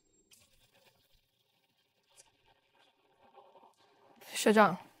学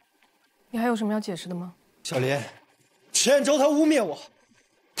长，你还有什么要解释的吗？小林，池彦洲他污蔑我，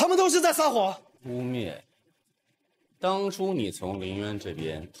他们都是在撒谎。污蔑？当初你从林渊这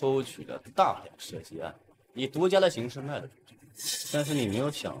边偷取了大量设计案，以独家的形式卖了出去，但是你没有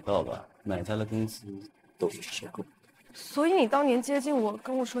想到吧，买家的公司都被收购。所以你当年接近我，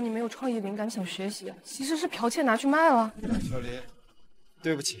跟我说你没有创意灵感想学习，其实是剽窃拿去卖了。小林，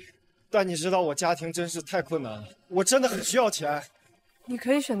对不起，但你知道我家庭真是太困难了，我真的很需要钱。你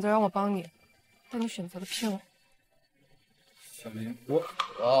可以选择让我帮你，但你选择了骗我。小林，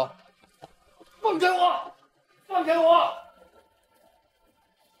放开我！放开我！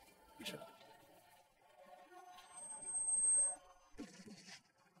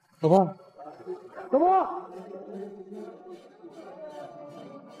老婆，老婆。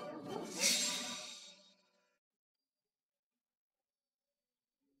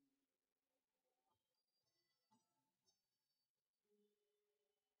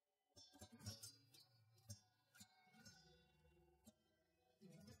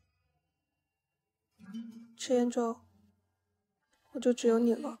池彦洲，我就只有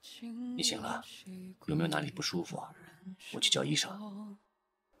你了。你醒了？有没有哪里不舒服啊？我去叫医生。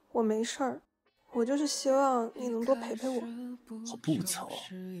我没事儿，我就是希望你能多陪陪我。好不凑。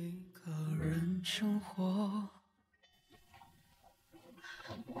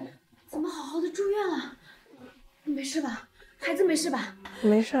怎么好好的住院了？你没事吧？孩子没事吧？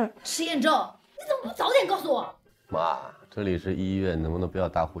没事儿。池彦洲，你怎么不早点告诉我？妈，这里是医院，能不能不要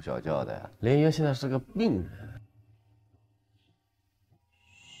大呼小叫的呀？连渊现在是个病人。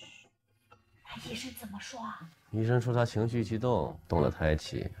医生怎么说啊？医生说他情绪激动，动了胎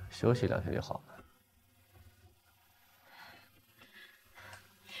气，休息2天就好了。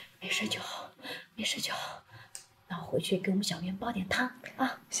没事就好，没事就好。那我回去给我们小渊煲点汤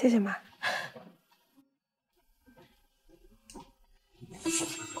啊。谢谢妈。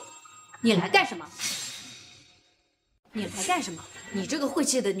你来干什么？你来干什么？你这个晦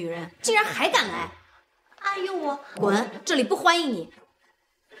气的女人，竟然还敢来！啊，阿姨，我滚，这里不欢迎你。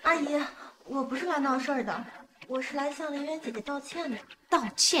阿姨，我不是来闹事儿的，我是来向林渊姐姐道歉的。道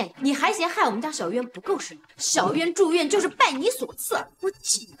歉？你还嫌害我们家小渊不够是吗？小渊住院就是拜你所赐。我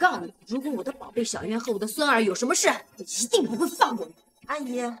警告你，如果我的宝贝小渊和我的孙儿有什么事，我一定不会放过你。阿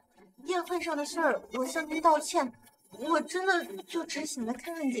姨，宴会上的事儿，我向您道歉。我真的就只想来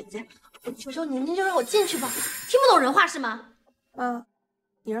看看姐姐，我求求您，您就让我进去吧。听不懂人话是吗？妈，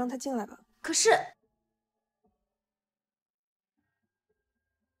你让他进来吧。可是，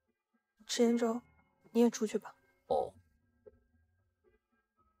迟延洲，你也出去吧。哦，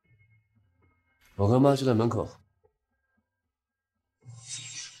我和妈就在门口。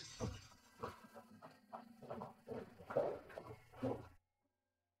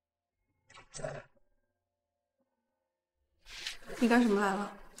你干什么来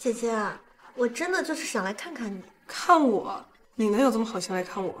了？姐姐，我真的就是想来看看你。看我？你能有这么好心来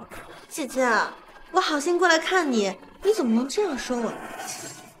看我？姐姐，我好心过来看你，你怎么能这样说我呢？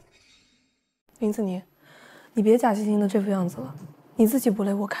林子宁，你别假惺惺的这副样子了，你自己不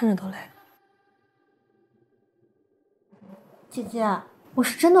累，我看着都累。姐姐，我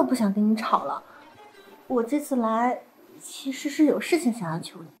是真的不想跟你吵了，我这次来其实是有事情想要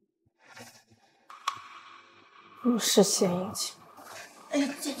求你。如是献殷勤。哎呀，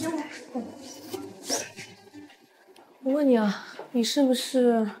姐姐，我问你啊，你是不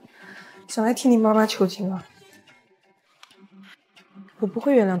是想来替你妈妈求情啊？我不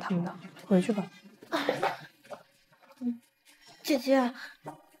会原谅他们的，回去吧。姐姐，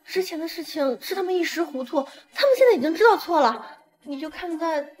之前的事情是他们一时糊涂，他们现在已经知道错了，你就看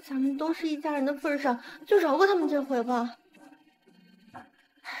在咱们都是一家人的份上，就饶过他们这回吧。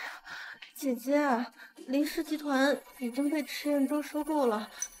姐姐，林氏集团已经被迟延洲收购了，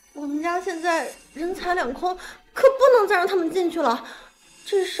我们家现在人财两空，可不能再让他们进去了。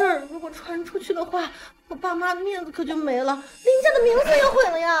这事儿如果传出去的话，我爸妈的面子可就没了，林家的名字也毁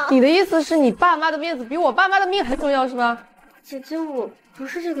了呀。你的意思是你爸妈的面子比我爸妈的命还重要是吧？姐姐，我不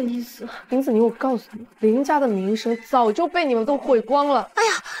是这个意思。林子宁，我告诉你，林家的名声早就被你们都毁光了。哎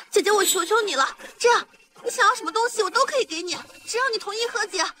呀，姐姐，我求求你了，这样你想要什么东西我都可以给你，只要你同意和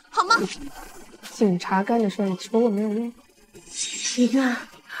解，好吗？警察干的事你说过没有用。林渊，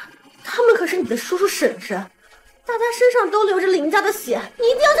他们可是你的叔叔婶婶，大家身上都流着林家的血，你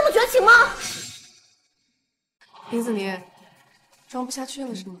一定要这么绝情吗？林子宁，装不下去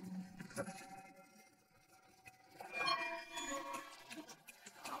了是吗？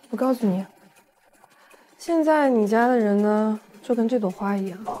我告诉你，现在你家的人呢，就跟这朵花一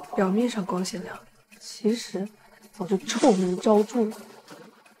样，表面上光鲜亮丽，其实早就臭名昭著了。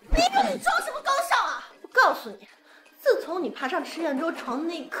你装什么高尚啊！我告诉你，自从你爬上迟延洲床的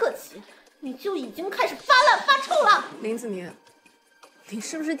那一刻起，你就已经开始发烂发臭了。林子宁，你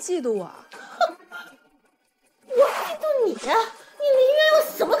是不是嫉妒我啊？哼，我嫉妒你？你林渊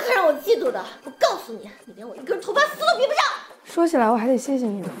有什么可让我嫉妒的？我告诉你，你连我一根头发丝都比不上。说起来，我还得谢谢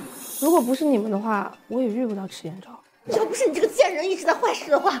你们。如果不是你们的话，我也遇不到迟延洲。要不是你这个贱人一直在坏事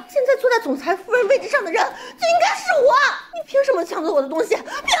的话，现在坐在总裁夫人位置上的人就应该是我。你凭什么抢走我的东西？凭什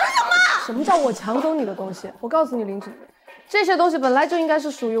么？什么叫我抢走你的东西？我告诉你，林子宁，这些东西本来就应该是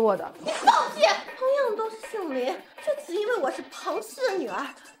属于我的。你放弃！同样都是姓林，就只因为我是庞氏的女儿，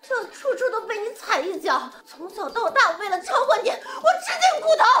这处处都被你踩一脚。从小到大，为了超过你，我吃尽苦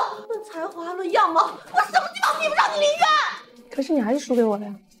头。论才华，论样貌，我什么地方比不上你林渊？可是你还是输给我了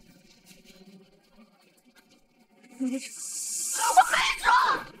呀。我没说，我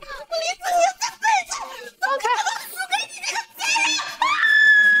林子宁这辈子怎么可能输给你这个贱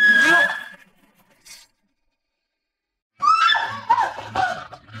人！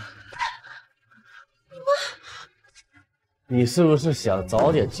你是不是想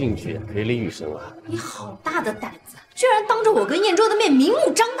早点进去陪林雨生啊？你好大的胆子，居然当着我跟燕州的面明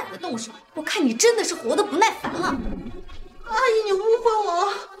目张胆的动手！我看你真的是活得不耐烦了。阿姨，你误会我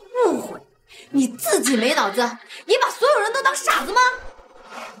了。误会？你自己没脑子，也把所有人都当傻子吗？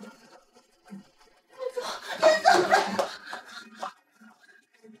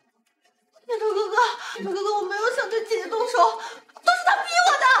燕州哥哥，我没有想对姐姐动手，都是他逼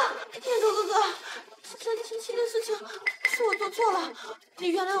我的。燕州哥哥，之前亲戚的事情是我做错了，你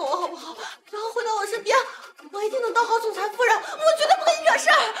原谅我好不好？然后回到我身边，我一定能当好总裁夫人，我绝对不给你惹事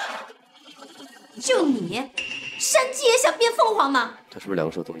儿。就你，山鸡也想变凤凰吗？他是不是两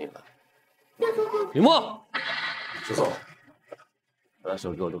个手都拧了？燕州哥哥，雨墨，石总，把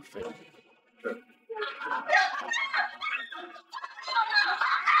手给我弄废了。是。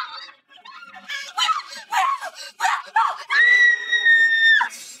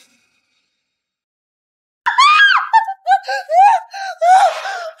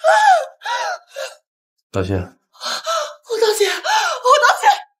道歉。我道歉，我道歉。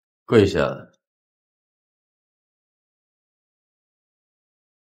跪下。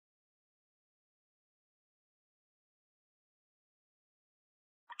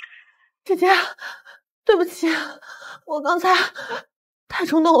姐姐，对不起，我刚才太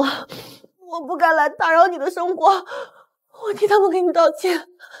冲动了，我不该来打扰你的生活，我替他们给你道歉，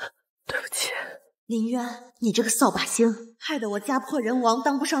对不起。林渊，你这个扫把星，害得我家破人亡，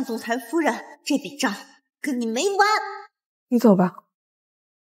当不上总裁夫人，这笔账跟你没完。你走吧。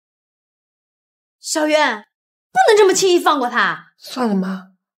小渊，不能这么轻易放过他。算了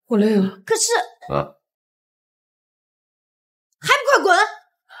妈，我累了。可是啊，还不快滚！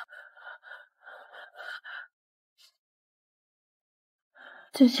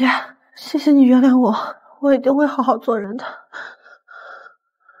姐姐，谢谢你原谅我，我一定会好好做人的。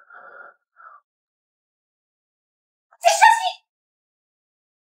再相信。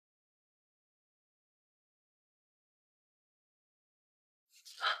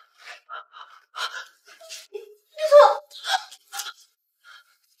你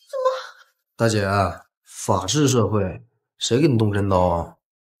怎么？大姐，法治社会，谁给你动真刀啊？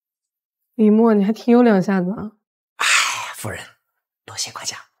李默，你还挺有两下子啊。哎，夫人。多谢夸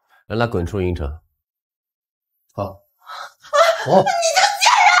奖，让他滚出营城。好。你这个贱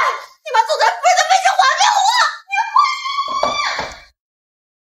人！你把总裁夫人的位置还给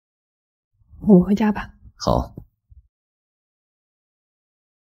我！我们回家吧。好。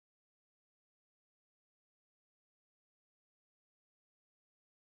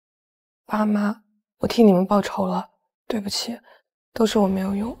爸妈，我替你们报仇了，对不起，都是我没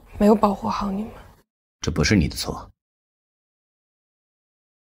有用，没有保护好你们。这不是你的错。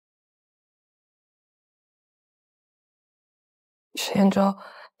石彦洲，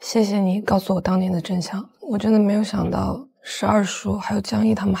谢谢你告诉我当年的真相，我真的没有想到是二叔还有江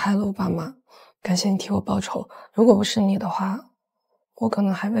毅他们害了我爸妈，感谢你替我报仇。如果不是你的话，我可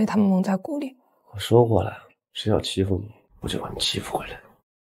能还为他们蒙在鼓里。我说过了，谁要欺负你，我就把你欺负回来。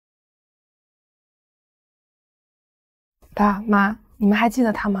爸妈，你们还记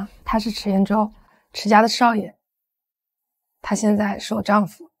得他吗？他是池彦洲，池家的少爷。他现在是我丈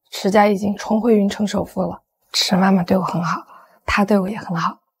夫，池家已经重回云城首富了。池妈妈对我很好，他对我也很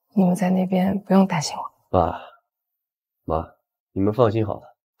好，你们在那边不用担心我。爸妈，你们放心好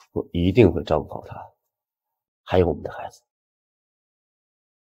了，我一定会照顾好他，还有我们的孩子。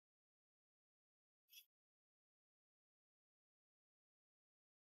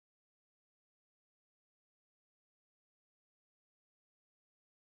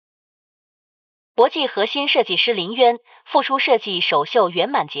国际核心设计师林渊复出设计首秀圆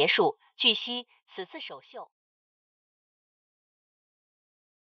满结束，据悉此次首秀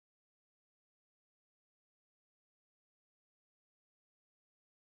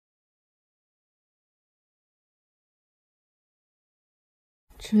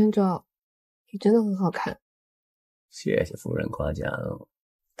池彦洲，你真的很好看。谢谢夫人夸奖。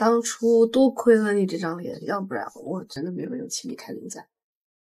当初多亏了你这张脸，要不然我真的没有勇气离开林家。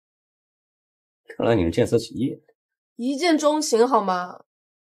看来你是见色起意，一见钟情好吗？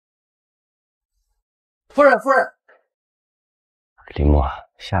夫人，林默，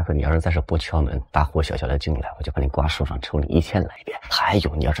下次你要是在这不敲门，大呼小叫的进来，我就把你挂树上抽你1000来遍。还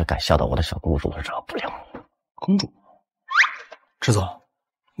有，你要是敢笑到我的小公主，我饶不了你。公主，池总，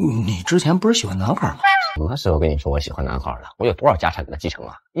你之前不是喜欢男孩吗？什么时候跟你说我喜欢男孩了？我有多少家产给他继承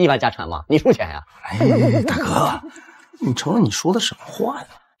啊？1万家产吗？你出钱呀？哎，大哥，你瞅瞅你说的什么话呀？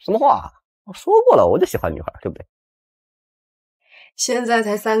什么话？我说过了，我就喜欢女孩，对不对？现在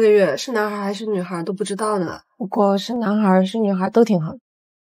才3个月，是男孩还是女孩都不知道呢。不过是男孩是女孩都挺好。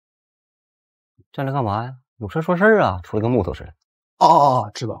站着干嘛呀？有事说事啊，杵得跟木头似的。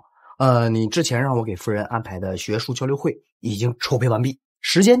哦，知道。你之前让我给夫人安排的学术交流会已经筹备完毕，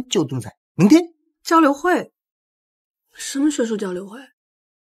时间就定在明天。交流会？什么学术交流会？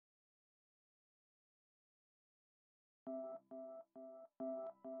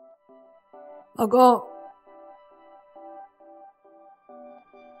老公，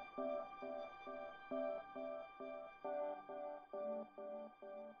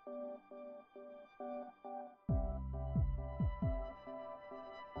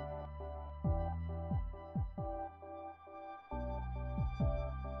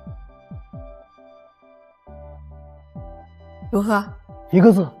如何？一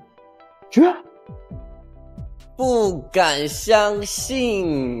个字，绝！不敢相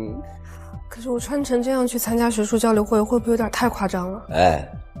信。可是我穿成这样去参加学术交流会，会不会有点太夸张了？哎，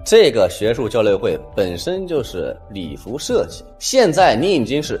这个学术交流会本身就是礼服设计，现在你已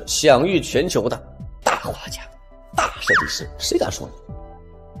经是享誉全球的大画家、大设计师，谁敢说你？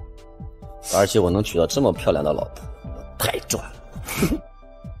而且我能娶到这么漂亮的老婆，太赚了。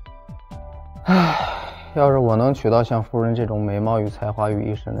唉，要是我能娶到像夫人这种美貌与才华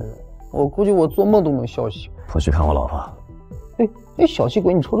于一身的人，我估计我做梦都能笑醒。不许看我老婆。哎，小气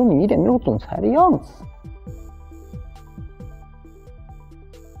鬼，你瞅瞅你一点没有总裁的样子。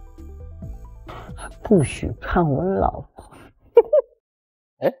不许看我老婆。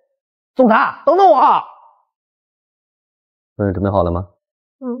哎，总裁，等等我啊！夫人准备好了吗？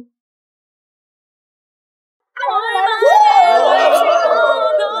嗯。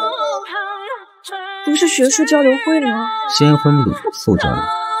不是学术交流会了吗？先婚礼后交流，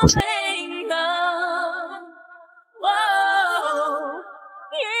不是。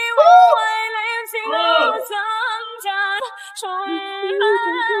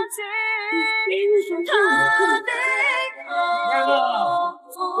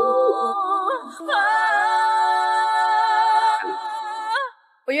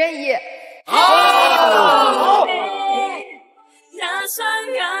我愿意。夫人，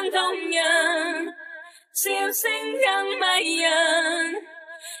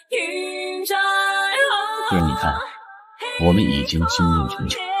你看，我们已经惊艳全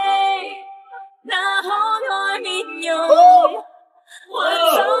球。